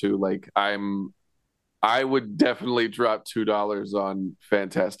went to. I would definitely drop $2 on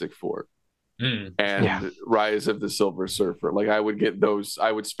Fantastic Four and Rise of the Silver Surfer. I would get those.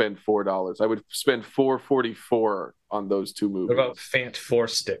 I would spend $4. I would spend $4.44 on those two movies. What about Fant Four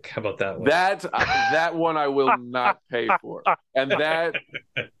Stick? How about that one? That one I will not pay for. And I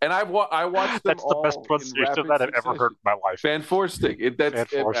watched them all. That's the best pronunciation that I've ever heard in my life. Fant Four Stick.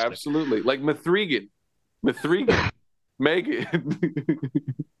 Absolutely. Mithrigan. Megan.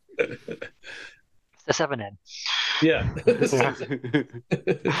 The 7N. Yeah.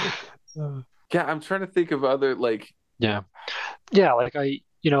 Yeah, I'm trying to think of other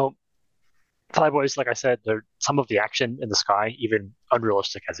Flyboys, like I said, some of the action in the sky, even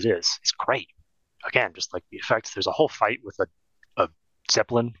unrealistic as it is great. Again, just the effects. There's a whole fight with a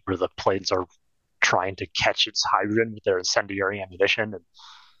Zeppelin where the planes are trying to catch its hydrogen with their incendiary ammunition and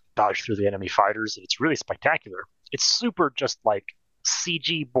dodge through the enemy fighters. And it's really spectacular. It's super just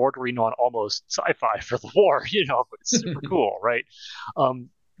CG bordering on almost sci-fi for the war, but it's super cool, right?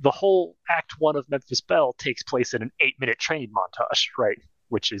 The whole Act 1 of Memphis Belle takes place in an 8-minute training montage, right?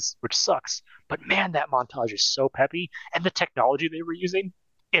 Which sucks. But man, that montage is so peppy, and the technology they were using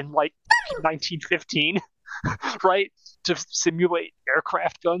in 1915, right? to simulate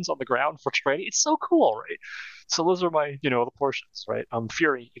aircraft guns on the ground for training. It's so cool, right? So those are my, the portions, right?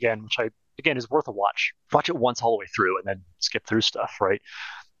 Fury again, which again is worth a watch. Watch it once all the way through and then skip through stuff, right?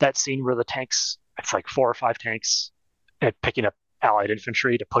 That scene where the tanks, it's like 4 or 5 tanks, and picking up Allied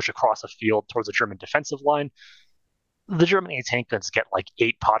infantry to push across a field towards a German defensive line. The German tank guns get like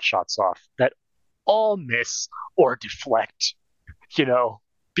 8 pot shots off that all miss or deflect,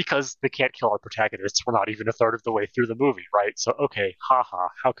 because they can't kill our protagonists. We're not even a third of the way through the movie, right? So, okay, haha,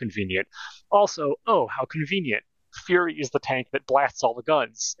 how convenient. Also, oh, how convenient. Fury is the tank that blasts all the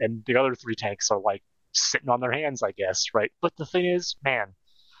guns, and the other 3 tanks are like sitting on their hands, I guess, right? But the thing is, man,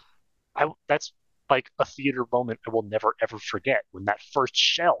 that's like a theater moment I will never ever forget, when that first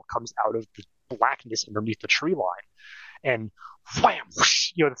shell comes out of the blackness underneath the tree line, and wham,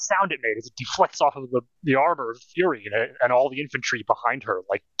 whoosh, the sound it made as it deflects off of the armor of Fury, and all the infantry behind her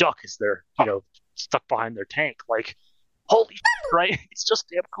like duck as they're stuck behind their tank. Like, holy shit, right? It's just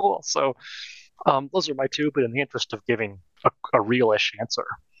damn cool. So those are my 2, but in the interest of giving a real-ish answer,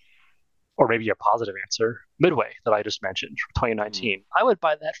 or maybe a positive answer, Midway that I just mentioned from 2019, I would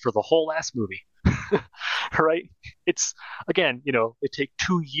buy that for the whole last movie. Right? It's, again, they take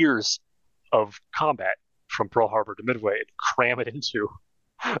 2 years of combat from Pearl Harbor to Midway and cram it into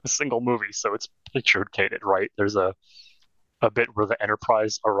a single movie, so it's truncated, right? There's a bit where the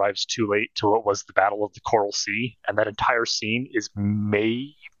Enterprise arrives too late to what was the Battle of the Coral Sea, and that entire scene is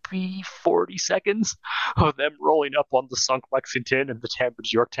maybe 40 seconds of them rolling up on the sunk Lexington and the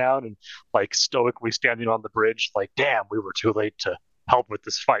damaged Yorktown and like stoically standing on the bridge like, damn, we were too late to help with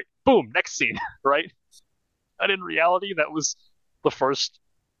this fight. Boom, next scene, right? And in reality, that was the first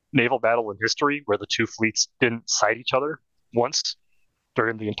naval battle in history where the 2 fleets didn't sight each other once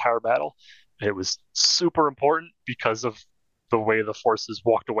during the entire battle. And it was super important because of the way the forces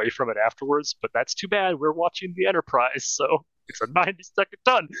walked away from it afterwards, but that's too bad. We're watching the Enterprise, so it's a 90-second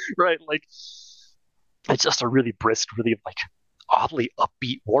done, right? Like, it's just a really brisk, really like oddly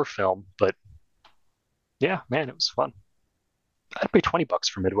upbeat war film, but yeah, man, it was fun. I'd pay $20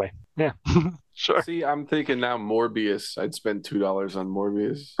 for Midway. Yeah, sure. See, I'm thinking now Morbius. I'd spend $2 on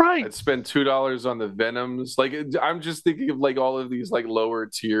Morbius. Right. I'd spend $2 on the Venoms. Like, I'm just thinking of like all of these like lower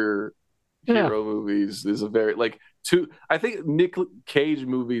tier hero movies. Is a very like I think Nick Cage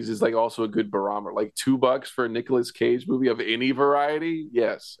movies is like also a good barometer. Like $2 for a Nicolas Cage movie of any variety.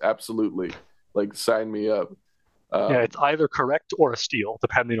 Yes, absolutely. Like, sign me up. It's either correct or a steal,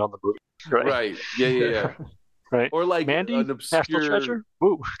 depending on the movie. Right. Yeah. Right. Or like Mandy, an obscure National Treasure.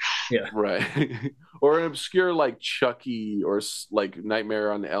 Woo. Yeah. Right. Or an obscure like Chucky or like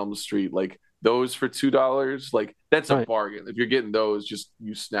Nightmare on Elm Street. Like those for $2. Like, that's a bargain. If you're getting those, just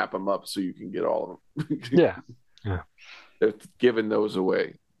you snap them up so you can get all of them. Yeah. They're giving those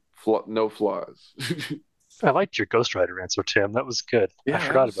away. No flaws. I liked your Ghost Rider answer, Tim. That was good. Yeah, I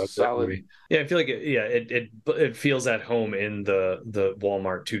forgot about that movie. Yeah, I feel like it feels at home in the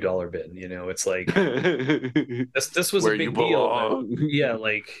Walmart $2 bin. It's like this was where a big you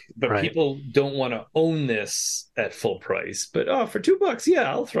deal. But people don't want to own this at full price. But for $2,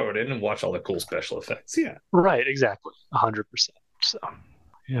 yeah, I'll throw it in and watch all the cool special effects. Yeah, right, exactly, 100%. So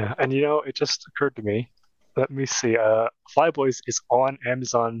yeah, and it just occurred to me. Let me see. Flyboys is on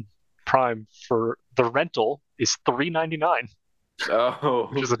Amazon Prime for the rental is $3.99. Oh,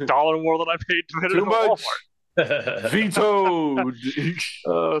 which is $1 more than I paid to get it at Walmart. Vetoed.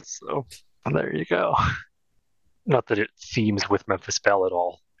 So there you go. Not that it themes with Memphis Belle at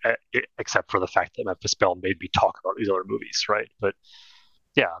all, except for the fact that Memphis Belle made me talk about these other movies, right? But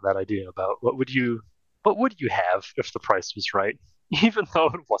yeah, that idea about what would you have if the price was right, even though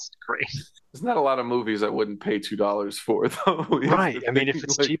it wasn't great. There's not a lot of movies I wouldn't pay $2 for, though. Right. I mean, if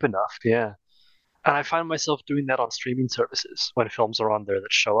it's cheap enough, yeah. And I find myself doing that on streaming services when films are on there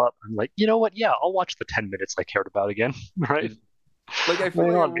that show up. I'm like, you know what? Yeah, I'll watch the 10 minutes I cared about again, right? Like, I feel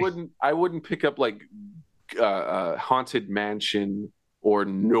like I wouldn't pick up like Haunted Mansion or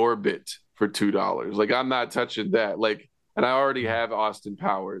Norbit for $2. Like, I'm not touching that. Like, and I already have Austin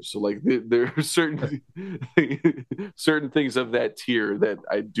Powers, so like there are certain things of that tier that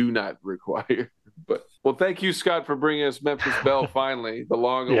I do not require. But well, thank you, Scott, for bringing us Memphis Belle. Finally, the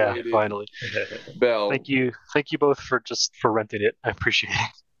long-awaited finally Belle. Thank you both for renting it. I appreciate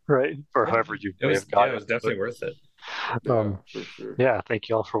it. Right, or however you may have got it. It was definitely worth it. For sure. Yeah, thank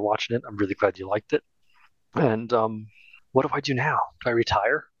you all for watching it. I'm really glad you liked it. And what do I do now? Do I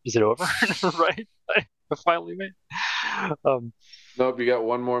retire? Is it over? Right. I finally made. Nope, you got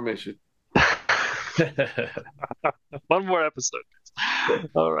one more mission. One more episode.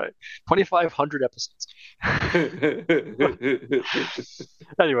 All right. 2,500 episodes.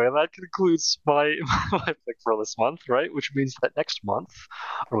 Anyway, that concludes my pick for this month, right? Which means that next month,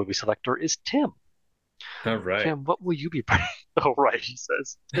 our movie selector is Tim. All right. Tim, what will you be bringing? Oh, right, he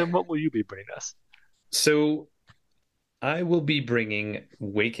says. Tim, what will you be bringing us? So I will be bringing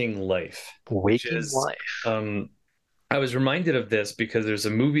Waking Life. Waking Life. I was reminded of this because there's a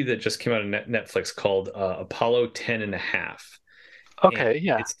movie that just came out on Netflix called Apollo 10 and a half. Okay,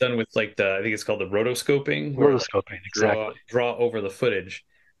 yeah. It's done with I think it's called the rotoscoping. Rotoscoping, exactly. Draw over the footage.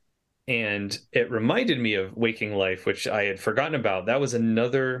 And it reminded me of Waking Life, which I had forgotten about. That was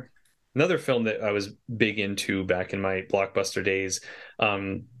another film that I was big into back in my Blockbuster days.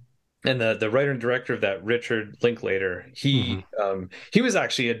 And the writer and director of that, Richard Linklater, he was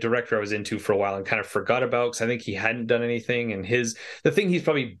actually a director I was into for a while and kind of forgot about because I think he hadn't done anything. And the thing he's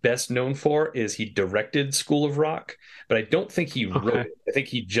probably best known for is he directed School of Rock, but I don't think he wrote it. I think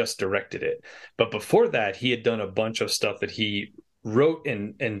he just directed it. But before that, he had done a bunch of stuff that he wrote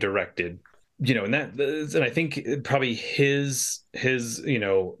and directed. And I think probably his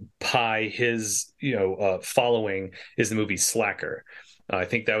following is the movie Slacker. I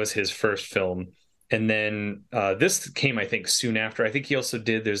think that was his first film. And then this came, I think, soon after. I think he also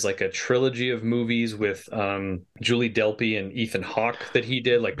there's like a trilogy of movies with Julie Delpy and Ethan Hawke that he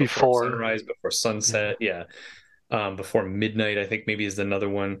did, like Before Sunrise, Before Sunset. Yeah. Before Midnight, I think maybe is another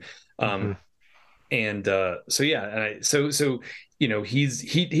one. And so he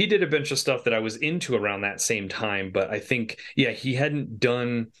did a bunch of stuff that I was into around that same time. But I think, he hadn't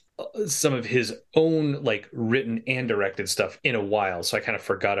done some of his own like written and directed stuff in a while, so I kind of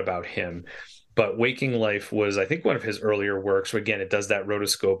forgot about him. But Waking Life was, I think, one of his earlier works. So again, it does that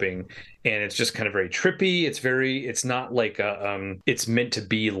rotoscoping, and it's just kind of very trippy. It's not like it's meant to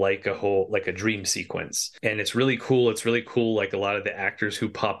be like a dream sequence, and it's really cool. It's really cool, like a lot of the actors who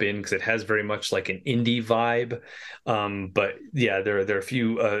pop in, because it has very much like an indie vibe. But yeah, there are a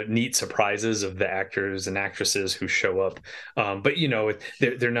few neat surprises of the actors and actresses who show up. But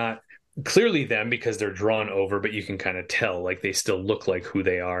they're not clearly them because they're drawn over, but you can kind of tell like they still look like who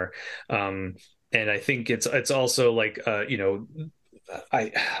they are. And I think it's also like I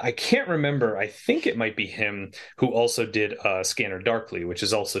can't remember. I think it might be him who also did Scanner Darkly, which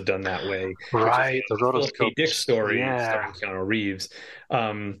is also done that way. Right, the rotoscope Dick story starring Keanu Reeves.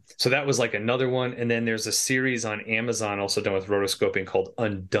 So that was like another one. And then there's a series on Amazon also done with rotoscoping called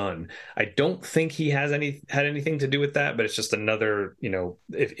Undone. I don't think he had anything to do with that, but it's just another,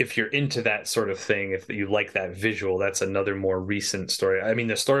 if you're into that sort of thing, if you like that visual, that's another more recent story. I mean,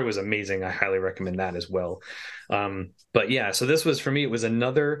 the story was amazing. I highly recommend that as well. But yeah, so this was, for me, it was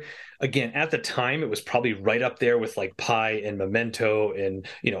another, again, at the time, it was probably right up there with like Pi and Memento and,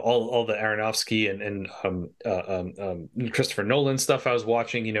 all the Aronofsky and Christopher Nolan stuff I was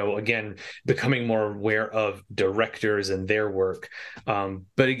watching, again, becoming more aware of directors and their work.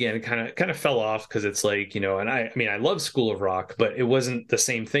 But again, it kind of fell off because it's like, and I love School of Rock, but it wasn't the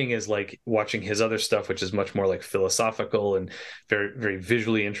same thing as like watching his other stuff, which is much more like philosophical and very, very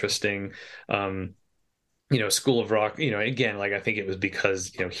visually interesting. School of Rock, again, like I think it was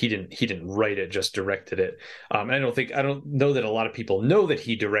because he didn't write it, just directed it. I don't know that a lot of people know that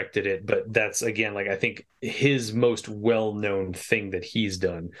he directed it, but that's, again, like I think his most well-known thing that he's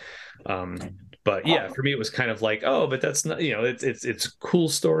done. But yeah, for me, it was kind of like, oh, but that's not, it's a cool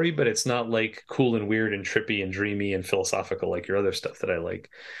story, but it's not like cool and weird and trippy and dreamy and philosophical like your other stuff that I like.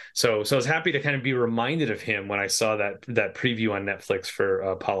 So I was happy to kind of be reminded of him when I saw that preview on Netflix for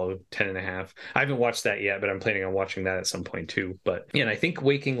Apollo 10 and a half. I haven't watched that yet, but I'm planning on watching that at some point too. But yeah, and I think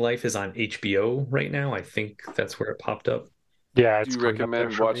Waking Life is on HBO right now. I think that's where it popped up. Yeah. Do you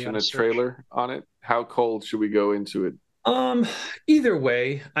recommend watching a trailer on it? How cold should we go into it? Either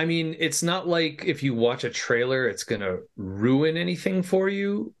way, I mean, it's not like if you watch a trailer, it's going to ruin anything for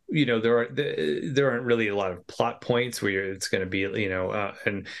you. There aren't really a lot of plot points where it's going to be,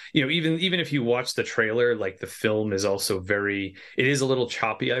 and even if you watch the trailer, like the film is also it is a little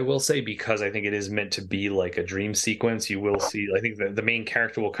choppy, I will say, because I think it is meant to be like a dream sequence. You will see, I think the main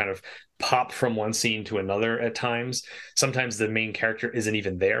character will kind of pop from one scene to another at times. Sometimes the main character isn't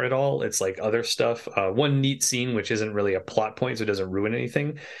even there at all. It's like other stuff. One neat scene, which isn't really a plot point, so it doesn't ruin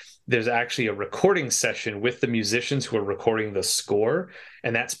anything. There's actually a recording session with the musicians who are recording the score,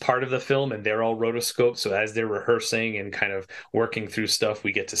 and that's part of the film, and they're all rotoscoped. So as they're rehearsing and kind of working through stuff,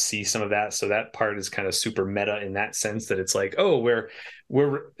 we get to see some of that. So that part is kind of super meta in that sense, that it's like, oh,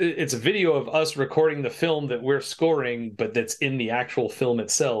 it's a video of us recording the film that we're scoring, but that's in the actual film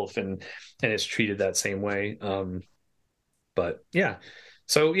itself, and it's treated that same way. But yeah.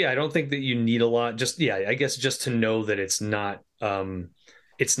 So yeah, I don't think that you need a lot. I guess just to know that it's not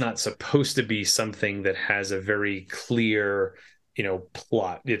it's not supposed to be something that has a very clear,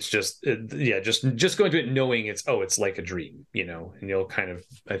 plot. It's just just going to it knowing it's like a dream, and you'll kind of,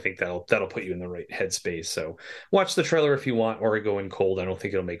 I think that'll put you in the right headspace. So watch the trailer if you want, or go in cold. I don't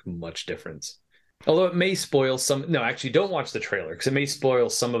think it'll make much difference. Although it may spoil some. No, actually, don't watch the trailer because it may spoil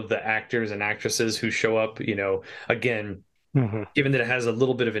some of the actors and actresses who show up. Again, given that it has a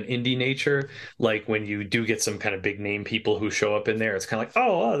little bit of an indie nature, like when you do get some kind of big name people who show up in there, it's kind of like,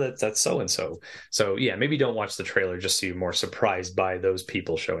 oh, that's so and so. So yeah, maybe don't watch the trailer just so you're more surprised by those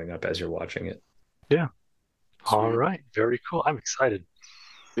people showing up as you're watching it. Yeah. All right. Very cool. I'm excited.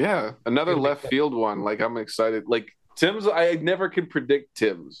 Yeah, another left field one. Like I'm excited. Like Tim's, I never can predict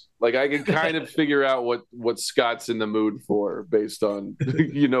Tim's. Like I can kind of figure out what Scott's in the mood for based on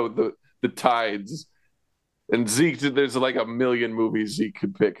the tides. And Zeke, there's like a million movies Zeke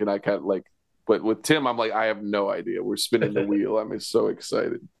could pick, and I kind of like. But with Tim, I'm like, I have no idea. We're spinning the wheel. I'm so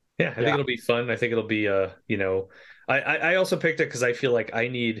excited. Yeah, I think it'll be fun. I think it'll be I also picked it because I feel like I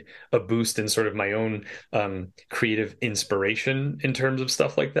need a boost in sort of my own creative inspiration in terms of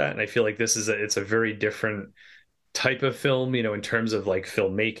stuff like that, and I feel like it's a very different type of film, in terms of like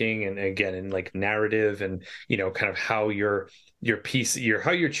filmmaking and again in like narrative and kind of how how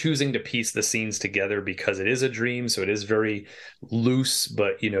you're choosing to piece the scenes together, because it is a dream, so it is very loose,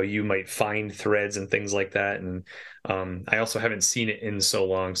 but you might find threads and things like that. And I also haven't seen it in so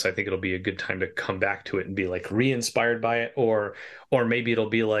long, so I think it'll be a good time to come back to it and be like re-inspired by it, or maybe it'll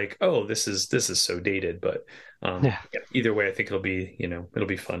be like, oh, this is so dated, but either way, I think it'll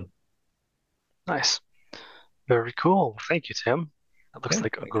be fun. Nice. Very cool. Thank you, Tim. That looks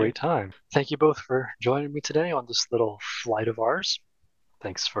like a great time. Thank you both for joining me today on this little flight of ours.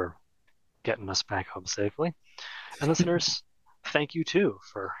 Thanks for getting us back home safely. And listeners, thank you too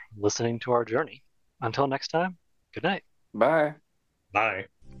for listening to our journey. Until next time, good night. Bye. Bye.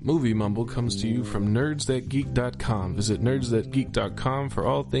 Movie Mumble comes to you from nerdsthatgeek.com. Visit nerdsthatgeek.com for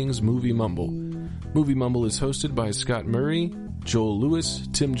all things Movie Mumble. Movie Mumble is hosted by Scott Murray, Joel Lewis,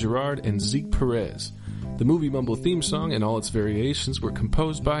 Tim Gerard, and Zeke Perez. The Movie Mumble theme song and all its variations were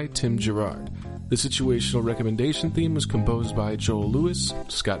composed by Tim Gerard. The situational recommendation theme was composed by Joel Lewis,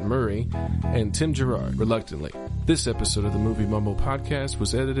 Scott Murray, and Tim Gerard, reluctantly. This episode of the Movie Mumble podcast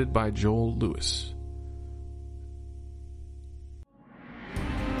was edited by Joel Lewis.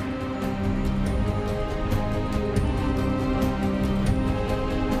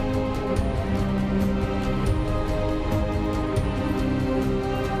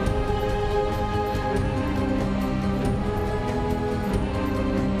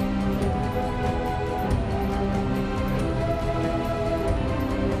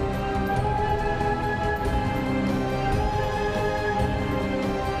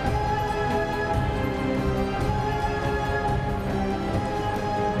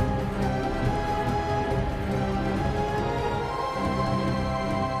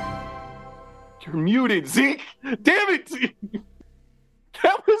 You're muted, Zeke. Damn it.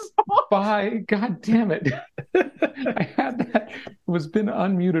 That was Bye. God damn it. I had that. It was been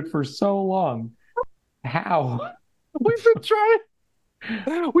unmuted for so long. How? We've been trying.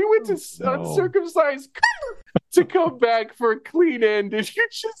 We went to uncircumcised to come back for a clean end, and you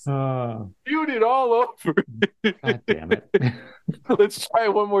just muted all over. God damn it. Let's try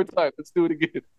it one more time. Let's do it again.